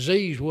with, a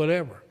disease,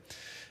 whatever.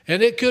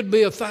 And it could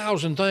be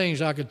 1,000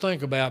 things I could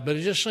think about, but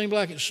it just seemed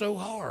like it's so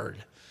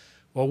hard.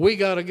 Well, we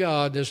got a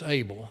God that's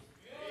able.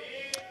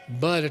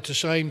 But at the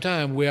same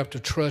time, we have to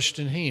trust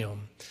in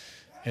Him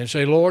and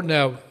say, Lord,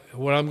 now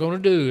what I'm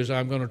going to do is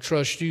I'm going to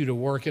trust you to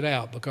work it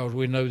out because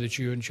we know that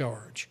you're in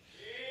charge.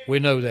 We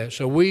know that.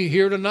 So we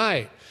here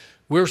tonight,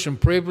 we're some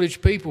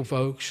privileged people,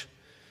 folks.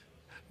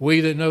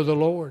 We that know the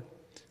Lord.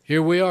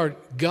 Here we are.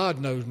 God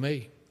knows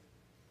me.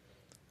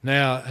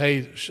 Now,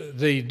 hey,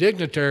 the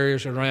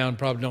dignitaries around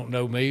probably don't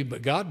know me,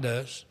 but God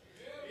does.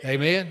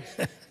 Amen?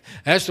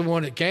 That's the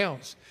one that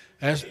counts.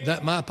 That's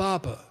my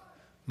Papa.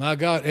 My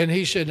God. And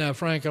he said, now,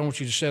 Frank, I want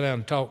you to sit down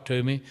and talk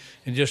to me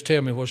and just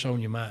tell me what's on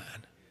your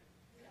mind.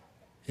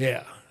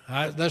 Yeah,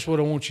 that's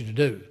what I want you to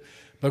do,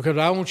 because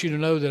I want you to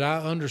know that I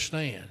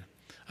understand.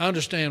 I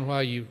understand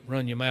why you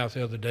run your mouth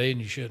the other day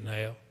and you shouldn't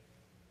have.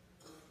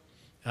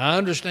 I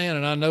understand,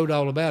 and I know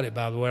all about it,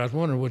 by the way. I was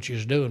wondering what you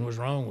was doing, what's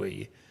wrong with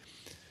you.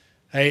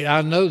 Hey,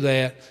 I know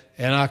that,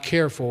 and I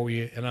care for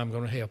you, and I'm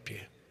going to help you.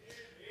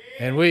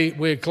 And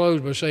we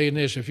close by saying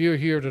this. If you're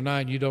here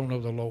tonight and you don't know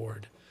the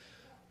Lord,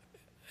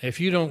 if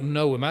you don't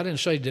know Him, I didn't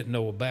say didn't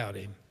know about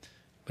Him,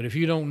 but if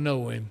you don't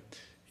know Him,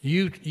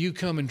 you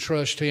come and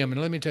trust Him. And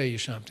let me tell you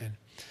something.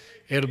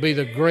 It'll be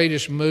the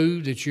greatest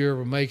move that you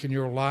ever make in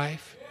your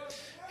life.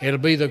 It'll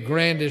be the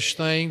grandest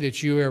thing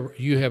that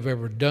you have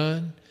ever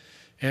done.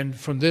 and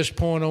from this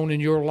point on in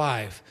your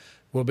life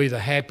will be the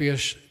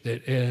happiest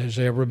that it has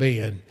ever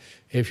been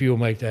if you'll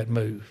make that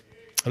move.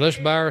 Let's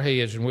bow our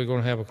heads, and we're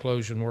going to have a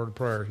closing word of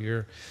prayer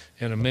here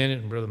in a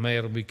minute, and Brother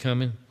Matt will be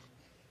coming.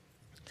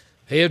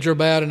 Heads are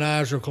bowed and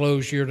eyes are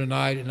closed here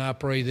tonight, and I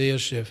pray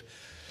this: if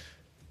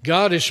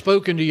God has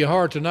spoken to your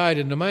heart tonight,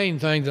 and the main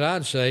thing that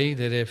I'd say,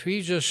 that if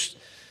you just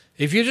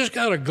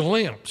got a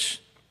glimpse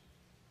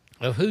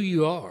of who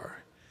you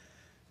are,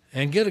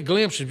 and get a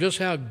glimpse of just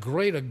how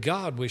great a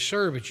God we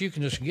serve, that you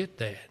can just get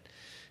that.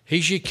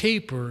 He's your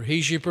keeper,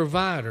 He's your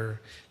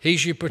provider,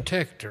 He's your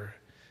protector.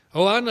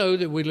 Oh, I know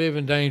that we live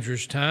in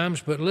dangerous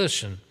times, but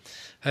listen,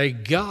 hey,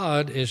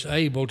 God is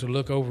able to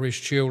look over His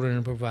children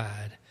and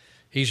provide.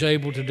 He's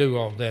able to do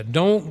all that.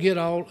 Don't get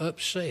all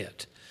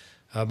upset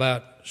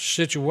about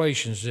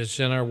situations that's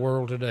in our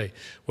world today.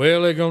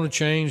 Well, they're going to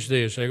change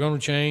this, they're going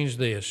to change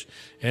this,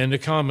 and the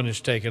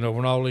communists taking over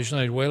and all these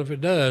things. Well, if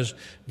it does,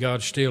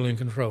 God's still in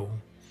control.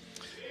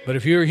 But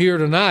if you're here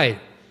tonight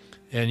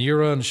and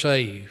you're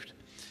unsaved,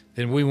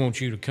 then we want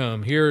you to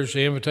come. Here's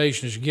the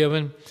invitation is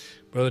given.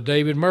 Brother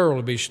David Merle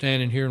will be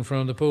standing here in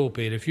front of the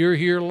pulpit. If you're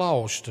here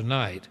lost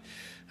tonight,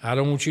 I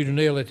don't want you to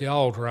kneel at the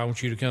altar. I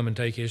want you to come and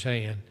take his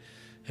hand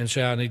and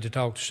say, I need to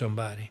talk to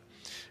somebody.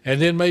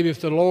 And then maybe if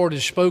the Lord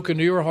has spoken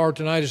to your heart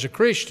tonight as a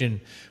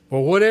Christian,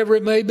 well, whatever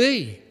it may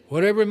be,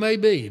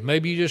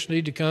 maybe you just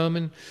need to come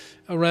and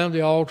around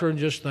the altar and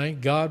just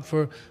thank God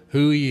for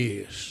who He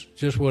is,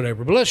 just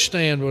whatever. But let's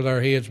stand with our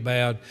heads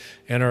bowed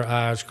and our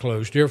eyes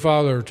closed. Dear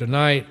Father,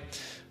 tonight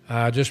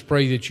I just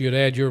pray that you'd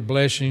add your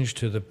blessings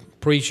to the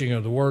preaching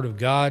of the Word of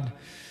God.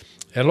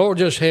 And Lord,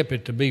 just help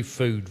it to be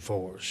food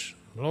for us.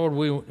 Lord,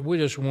 we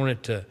just want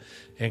it to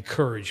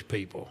encourage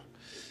people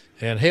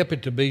and help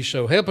it to be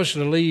so. Help us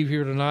to leave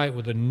here tonight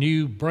with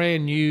a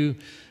brand new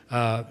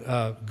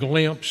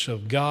glimpse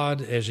of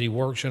God as He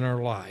works in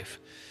our life.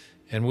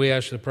 And we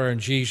ask the prayer in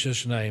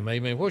Jesus' name.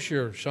 Amen. What's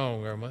your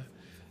song, Irma?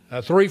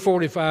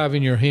 345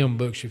 in your hymn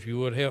books, if you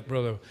would. Help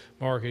Brother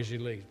Mark as he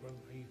leads. Brother,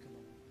 you come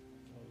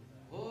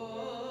on.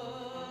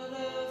 What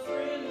a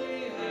friend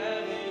we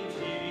have in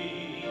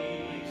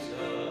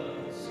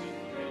Jesus,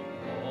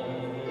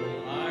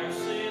 all our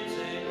sins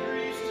and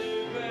griefs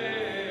to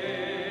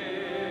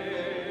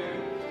bear.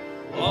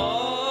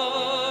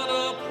 What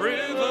a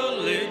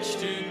privilege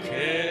to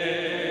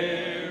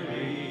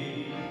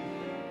carry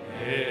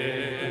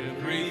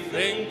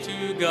everything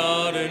to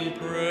God in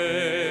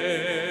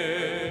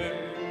prayer.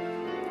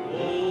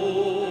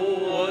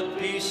 Oh, what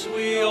peace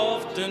we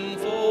often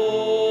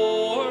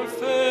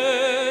forfeit.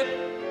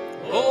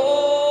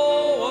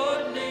 Oh,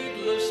 what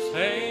needless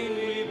pain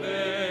we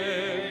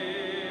bear.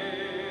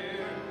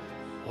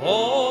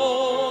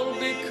 All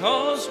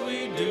because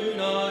we do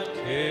not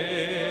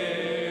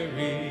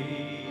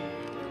carry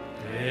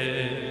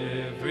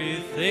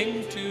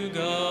everything to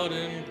God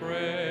in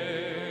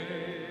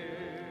prayer.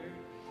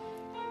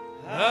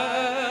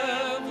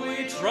 Have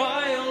we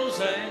trials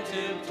and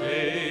temptations?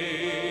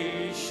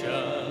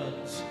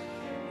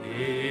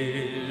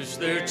 Is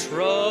there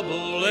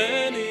trouble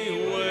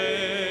anywhere?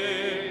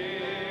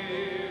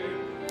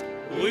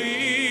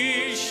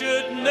 We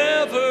should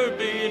never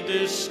be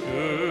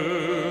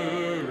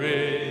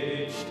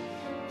discouraged.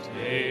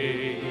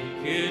 Take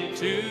it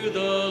to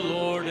the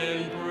Lord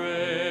in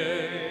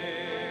prayer.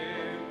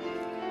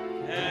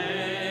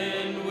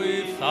 And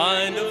we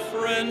find a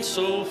friend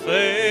so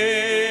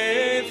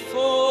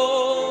faithful,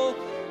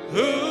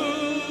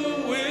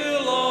 who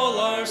will all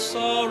our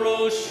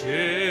sorrows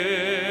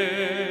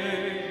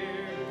share.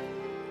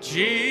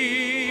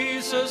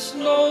 Jesus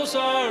knows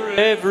our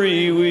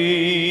every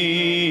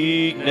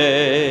weakness.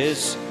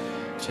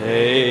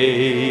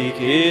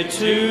 Take it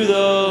to the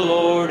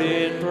Lord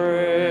in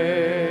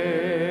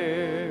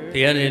prayer.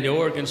 Piano and the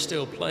organ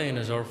still playing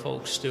as our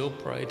folks still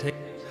pray.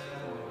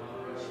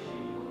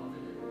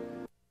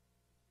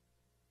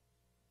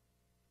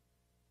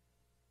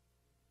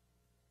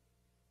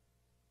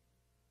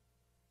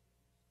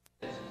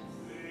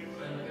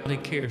 He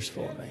cares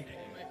for me.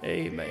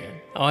 Amen.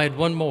 Oh, I had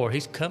one more.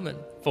 He's coming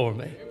for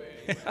me.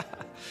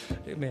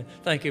 Amen.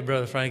 Thank you,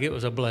 Brother Frank. It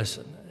was a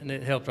blessing, and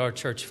it helped our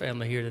church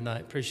family here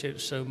tonight. Appreciate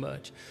it so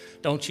much.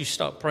 Don't you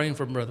stop praying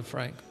for Brother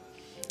Frank.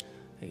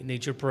 He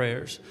needs your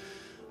prayers.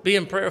 Be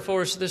in prayer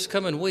for us this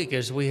coming week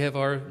as we have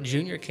our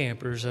junior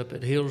campers up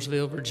at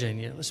Hillsville,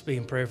 Virginia. Let's be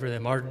in prayer for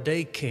them. Our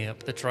day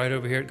camp that's right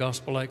over here at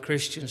Gospel Light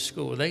Christian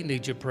School, they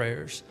need your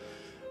prayers.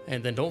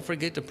 And then don't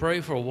forget to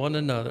pray for one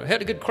another.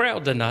 Had a good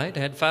crowd tonight.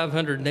 Had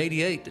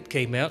 588 that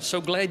came out.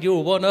 So glad you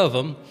were one of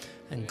them.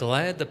 And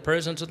glad the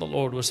presence of the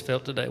Lord was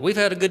felt today. We've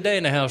had a good day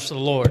in the house of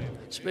the Lord.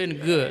 It's been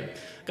good.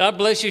 God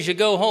bless you as you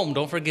go home.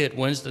 Don't forget,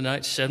 Wednesday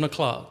night, 7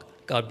 o'clock.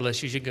 God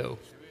bless you as you go.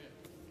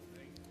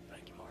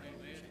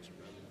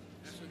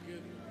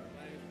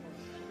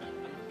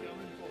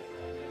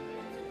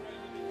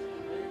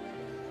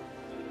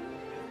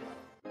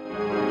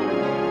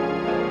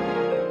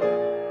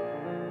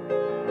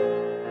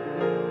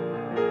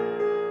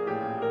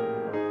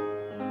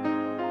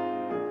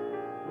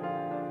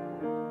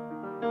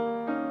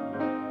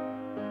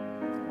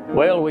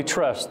 Well, we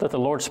trust that the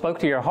Lord spoke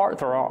to your heart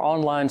through our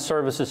online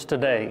services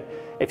today.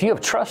 If you have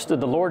trusted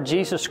the Lord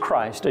Jesus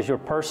Christ as your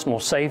personal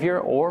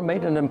Savior or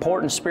made an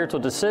important spiritual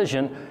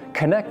decision,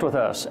 connect with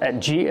us at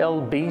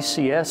glbcs.org.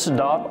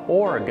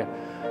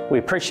 We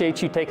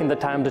appreciate you taking the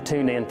time to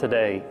tune in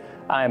today.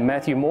 I am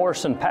Matthew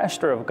Morrison,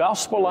 pastor of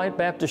Gospel Light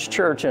Baptist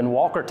Church in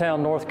Walkertown,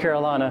 North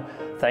Carolina.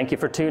 Thank you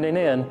for tuning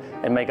in,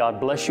 and may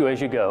God bless you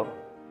as you go.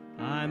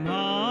 I'm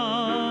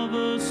of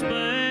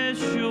a